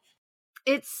mind-blowing.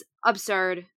 It's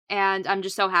absurd, and I'm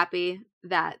just so happy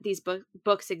that these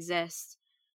books exist,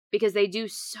 because they do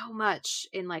so much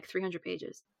in like 300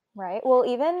 pages. Right. Well,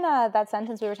 even that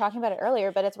sentence, we were talking about it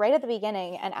earlier, but it's right at the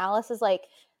beginning, and Alice is like,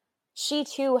 she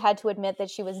too had to admit that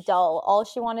she was dull. All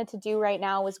she wanted to do right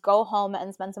now was go home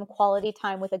and spend some quality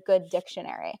time with a good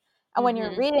dictionary. And when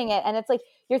you're reading it, and it's like,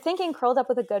 you're thinking curled up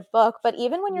with a good book, but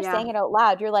even when you're saying it out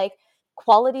loud, you're like,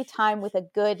 quality time with a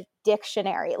good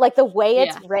dictionary. Like the way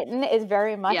it's written is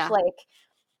very much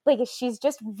like she's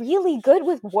just really good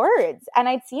with words. And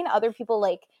I'd seen other people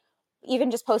like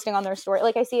even just posting on their story,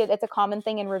 like I see it's a common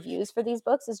thing in reviews for these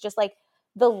books, is just like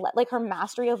her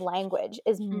mastery of language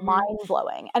is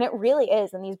mind-blowing, and it really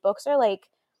is. And these books are like,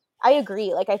 I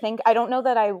agree, like I don't know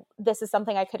that this is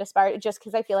something I could aspire to, just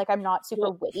because I feel like I'm not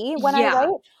super witty when I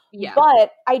write,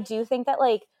 but I do think that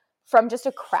like from just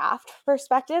a craft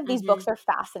perspective, these books are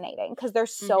fascinating because they're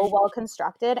so well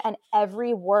constructed, and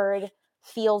every word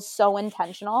feels so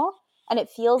intentional, and it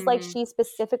feels like she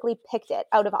specifically picked it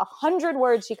out of 100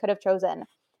 words she could have chosen.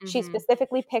 She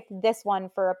specifically picked this one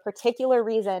for a particular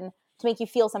reason, to make you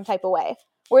feel some type of way.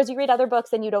 Whereas you read other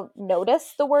books and you don't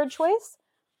notice the word choice,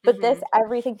 but this,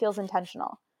 everything feels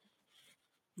intentional.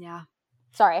 Yeah.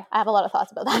 Sorry, I have a lot of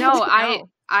thoughts about that. No,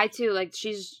 I too, like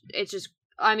it's just,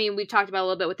 I mean, we've talked about a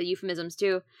little bit with the euphemisms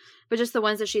too, but just the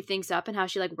ones that she thinks up and how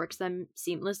she like works them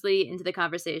seamlessly into the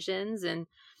conversations, and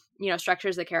you know,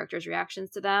 structures the characters'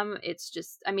 reactions to them. It's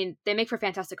just, I mean, they make for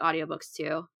fantastic audiobooks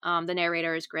too. The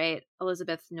narrator is great,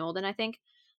 Elizabeth Nolden, I think.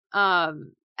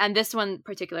 And this one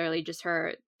particularly, just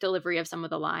her delivery of some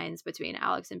of the lines between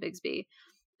Alex and Bigsby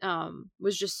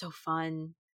was just so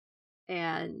fun.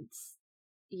 And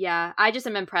yeah, I just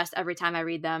am impressed every time I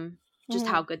read them, just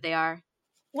how good they are.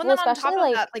 Well, then on top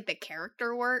of that, like the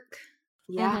character work,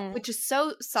 yeah, which is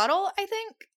so subtle, I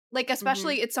think. Like,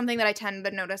 especially, it's something that I tend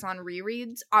to notice on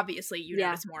rereads. Obviously, you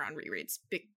notice more on rereads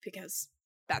because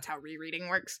that's how rereading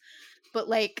works. But,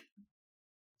 like,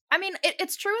 I mean,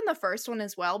 it's true in the first one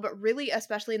as well, but really,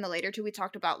 especially in the later two, we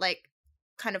talked about, like,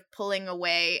 kind of pulling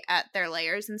away at their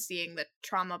layers and seeing the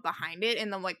trauma behind it in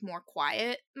the, like, more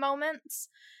quiet moments,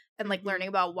 and, like, learning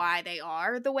about why they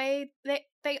are the way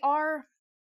they are.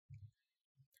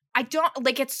 I don't,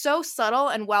 like, it's so subtle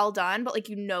and well done, but, like,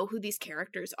 you know who these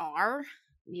characters are.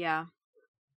 Yeah.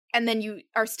 And then you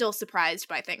are still surprised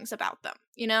by things about them,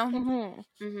 you know?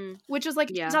 Which is, like,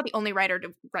 she's not the only writer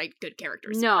to write good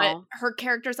characters. No. But her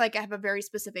characters, like, have a very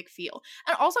specific feel.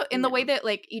 And also, in the way that,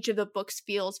 like, each of the books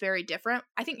feels very different.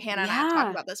 I think Hannah and I have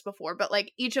talked about this before, but,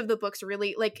 like, each of the books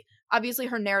really, like, obviously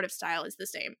her narrative style is the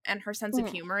same, and her sense of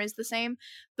humor is the same,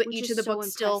 but each of the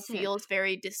books still feels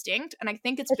very distinct. And I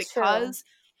think it's because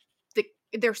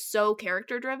they're so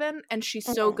character driven, and she's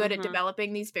so good at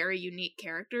developing these very unique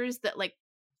characters that, like,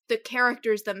 the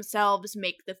characters themselves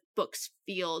make the books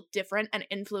feel different and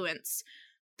influence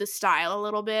the style a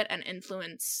little bit and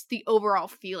influence the overall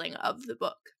feeling of the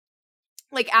book.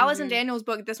 Like Alice and Daniel's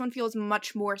book, this one feels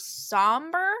much more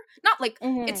somber. Not like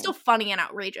it's still funny and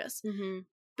outrageous,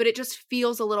 but it just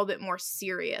feels a little bit more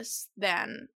serious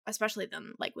especially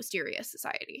than like Wisteria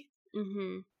Society.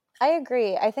 I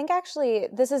agree. I think actually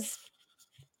this is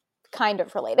kind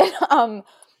of related.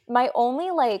 My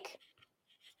only like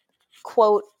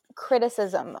quote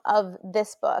criticism of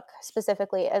this book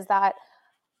specifically is that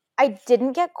I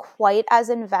didn't get quite as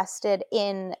invested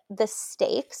in the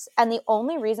stakes, and the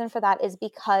only reason for that is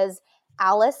because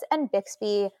Alice and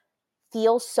Bixby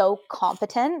feel so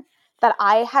competent that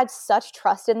I had such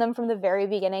trust in them from the very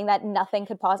beginning that nothing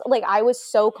could possibly, like, I was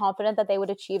so confident that they would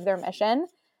achieve their mission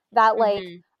that like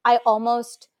I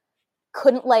almost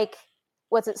couldn't, like,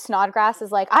 what's it, Snodgrass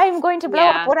is like, I'm going to blow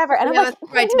up whatever. And I'm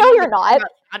like, no, you're not.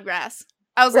 Snodgrass.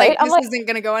 I was like, this isn't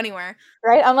going to go anywhere.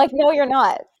 Right? I'm like, no, you're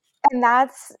not. And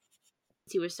that's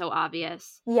he was so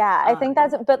obvious. Yeah, I think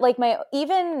that's, but like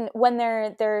even when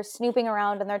they're snooping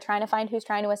around and they're trying to find who's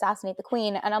trying to assassinate the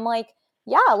queen, and I'm like,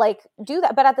 yeah, like do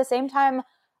that. But at the same time,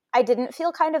 I didn't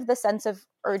feel kind of the sense of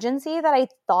urgency that I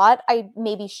thought I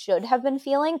maybe should have been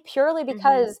feeling, purely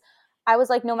because I was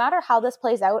like, no matter how this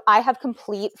plays out, I have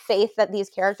complete faith that these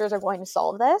characters are going to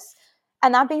solve this.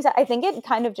 And that being said, I think it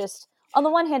kind of just, on the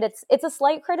one hand, it's a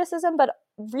slight criticism, but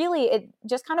really it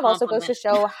just kind of also goes to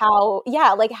show how,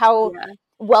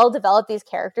 well developed these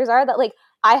characters are, that like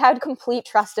I had complete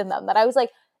trust in them, that I was like,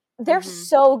 they're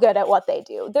so good at what they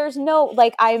do. There's no,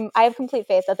 like, I have complete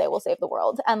faith that they will save the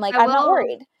world. And like, I'm not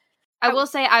worried. I will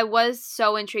say I was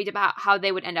so intrigued about how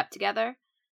they would end up together.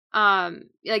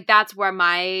 Like that's where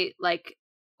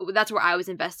that's where I was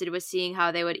invested, was seeing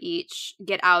how they would each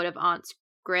get out of Aunt's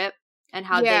grip and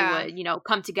how they would, you know,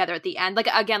 come together at the end. Like,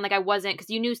 again, like I wasn't, because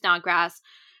you knew Snodgrass,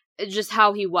 just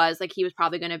how he was, like he was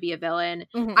probably going to be a villain.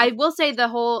 I will say the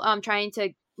whole trying to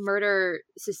murder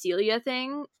Cecilia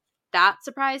thing, that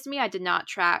surprised me. I did not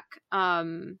track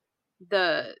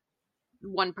the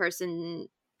one person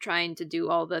trying to do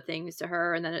all the things to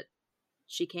her, and then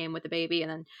she came with the baby, and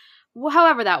then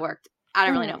however that worked, I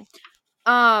don't really know.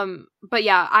 But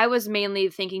yeah, I was mainly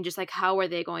thinking just like, how are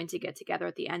they going to get together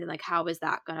at the end, and like how is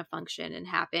that going to function and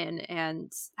happen,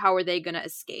 and how are they going to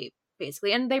escape,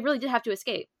 basically. And they really did have to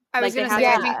escape. I was going to say,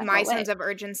 I think my sense of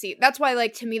urgency, that's why,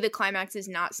 like, to me, the climax is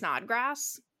not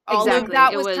Snodgrass. Exactly.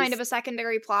 That was kind of a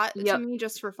secondary plot to me,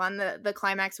 just for fun. The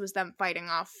climax was them fighting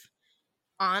off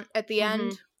Aunt at the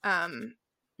end.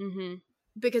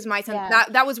 Because my sense,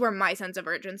 that was where my sense of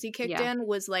urgency kicked in,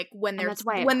 was like when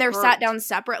they're sat down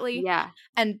separately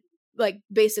and like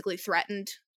basically threatened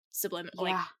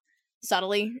subliminally.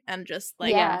 Subtly, and just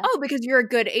like, oh, because you're a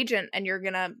good agent and you're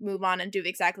gonna move on and do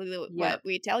exactly what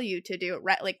we tell you to do.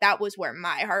 Like, that was where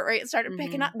my heart rate started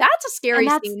picking up. That's a scary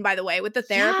scene, by the way, with the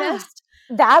therapist.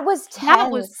 That was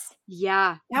tense.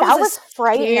 That was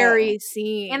frightening. Scary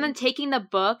scene. And then taking the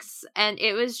books, and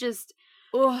it was just,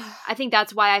 I think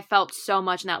that's why I felt so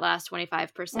much in that last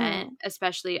 25%,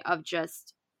 especially of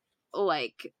just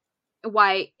like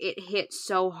why it hit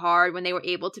so hard when they were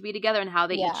able to be together, and how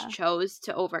they each chose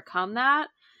to overcome that,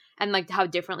 and like how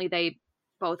differently they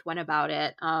both went about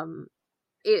it. I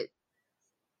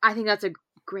think that's a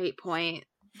great point,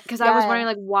 because I was wondering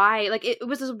like why, like it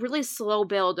was a really slow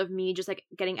build of me just like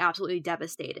getting absolutely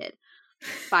devastated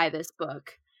by this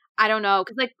book. I don't know,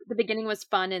 because like the beginning was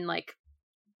fun and like,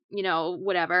 you know,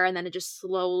 whatever, and then it just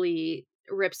slowly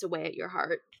rips away at your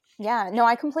heart. Yeah, no,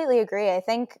 I completely agree. I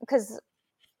think because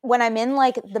when I'm in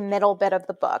like the middle bit of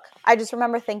the book, I just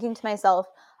remember thinking to myself,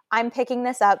 I'm picking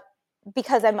this up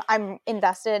because I'm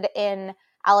invested in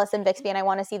Alice and Bixby, and I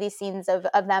want to see these scenes of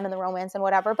them and the romance and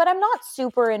whatever, but I'm not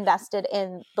super invested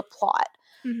in the plot.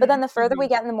 But then the further we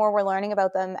get and the more we're learning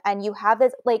about them, and you have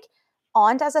this like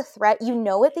Aunt as a threat, you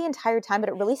know it the entire time, but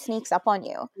it really sneaks up on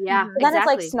you. Yeah, and then it's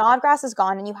like Snodgrass is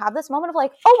gone, and you have this moment of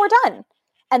like, oh, we're done.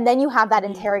 And then you have that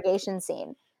interrogation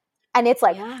scene. And it's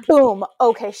like, boom,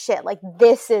 okay, shit, like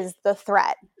this is the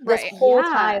threat. This whole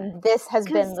time, this has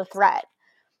been the threat.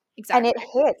 Exactly. And it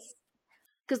hits.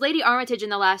 Because Lady Armitage in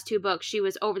the last two books, she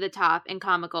was over the top and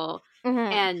comical.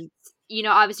 And, you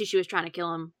know, obviously she was trying to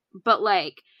kill him. But,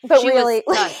 like,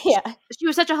 she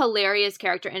was such a hilarious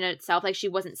character in itself. Like, she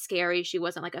wasn't scary. She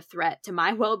wasn't, like, a threat to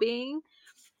my well-being.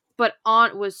 But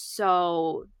Aunt was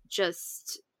so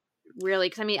just really,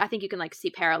 because I mean, I think you can like see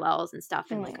parallels and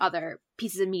stuff in like other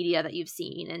pieces of media that you've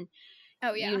seen, and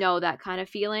you know that kind of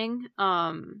feeling.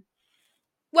 And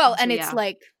it's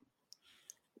like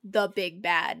the big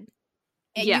bad.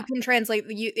 And you can translate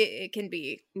it can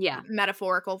be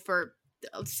metaphorical for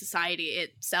society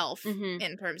itself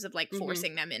in terms of like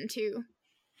forcing them into.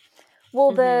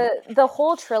 Well, the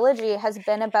whole trilogy has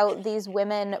been about these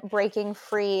women breaking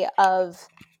free of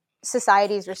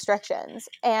society's restrictions,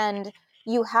 and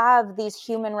you have these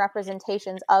human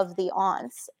representations of the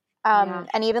aunts.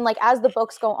 And even like as the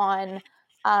books go on,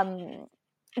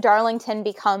 Darlington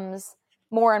becomes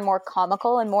more and more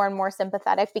comical and more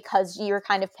sympathetic, because you're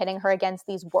kind of pitting her against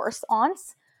these worse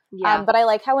aunts. But I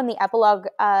like how in the epilogue,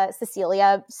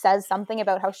 Cecilia says something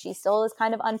about how she still is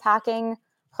kind of unpacking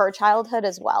her childhood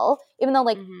as well. Even though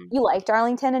like you like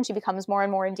Darlington and she becomes more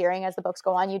and more endearing as the books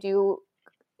go on,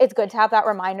 it's good to have that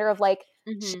reminder of like,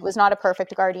 she was not a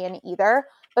perfect guardian either.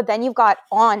 But then you've got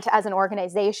Aunt as an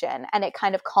organization, and it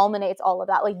kind of culminates all of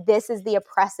that. Like, this is the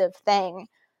oppressive thing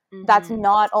that's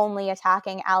not only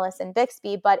attacking Alice and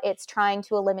Bixby, but it's trying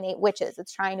to eliminate witches.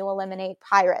 It's trying to eliminate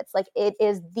pirates. Like, it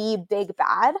is the big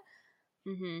bad.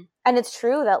 And it's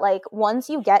true that like once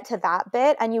you get to that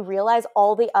bit and you realize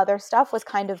all the other stuff was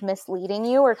kind of misleading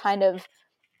you, or kind of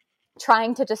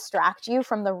trying to distract you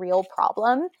from the real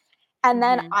problem. And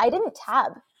then I didn't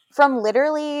tab from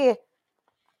literally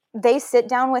they sit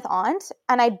down with Aunt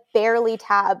and I barely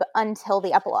tab until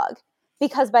the epilogue,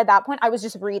 because by that point I was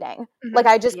just reading. Like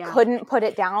I just couldn't put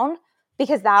it down,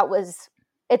 because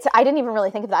I didn't even really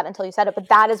think of that until you said it, but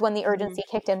that is when the urgency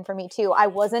kicked in for me too. I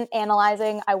wasn't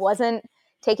analyzing, I wasn't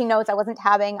taking notes, I wasn't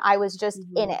tabbing, I was just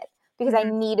in it because I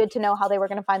needed to know how they were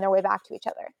going to find their way back to each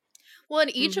other. Well, in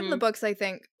each of the books, I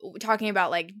think, talking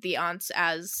about like the aunts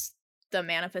as the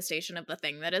manifestation of the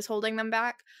thing that is holding them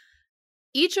back,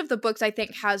 each of the books, I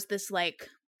think, has this, like,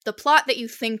 the plot that you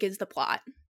think is the plot.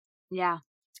 Yeah.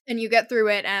 And you get through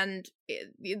it, and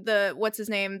what's his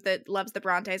name that loves the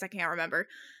Brontes? I can't remember.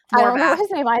 I don't know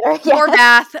his name either.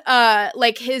 Morbath,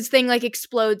 like, his thing, like,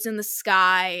 explodes in the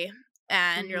sky,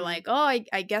 and you're like, oh,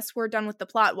 I guess we're done with the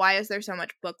plot. Why is there so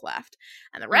much book left?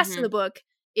 And the rest of the book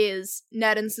is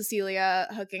Ned and Cecilia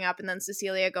hooking up, and then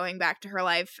Cecilia going back to her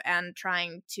life and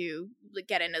trying to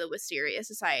get into the Wisteria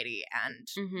Society,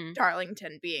 and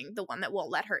Darlington being the one that won't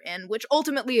let her in, which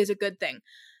ultimately is a good thing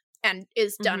and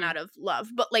is done out of love.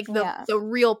 But like the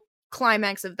real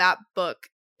climax of that book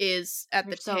is at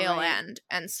the tail end,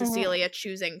 and Cecilia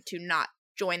choosing to not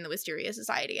join the Wisteria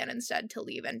Society and instead to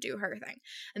leave and do her thing.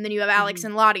 And then you have Alex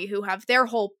and Lottie, who have their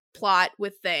whole plot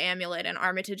with the amulet and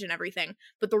Armitage and everything,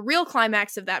 but the real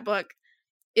climax of that book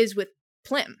is with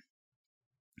Plim,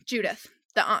 Judith,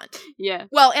 the aunt. Yeah.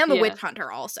 Well, and the witch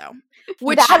hunter also,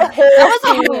 which that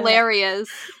was hilarious.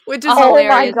 Which is oh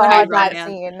hilarious. My god, that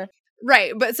scene.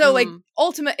 Right, but so like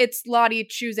ultimate, it's Lottie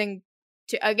choosing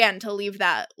to leave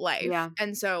that life,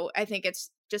 and so I think it's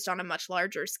just on a much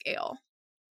larger scale.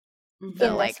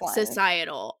 The like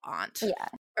societal aunt,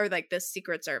 or like the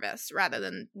Secret Service, rather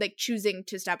than like choosing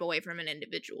to step away from an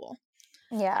individual.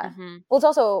 Yeah.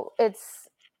 Well, it's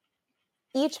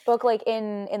each book, like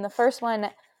in the first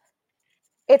one,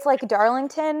 it's like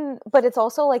Darlington, but it's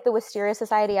also like the Wisteria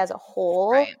Society as a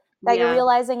whole that you're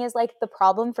realizing is like the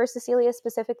problem for Cecilia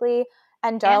specifically,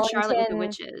 and Darlington, and Charlotte with the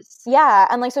witches. Yeah,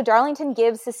 and like so Darlington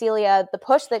gives Cecilia the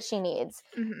push that she needs,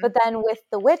 but then with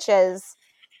the witches,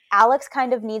 Alex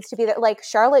kind of needs to be there. Like,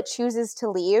 Charlotte chooses to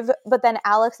leave, but then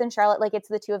Alex and Charlotte, like, it's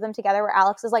the two of them together where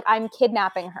Alex is like, I'm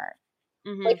kidnapping her.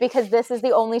 Like, because this is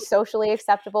the only socially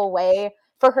acceptable way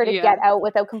for her to get out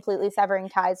without completely severing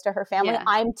ties to her family.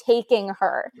 I'm taking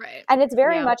her. Right. And it's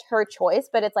very much her choice,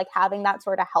 but it's like having that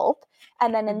sort of help.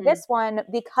 And then in this one,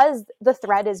 because the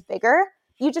thread is bigger,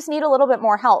 you just need a little bit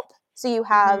more help. So you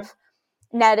have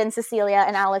Ned and Cecilia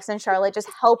and Alex and Charlotte just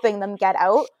helping them get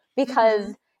out,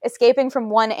 because escaping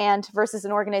from one aunt versus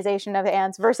an organization of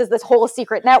aunts versus this whole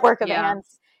secret network of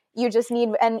aunts, you just need,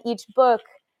 and each book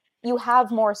you have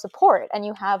more support and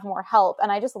you have more help.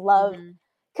 And I just love,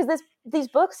 because these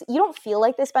books, you don't feel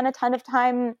like they spend a ton of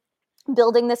time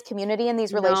building this community and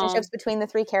these relationships between the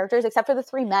three characters, except for the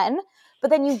three men.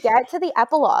 But then you get to the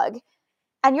epilogue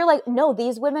and you're like, no,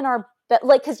 these women are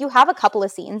like, because you have a couple of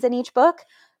scenes in each book,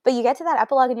 but you get to that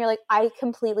epilogue and you're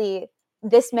like,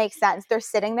 this makes sense. They're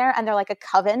sitting there and they're like a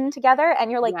coven together,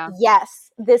 and you're like, yes,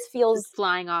 this feels just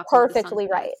flying off perfectly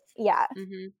right. Yeah.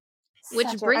 Which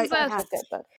brings us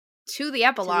to the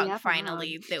epilogue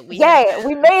finally. That we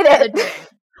we made it.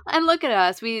 And look at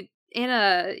us. We, in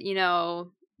a,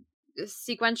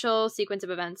 sequence of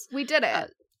events. We did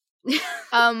it.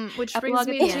 Which brings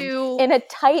me to in a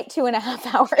tight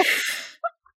 2.5 hours.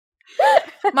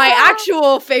 My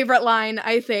actual favorite line,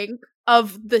 I think,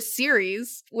 of the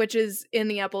series, which is in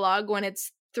the epilogue when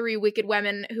it's three wicked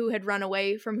women who had run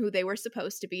away from who they were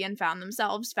supposed to be and found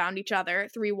each other,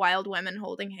 three wild women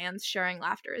holding hands, sharing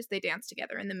laughter as they danced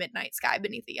together in the midnight sky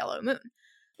beneath the yellow moon,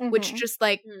 which just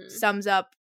like sums up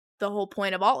the whole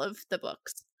point of all of the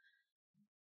books.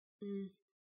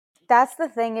 That's the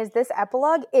thing, is this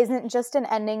epilogue isn't just an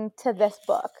ending to this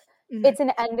book. It's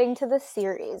an ending to the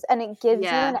series, and it gives you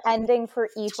an ending for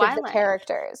each of the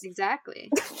characters. Exactly.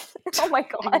 Oh my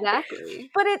god. Exactly.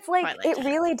 But it's like, it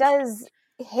really does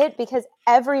hit, because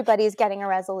everybody's getting a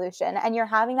resolution, and you're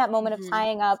having that moment of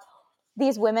tying up.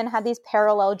 These women had these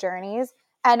parallel journeys,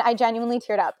 and I genuinely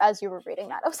teared up as you were reading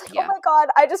that. I was like, oh my god,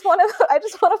 I just want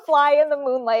to fly in the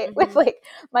moonlight with like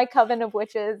my coven of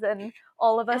witches and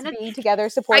all of us being together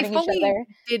supporting each other. I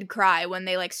did cry when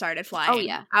they like started flying. Oh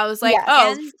yeah. I was like,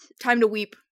 time to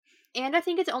weep. And I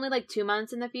think it's only like 2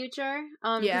 months in the future.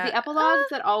 Because the epilogues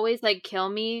that always like kill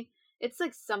me, it's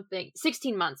like something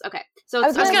 16 months. Okay, so I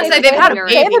was gonna say they've had a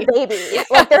baby. They have a baby. Yeah.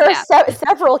 Like there are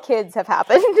several kids have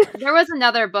happened. There was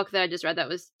another book that I just read that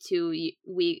was 2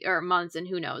 weeks or months, and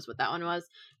who knows what that one was.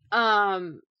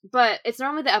 But it's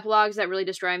normally the epilogues that really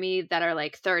destroy me that are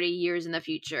like 30 years in the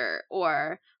future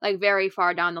or like very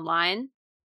far down the line.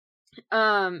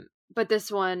 But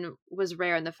this one was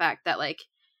rare in the fact that like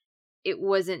it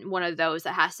wasn't one of those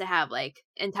that has to have like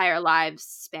entire lives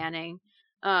spanning.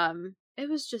 It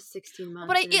was just 16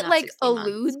 months. But it like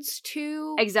alludes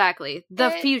to exactly the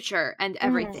future and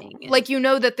everything. Mm. Like, you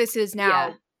know that this is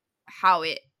now how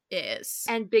it is.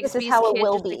 And Bixby's this is how it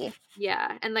will just, be. Like,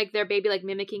 yeah. And like their baby like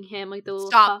mimicking him, like the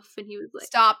little puff, and he was like,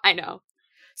 Stop. I know.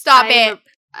 Stop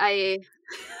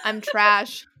I'm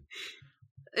trash.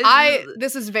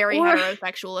 This is very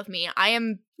heterosexual of me. I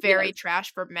am very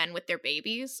trash for men with their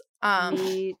babies.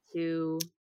 Me too.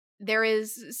 There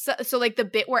is so like the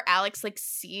bit where Alex like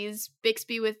sees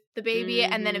Bixby with the baby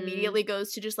and then immediately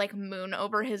goes to just like moon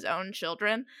over his own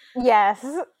children. Yes.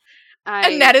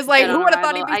 And Ned is like, who would have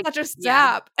thought he'd be such a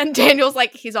sap? Yeah. And Daniel's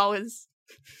like, he's always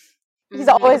been,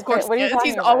 what are you talking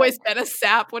he's about? Always been a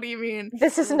sap. What do you mean?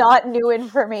 This is not new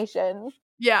information.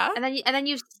 Yeah. And then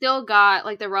you've still got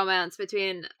like the romance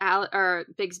between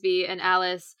Bixby and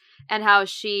Alice, and how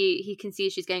he can see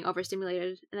she's getting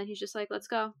overstimulated, and then he's just like, let's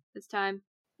go, it's time.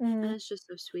 And it's just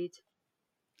so sweet.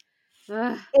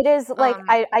 Ugh. It is like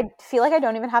I feel like I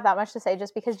don't even have that much to say,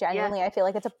 just because genuinely I feel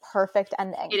like it's a perfect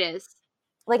ending. It is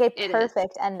like a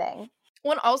perfect ending.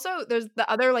 Well, and also there's the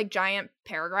other like giant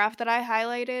paragraph that I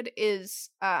highlighted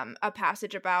is a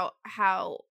passage about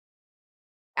how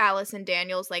Alice and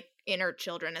Daniel's like inner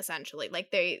children, essentially,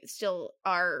 like they still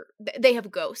are, they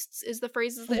have ghosts is the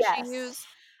phrases that she used.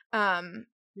 Oh,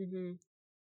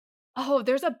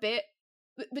 there's a bit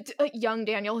young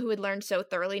Daniel, who had learned so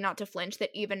thoroughly not to flinch that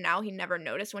even now he never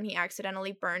noticed when he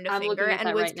accidentally burned a finger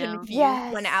and was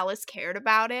confused when Alice cared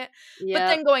about it. But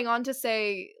then going on to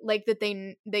say like that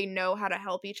they know how to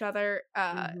help each other,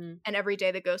 and every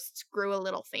day the ghosts grew a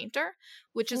little fainter,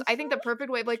 which is I think the perfect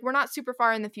way of, like, we're not super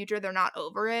far in the future, they're not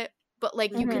over it, but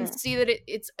like you can see that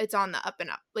it's on the up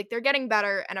and up, like they're getting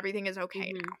better and everything is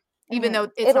okay now, even though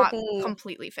it'll not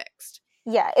completely fixed.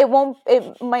 Yeah, it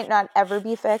might not ever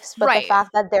be fixed, but the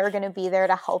fact that they're going to be there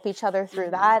to help each other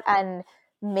through that and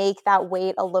make that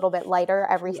weight a little bit lighter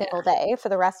every single day for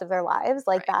the rest of their lives,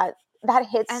 like that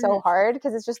hits so hard,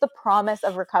 because it's just the promise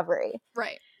of recovery.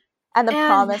 Right. And the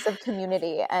promise of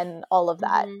community and all of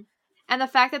that. And the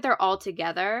fact that they're all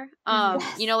together,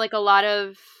 you know, like a lot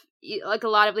of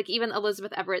like even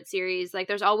Elizabeth Everett series, like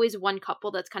there's always one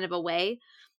couple that's kind of away.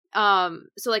 So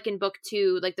like in book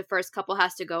 2, like the first couple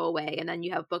has to go away, and then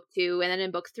you have book 2, and then in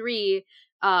book 3,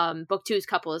 book 2's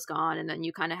couple is gone, and then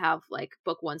you kind of have like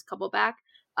book 1's couple back.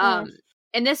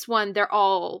 In this one, they're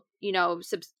all, you know,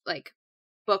 like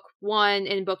book 1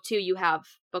 and book 2 you have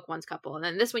book 1's couple, and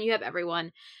then this one you have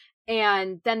everyone,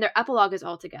 and then their epilogue is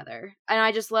all together. And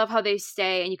I just love how they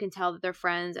stay, and you can tell that they're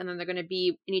friends, and then they're going to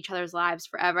be in each other's lives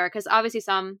forever, because obviously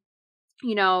some,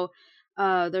 you know,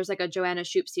 there's like a Joanna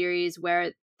Shoup series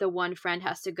where the one friend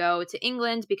has to go to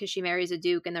England because she marries a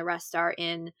duke, and the rest are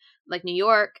in like New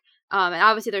York. And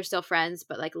obviously they're still friends,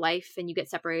 but like life, and you get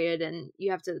separated and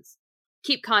you have to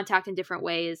keep contact in different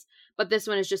ways. But this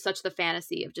one is just such the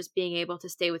fantasy of just being able to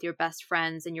stay with your best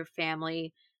friends and your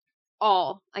family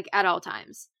all like at all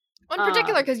times. Well, in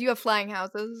particular because you have flying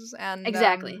houses, and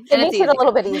exactly, it makes it a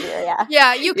little bit easier.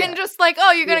 Yeah, you can just like,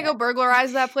 oh, you're gonna go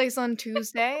burglarize that place on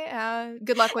Tuesday.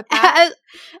 Good luck with that.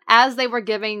 As they were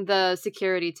giving the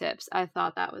security tips, I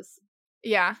thought that was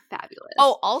fabulous.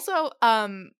 Oh, also,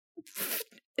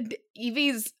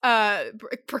 Evie's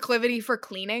proclivity for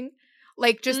cleaning.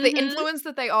 Like, just the influence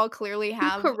that they all clearly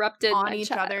have on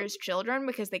each other's children,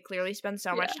 because they clearly spend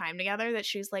so much time together, that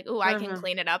she's like, oh, I can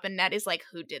clean it up. And Ned is like,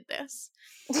 who did this?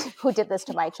 Who did this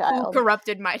to my child? Who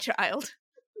corrupted my child?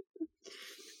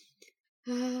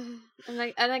 And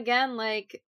again,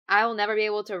 like, I will never be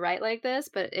able to write like this,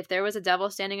 but if there was a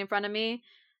devil standing in front of me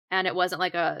and it wasn't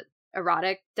like a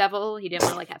erotic devil, he didn't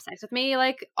want to like have sex with me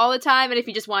like all the time, and if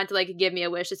he just wanted to like give me a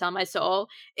wish to sell my soul,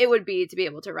 it would be to be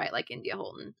able to write like India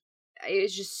Holton.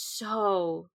 It's just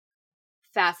so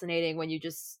fascinating when you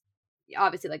just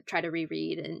obviously like try to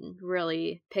reread and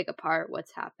really pick apart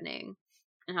what's happening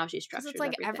and how she's structured. It's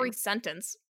like everything. Every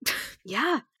sentence.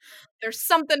 Yeah. There's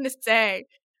something to say.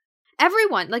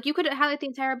 Everyone. Like you could highlight the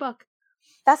entire book.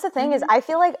 That's the thing is I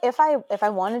feel like if I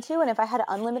wanted to, and if I had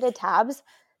unlimited tabs,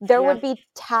 there would be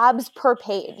tabs per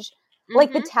page.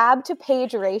 Like the tab to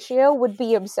page ratio would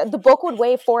be absurd. The book would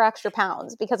weigh 4 extra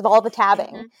pounds because of all the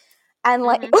tabbing. And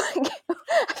like, I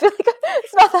feel like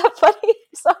it's not that funny.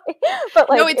 Sorry,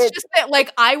 but like, no, it's just that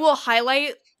like I will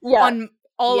highlight on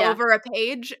all over a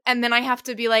page, and then I have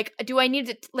to be like, do I need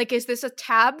to like? Is this a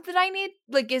tab that I need?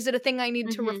 Like, is it a thing I need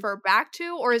to refer back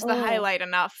to, or is the highlight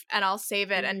enough? And I'll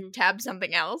save it and tab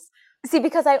something else. See,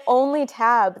 because I only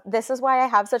tab. This is why I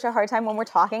have such a hard time when we're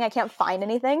talking. I can't find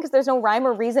anything because there's no rhyme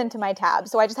or reason to my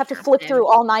tabs. So I just have to flip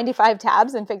through all 95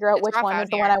 tabs and figure out which one is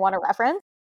the one I want to reference.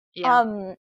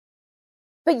 Yeah.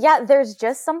 But yeah, there's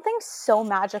just something so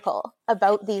magical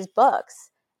about these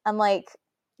books. And like,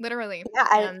 literally.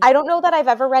 Yeah, I don't know that I've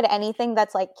ever read anything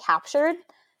that's like captured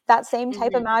that same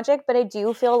type of magic, but I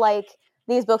do feel like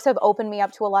these books have opened me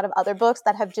up to a lot of other books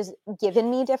that have just given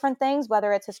me different things,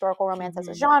 whether it's historical romance as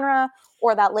a genre,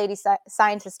 or that lady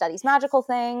scientist studies magical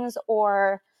things,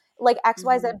 or like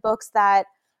XYZ books that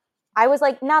I was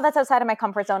like, nah, that's outside of my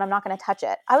comfort zone. I'm not going to touch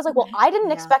it. I was like, well, I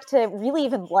didn't expect to really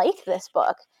even like this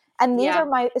book. And these are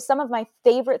some of my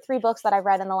favorite 3 books that I've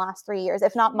read in the last 3 years,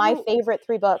 if not my favorite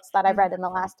 3 books that I've read in the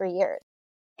last 3 years.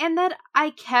 And that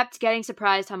I kept getting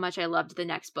surprised how much I loved the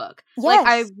next book.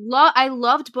 Yes. Like I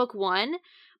loved book 1,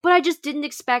 but I just didn't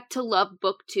expect to love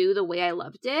book 2 the way I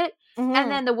loved it. And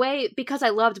then because I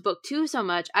loved book 2 so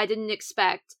much, I didn't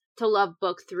expect to love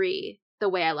book 3 the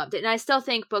way I loved it. And I still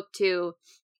think book 2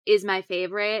 is my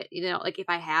favorite, like if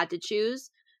I had to choose.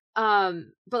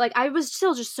 But like I was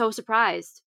still just so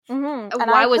surprised. And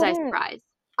why was I surprised?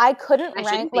 I couldn't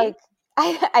rank, like,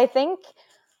 I think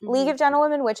League of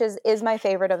Gentlewomen Witches is my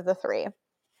favorite of the 3.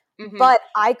 But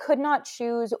I could not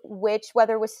choose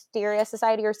whether it was Wisteria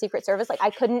Society or Secret Service. Like,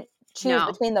 I couldn't choose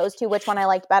between those 2 which one I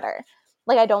liked better.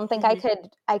 Like, I don't think I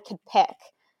could pick.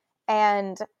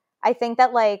 And I think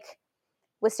that, like,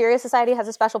 Wisteria Society has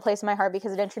a special place in my heart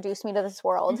because it introduced me to this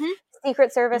world.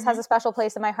 Secret Service has a special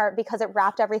place in my heart because it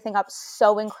wrapped everything up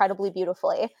so incredibly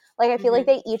beautifully. Like, I feel like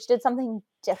they each did something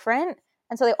different,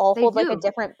 and so they all hold like a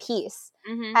different piece.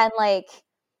 And like,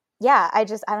 yeah, I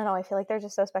don't know. I feel like they're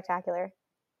just so spectacular.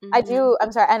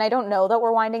 I'm sorry, and I don't know that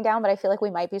we're winding down, but I feel like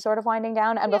we might be sort of winding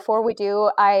down. And before we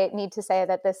do, I need to say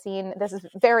that this is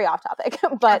very off topic,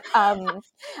 but I'm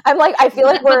like, I feel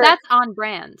like but that's on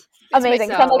brand. Amazing.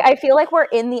 So I'm like, I feel like we're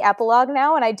in the epilogue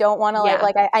now, and I don't want to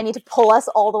like I need to pull us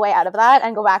all the way out of that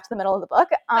and go back to the middle of the book.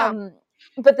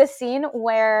 But the scene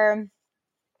where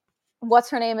what's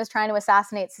her name is trying to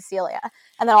assassinate Cecilia,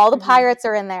 and then all the pirates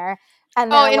are in there.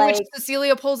 And in which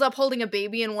Cecilia pulls up holding a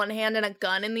baby in one hand and a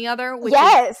gun in the other. Which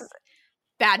is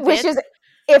bad. Which is,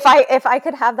 if I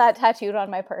could have that tattooed on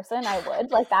my person, I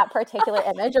would. Like, that particular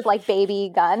image of like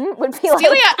baby gun would be like.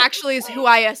 Cecilia actually is who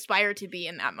I aspire to be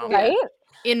in that moment, right?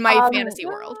 In my fantasy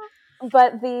world.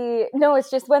 But it's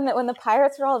just when the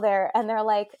pirates are all there and they're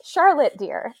like, Charlotte,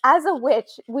 dear, as a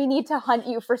witch, we need to hunt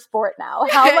you for sport now.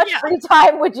 How much free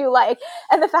time would you like?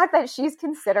 And the fact that she's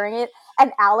considering it,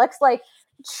 and Alex like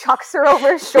chucks her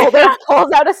over his shoulder,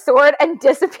 pulls out a sword, and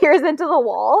disappears into the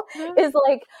wall is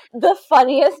like the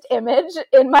funniest image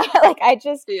in my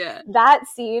that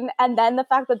scene. And then the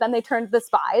fact that then they turned the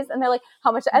spies and they're like,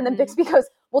 how much? And then Bixby goes,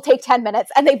 we'll take 10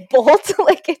 minutes, and they bolt.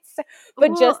 Like, it's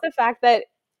just the fact that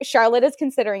Charlotte is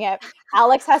considering it.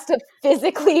 Alex has to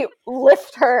physically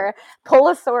lift her, pull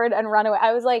a sword, and run away.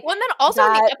 I was like, well, and then also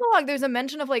in the epilogue, there's a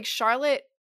mention of like Charlotte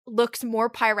looks more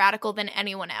piratical than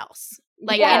anyone else.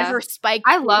 Like, in her spike.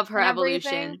 I love her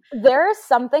evolution. There's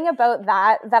something about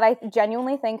that I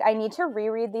genuinely think I need to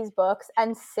reread these books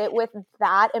and sit with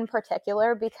that in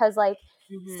particular, because like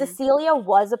Cecilia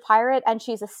was a pirate and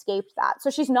she's escaped that.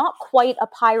 So she's not quite a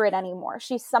pirate anymore.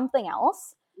 She's something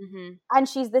else. And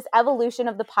she's this evolution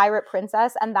of the pirate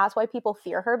princess, and that's why people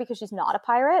fear her, because she's not a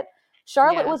pirate.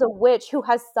 Charlotte was a witch who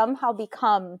has somehow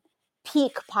become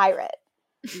peak pirate.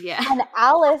 Yeah. And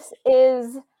Alice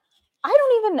is...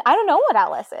 I don't know what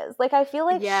Alice is. Like, I feel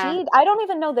like I don't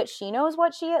even know that she knows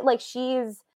what she is. Like,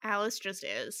 Alice just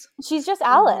is. She's just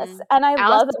Alice. And I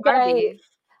love that.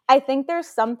 I think there's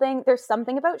something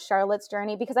about Charlotte's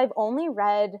journey, because I've only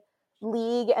read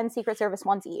League and Secret Service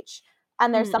once each.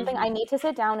 And there's something I need to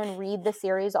sit down and read the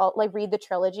series, read the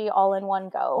trilogy all in one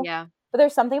go. Yeah. But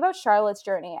there's something about Charlotte's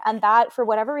journey. And that, for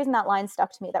whatever reason, that line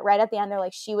stuck to me. That right at the end, they're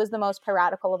like, she was the most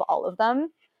piratical of all of them.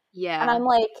 Yeah. And I'm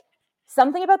like...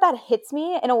 something about that hits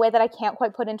me in a way that I can't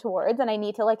quite put into words, and I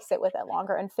need to like sit with it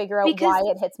longer and figure out why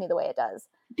it hits me the way it does.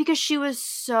 Because she was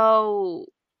so,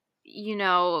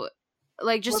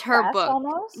 like just repressed, her book.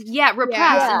 Almost? Yeah,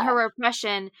 repressed and her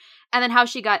repression, and then how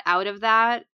she got out of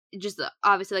that, just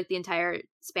obviously like the entire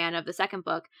span of the second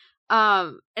book.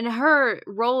 And her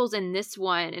roles in this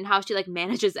one and how she like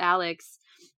manages Alex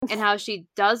and how she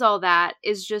does all that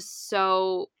is just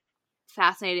so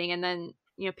fascinating. And then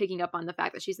picking up on the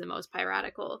fact that she's the most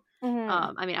piratical.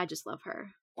 I mean, I just love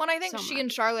her. Well, I think she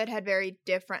and Charlotte had very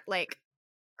different, like,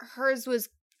 hers was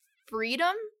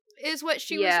freedom is what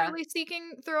she was really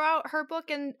seeking throughout her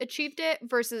book and achieved it,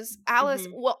 versus Alice,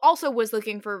 also was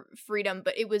looking for freedom,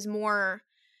 but it was more,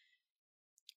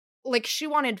 like, she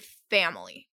wanted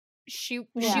family. she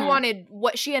wanted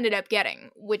what she ended up getting,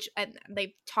 which, and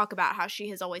they talk about how she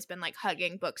has always been like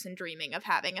hugging books and dreaming of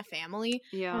having a family.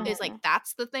 Yeah. Is like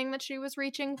that's the thing that she was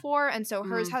reaching for, and so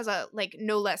hers has a like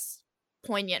no less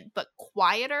poignant but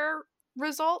quieter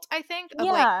result, I think, of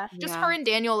like just her and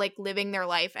Daniel like living their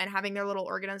life and having their little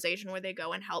organization where they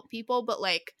go and help people, but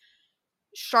like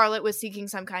Charlotte was seeking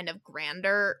some kind of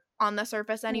grander on the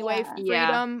surface anyway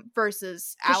freedom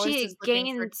versus Alice is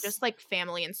looking for just like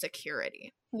family and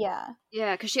security. Yeah,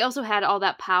 because she also had all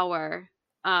that power,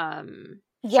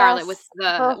 Charlotte, with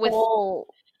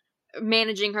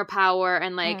managing her power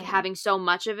and like having so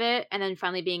much of it, and then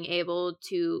finally being able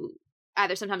to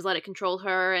either sometimes let it control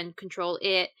her and control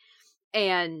it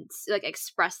and like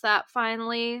express that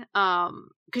finally,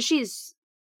 because she's,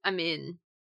 I mean,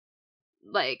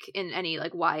 like in any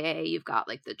like YA you've got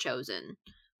like the chosen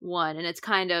one, and it's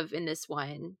kind of in this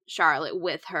one Charlotte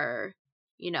with her,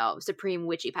 you know, supreme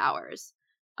witchy powers,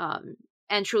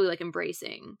 and truly like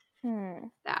embracing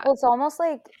that. Well, it's almost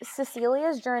like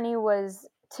Cecilia's journey was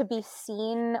to be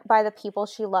seen by the people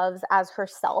she loves as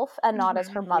herself and not as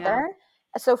her mother.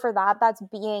 So for that, that's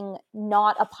being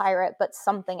not a pirate but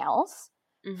something else.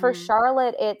 For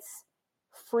Charlotte, it's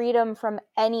freedom from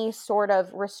any sort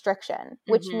of restriction,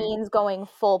 which means going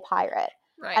full pirate.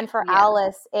 And for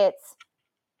Alice, it's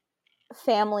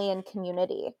family and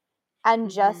community and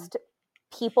just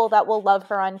people that will love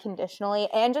her unconditionally,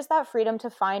 and just that freedom to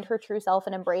find her true self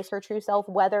and embrace her true self,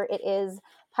 whether it is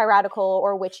piratical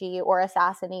or witchy or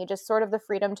assassiny, just sort of the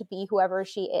freedom to be whoever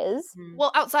she is.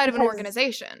 Well, outside of an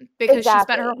organization, because she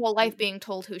spent her whole life being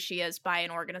told who she is by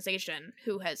an organization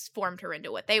who has formed her into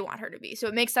what they want her to be. So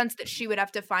it makes sense that she would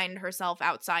have to find herself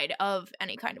outside of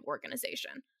any kind of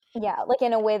organization. Yeah, like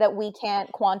in a way that we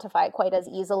can't quantify quite as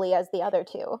easily as the other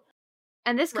two.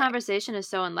 And this conversation is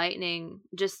so enlightening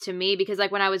just to me, because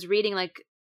like when I was reading like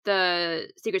the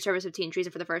Secret Service of Teen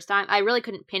Treason for the first time, I really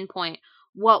couldn't pinpoint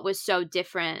what was so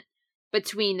different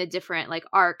between the different like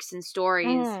arcs and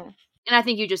stories. And I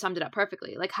think you just summed it up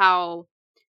perfectly. Like how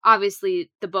obviously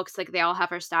the books, like they all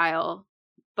have her style,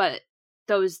 but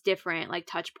those different like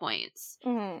touch points.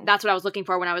 That's what I was looking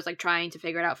for when I was like trying to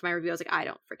figure it out for my review. I was like, I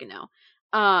don't freaking know.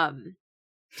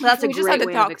 So that's a we great just had to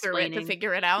way talk of through it to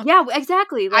figure it out. Yeah,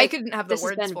 exactly. Like, I couldn't have the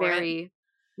words for it.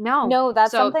 No,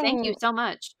 that's so something. Thank you so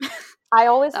much. I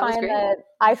always find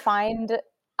that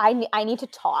I need to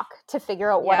talk to figure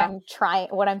out what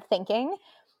I'm thinking,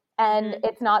 and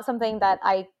it's not something that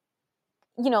I,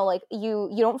 you know, like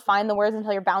you don't find the words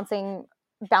until you're bouncing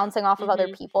off of other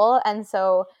people, and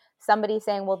so somebody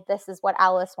saying, well, this is what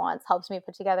Alice wants, helps me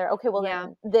put together, okay, well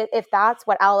then if that's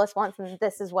what Alice wants, then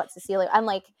this is what Cecilia, I'm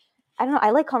like, I don't know,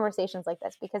 I like conversations like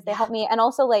this because they help me, and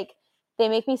also like they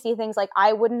make me see things like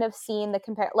I wouldn't have seen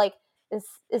like this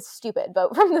is stupid, but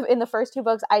in the first two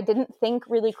books I didn't think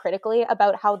really critically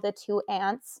about how the two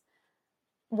aunts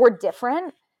were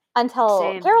different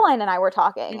until Caroline and I were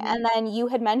talking, and then you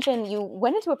had mentioned you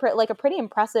went into a pretty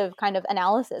impressive kind of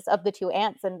analysis of the two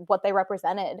aunts and what they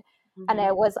represented. And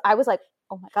I was like,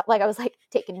 oh my God, like I was like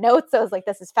taking notes. I was like,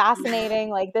 this is fascinating.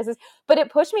 Like this is, but it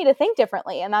pushed me to think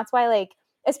differently. And that's why, like,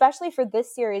 especially for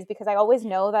this series, because I always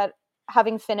know that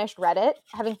having finished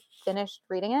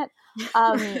reading it,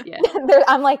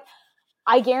 I'm like,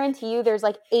 I guarantee you there's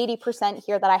like 80%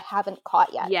 here that I haven't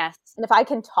caught yet. Yes. And if I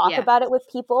can talk about it with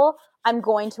people, I'm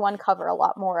going to uncover a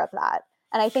lot more of that.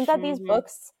 And I think that these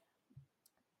books,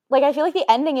 like, I feel like the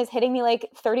ending is hitting me like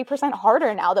 30%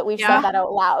 harder now that we've said that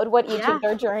out loud, what each of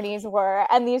their journeys were.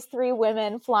 And these three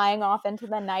women flying off into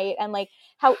the night, and like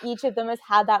how each of them has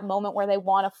had that moment where they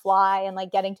want to fly and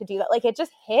like getting to do that. Like it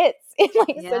just hits in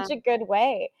like such a good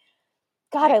way.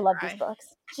 God, I love these books.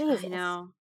 Jesus. I know.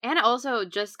 And also,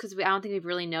 just because I don't think we've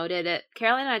really noted it,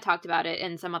 Caroline and I talked about it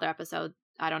in some other episode,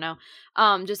 I don't know,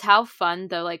 just how fun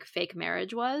the like fake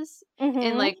marriage was,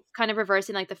 and like kind of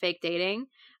reversing like the fake dating.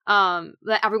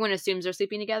 That everyone assumes they're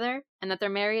sleeping together and that they're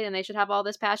married and they should have all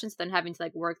this passion, so then having to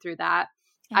like work through that.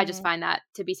 I just find that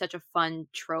to be such a fun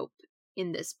trope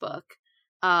in this book.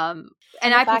 And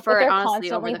I prefer it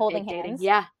honestly over the fake dating.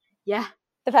 Yeah.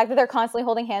 The fact that they're constantly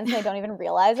holding hands and they don't even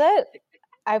realize it.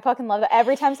 I fucking love that.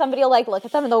 Every time somebody will like look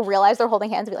at them and they'll realize they're holding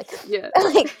hands and be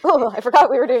like, like, oh, I forgot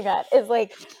we were doing that. It's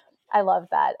like, I love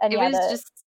that. And it was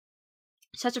just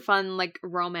such a fun like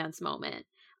romance moment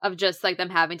of just like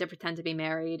them having to pretend to be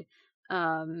married.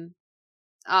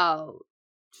 I'll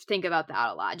think about that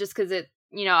a lot just because it,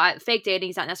 you know, fake dating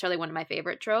is not necessarily one of my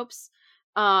favorite tropes.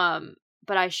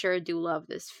 But I sure do love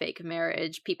this fake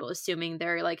marriage. People assuming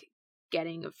they're like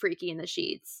getting freaky in the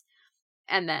sheets.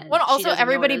 And then also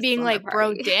everybody being like,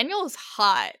 bro, Daniel's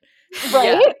hot.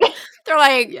 Right? They're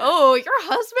like, oh, your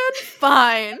husband?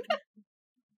 Fine.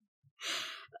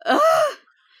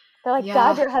 They're like,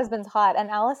 God, your husband's hot,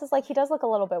 and Alice is like, he does look a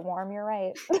little bit warm. You're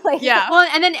right. Like, Well,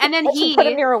 and then he put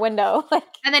him near a window. Like,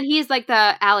 and then he's like,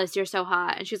 Alice, you're so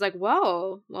hot, and she's like,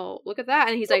 whoa, well, look at that,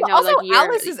 and he's like, no, also, like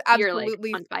Alice is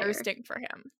absolutely thirsting for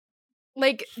him.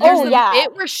 Like, there's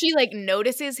bit where she like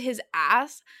notices his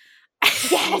ass.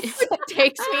 Yes. It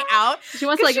takes me out. She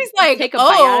wants to like, she's like take a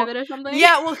bite out of it or something.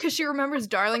 Yeah, well, because she remembers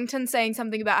Darlington saying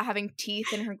something about having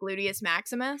teeth in her gluteus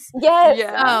maximus. Yes.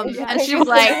 And she's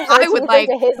like, I would like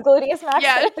his gluteus maximus.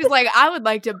 Yeah, she's like, I would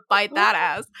like to bite that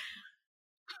ass.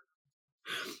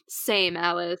 Same,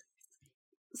 Alice.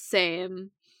 Same.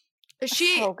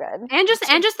 So good. And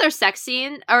just their sex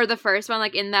scene, or the first one,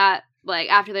 like in that,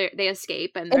 like after they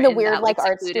escape and in the weird that, like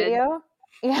art studio.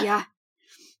 Yeah.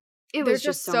 It was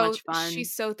just so much fun.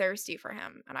 She's so thirsty for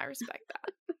him, and I respect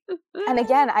that. And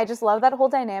again, I just love that whole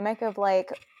dynamic of like,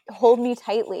 hold me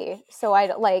tightly, so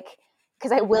I like,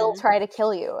 because I will try to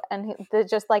kill you, and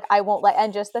just like I won't let,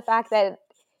 and just the fact that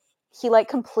he like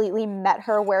completely met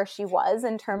her where she was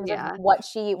in terms of what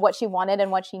she wanted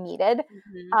and what she needed.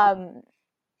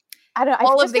 I don't know.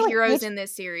 All of the heroes in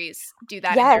this series do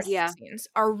that in their sex scenes.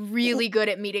 Are really good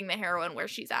at meeting the heroine where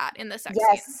she's at in the sex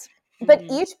scenes. But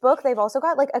each book, they've also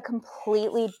got like a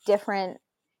completely different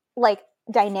like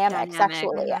dynamic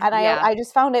sexually. And I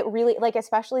just found it really, like,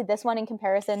 especially this one in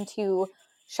comparison to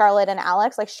Charlotte and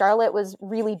Alex, like Charlotte was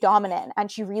really dominant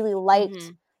and she really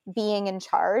liked being in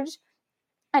charge.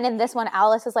 And in this one,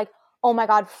 Alice is like, oh my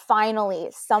God, finally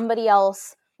somebody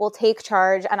else will take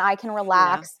charge and I can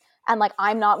relax. And like,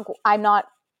 I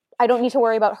don't need to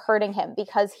worry about hurting him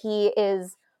because he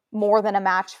is more than a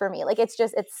match for me. Like,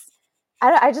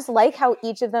 I just like how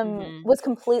each of them was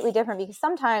completely different, because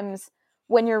sometimes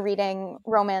when you're reading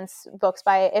romance books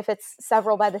if it's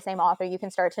several by the same author, you can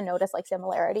start to notice like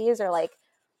similarities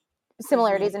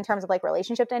in terms of like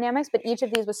relationship dynamics. But each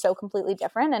of these was so completely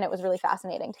different, and it was really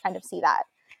fascinating to kind of see that.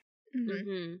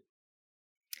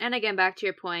 And again, back to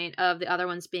your point of the other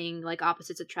ones being like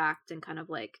opposites attract and kind of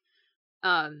like,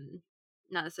 not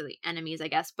necessarily enemies, I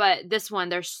guess, but this one,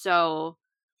 they're so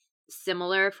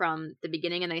similar from the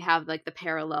beginning, and they have like the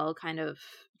parallel kind of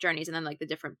journeys and then like the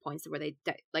different points where they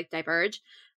diverge.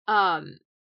 I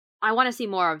want to see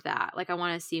more of that. Like, I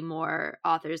want to see more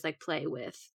authors like play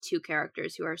with two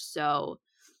characters who are so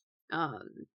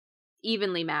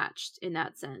evenly matched in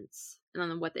that sense, and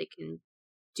then what they can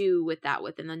do with that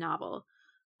within the novel,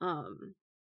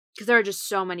 because there are just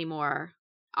so many more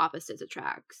opposites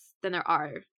attracts than there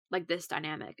are like this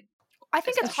dynamic. I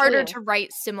think it's harder to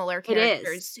write similar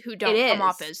characters who don't come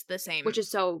off as the same, which is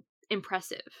so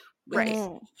impressive, right?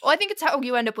 Well, I think it's how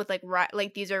you end up with like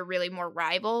these are really more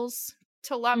rivals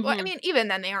to love. Well, I mean, even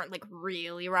then they aren't like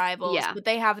really rivals, but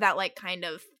they have that like kind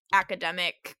of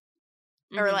academic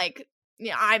or like,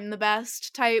 I'm the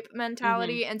best type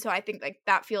mentality, and so I think like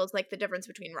that feels like the difference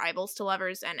between rivals to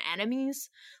lovers and enemies.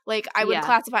 Like, I would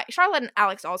classify Charlotte and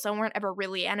Alex also weren't ever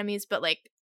really enemies, but like,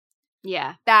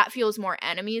 that feels more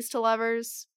enemies to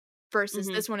lovers versus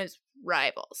this one is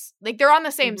rivals. Like, they're on the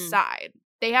same side.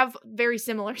 They have very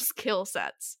similar skill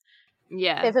sets.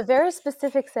 Yeah. They have a very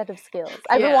specific set of skills.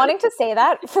 I've been wanting to say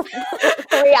that for 3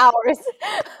 hours.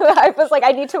 I was like,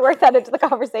 I need to work that into the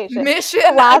conversation.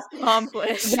 Mission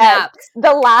accomplished. Yes,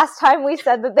 the last time we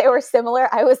said that they were similar,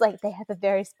 I was like, they have a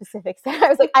very specific set. I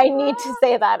was like, I need to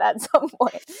say that at some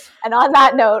point. And on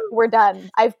that note, we're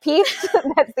done. I've peaked.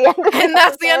 That's the end of And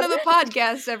that's the end of the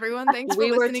podcast, everyone. Thanks for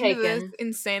listening to this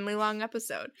insanely long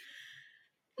episode.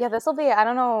 Yeah, this will be, I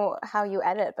don't know how you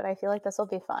edit, but I feel like this will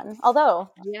be fun. Although,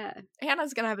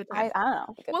 Hannah's going to have a time. I don't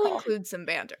know. We'll include some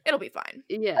banter. It'll be fine.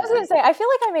 Yeah. I was going to say, I feel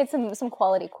like I made some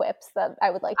quality quips that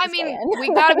I would like to say in.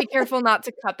 We got to be careful not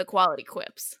to cut the quality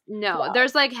quips. No,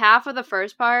 there's like half of the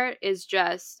first part is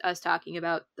just us talking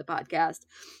about the podcast,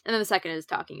 and then the second is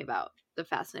talking about the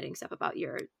fascinating stuff about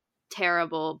your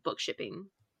terrible book shipping.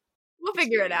 We'll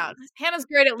figure it out. Hannah's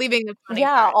great at leaving the funny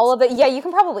parts. All of it. Yeah, you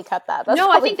can probably cut that.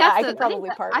 I think that's I can probably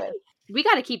part it. We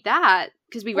got to keep that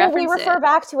because we reference we refer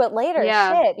back to it later.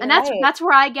 Yeah, Shit, and that's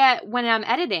where I get when I'm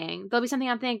editing. There'll be something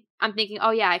I'm thinking, oh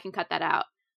yeah, I can cut that out,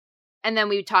 and then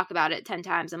we talk about it 10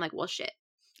 times. I'm like, well, shit,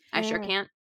 I sure can't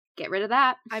get rid of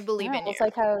that. I believe in you. It's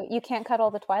like how you can't cut all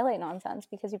the Twilight nonsense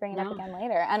because you bring it up again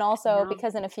later, and also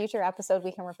because in a future episode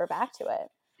we can refer back to it.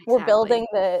 Exactly. We're building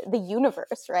the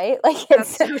universe, right? Like,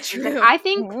 it's so true. I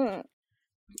think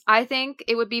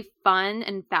it would be fun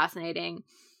and fascinating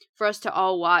for us to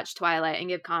all watch Twilight and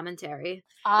give commentary.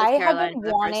 I have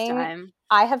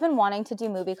been wanting to do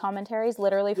movie commentaries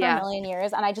literally for a million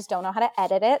years, and I just don't know how to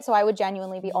edit it. So I would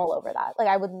genuinely be all over that. Like,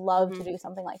 I would love to do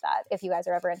something like that if you guys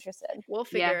are ever interested. We'll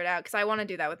figure it out because I want to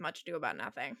do that with Much Ado About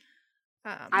Nothing.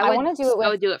 I want to do it with... I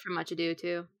would do it for Much Ado,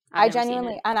 too. I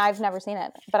genuinely... And I've never seen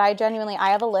it. But I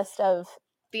have a list of...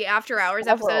 The After Hours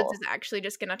episodes is actually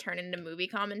just going to turn into movie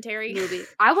commentary.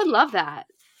 I would love that.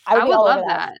 I would love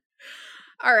that.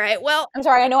 All right, well... I'm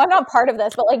sorry, I know I'm not part of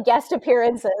this, but, like, guest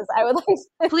appearances, I would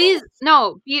like... Please,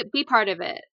 no, be part of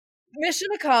it. Mission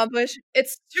accomplished.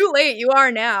 It's too late. You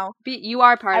are now. You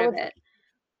are part of it.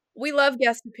 We love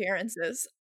guest appearances.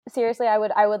 Seriously, I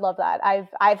would love that.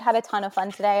 I've had a ton of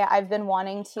fun today. I've been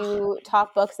wanting to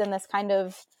talk books in this kind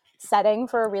of setting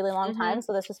for a really long time,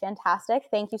 so this was fantastic.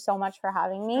 Thank you so much for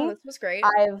having me. This was great.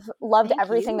 I've loved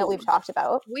everything that we've talked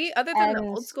about. We, other than the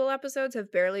old school episodes,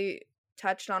 have barely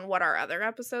touched on what our other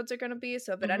episodes are going to be.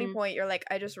 So if at any point you're like,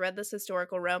 I just read this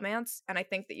historical romance and I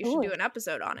think that you should do an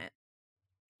episode on it.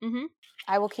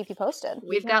 I will keep you posted.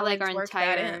 We've got like our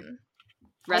entire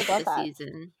rest of the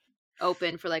season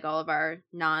open for like all of our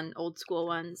non-old school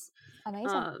ones.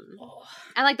 Amazing.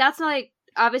 And like that's like,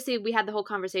 obviously we had the whole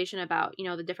conversation about, you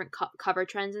know, the different cover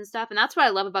trends and stuff. And that's what I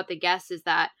love about the guests is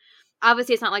that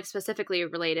obviously it's not like specifically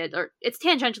related, or it's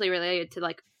tangentially related to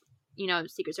like, you know,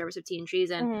 Secret Service of Teen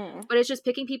Treason, but it's just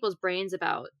picking people's brains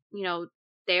about, you know,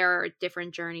 their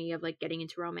different journey of like getting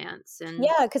into romance. And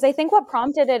because I think what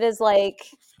prompted it is like,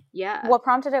 what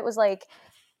prompted it was like,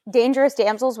 Dangerous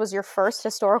Damsels was your first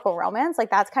historical romance.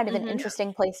 Like that's kind of an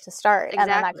interesting place to start. And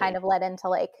then that kind of led into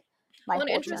like my whole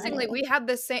interestingly, journey. we had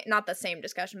the same, not the same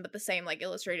discussion, but the same like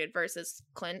illustrated versus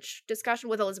clinch discussion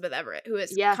with Elizabeth Everett, who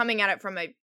is coming at it from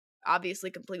a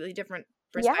obviously completely different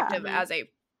perspective as a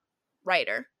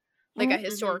writer. Like a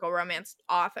historical romance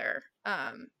author.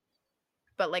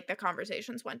 But like the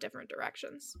conversations went different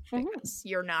directions because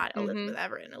you're not Elizabeth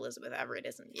Everett and Elizabeth Everett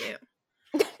isn't you.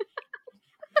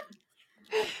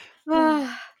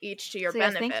 Each to your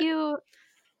benefit. Yes,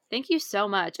 thank you so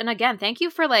much. And again, thank you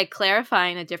for like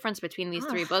clarifying the difference between these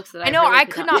three books that I know. I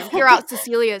could not figure out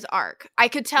Cecilia's arc. I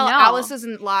could tell Alice's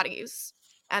and Lottie's.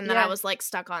 And then I was like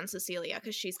stuck on Cecilia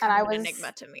because she's kind of an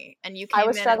enigma to me. And you came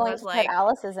in and was like, put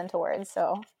Alice's into words,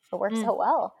 so it worked so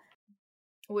well.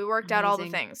 We worked out all the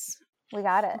things. We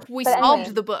got it. We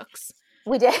solved the books.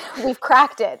 We did. We've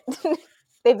cracked it.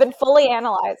 They've been fully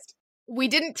analyzed. We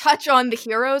didn't touch on the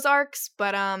heroes' arcs,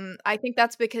 but I think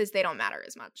that's because they don't matter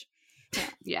as much.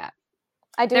 Yeah.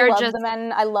 I do love the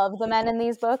men. I love the men in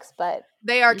these books, but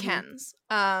they are Kens.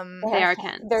 They are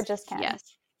Kens. They're just Kens. Yes.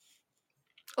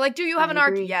 Like, do you have an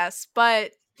arc? Yes,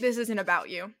 but this isn't about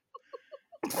you.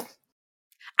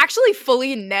 Actually,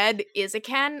 fully, Ned is a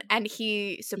Ken, and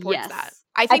he supports that.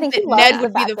 I think that Ned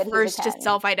would be the first to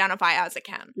self-identify as a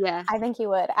Ken. Yeah. I think he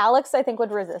would. Alex, I think,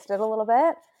 would resist it a little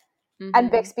bit.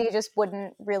 And Bixby just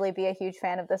wouldn't really be a huge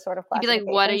fan of this sort of classification. He'd be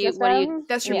like, what are you?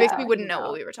 That's true. Bixby wouldn't know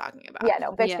what we were talking about. Yeah,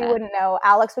 no, Bixby wouldn't know.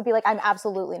 Alex would be like, I'm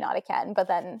absolutely not a Ken, but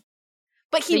then...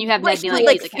 But he would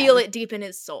like feel it deep in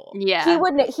his soul. Yeah.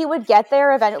 He would get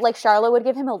there eventually. Like Charlotte would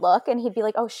give him a look and he'd be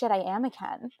like, oh shit, I am a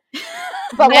Ken.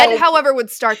 But Ned, however, would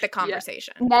start the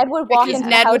conversation. Ned would walk in.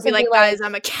 Ned would be like, guys,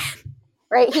 I'm a Ken.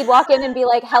 Right? He'd walk in and be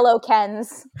like, hello,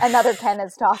 Kens. Another Ken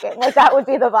is talking. Like that would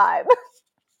be the vibe.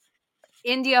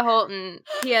 India Holton,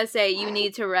 PSA, you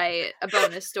need to write a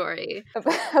bonus story.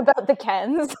 About the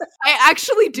Kens. I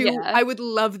actually do. Yeah. I would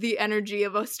love the energy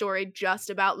of a story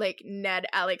just about, like, Ned,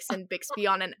 Alex, and Bixby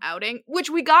on an outing, which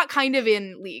we got kind of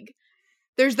in League.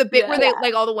 There's the bit where they,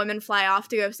 like, all the women fly off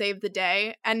to go save the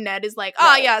day, and Ned is like,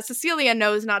 oh, yeah, Cecilia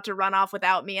knows not to run off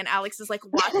without me, and Alex is, like,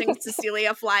 watching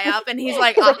Cecilia fly up, and he's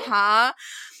like, uh-huh.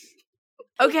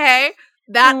 Okay.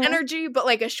 That energy, but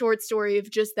like a short story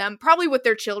of just them, probably with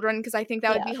their children, because I think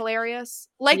that would be hilarious.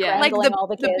 Like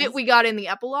the bit we got in the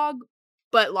epilogue,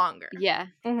 but longer. Yeah.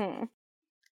 Mm-hmm.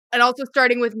 And also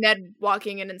starting with Ned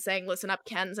walking in and saying, listen up,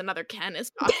 Kens, another Ken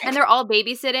is talking. And they're all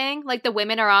babysitting. Like the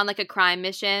women are on like a crime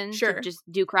mission to just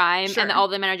do crime. Sure. And all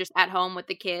the men are just at home with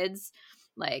the kids.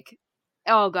 Like,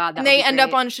 oh God. And they end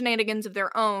up on shenanigans of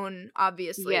their own,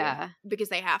 obviously. Yeah. Because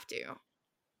they have to.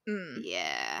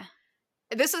 Yeah.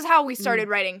 This is how we started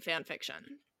writing fan fiction.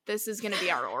 This is going to be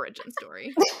our origin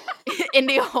story.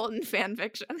 India Holton fan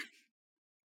fiction.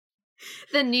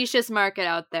 The nichest market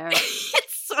out there.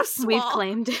 It's so small. We've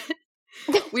claimed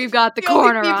it. We've got the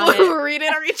corner on it. People who read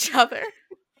it are each other.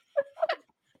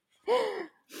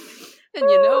 And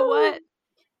you know what?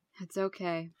 It's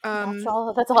okay. That's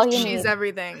all you need. She's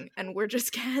everything, and we're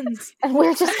just Kens. And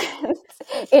we're just Kens.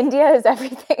 India is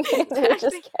everything, and we're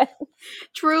just Kens.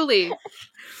 Truly.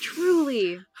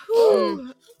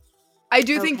 I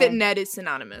do think that Ned is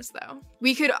synonymous, though.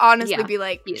 We could honestly be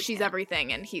like, she's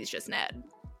everything, and he's just Ned.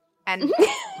 And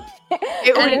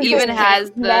it even has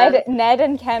the... Ned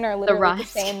and Ken are literally the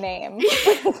same name.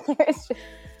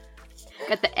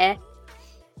 Got the eh.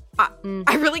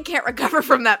 I really can't recover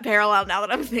from that parallel now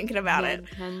that I'm thinking about it.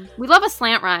 We love a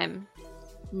slant rhyme.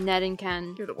 Ned and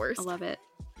Ken. You're the worst. I love it.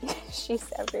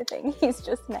 She's everything. He's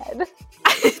just Ned.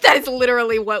 That is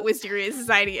literally what Wisteria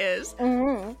Society is.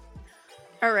 Mm-hmm.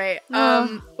 All right.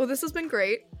 Well, this has been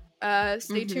great.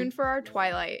 Stay tuned for our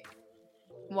Twilight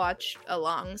watch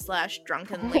along /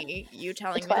 drunkenly you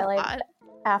telling me the plot.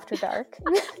 After dark.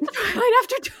 Twilight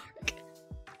After Dark.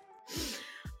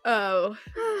 Oh.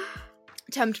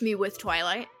 Tempt me with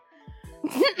Twilight.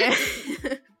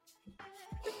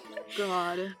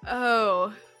 God.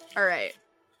 Oh. All right.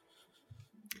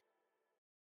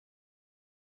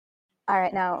 All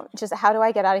right, now, just how do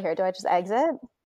I get out of here? Do I just exit?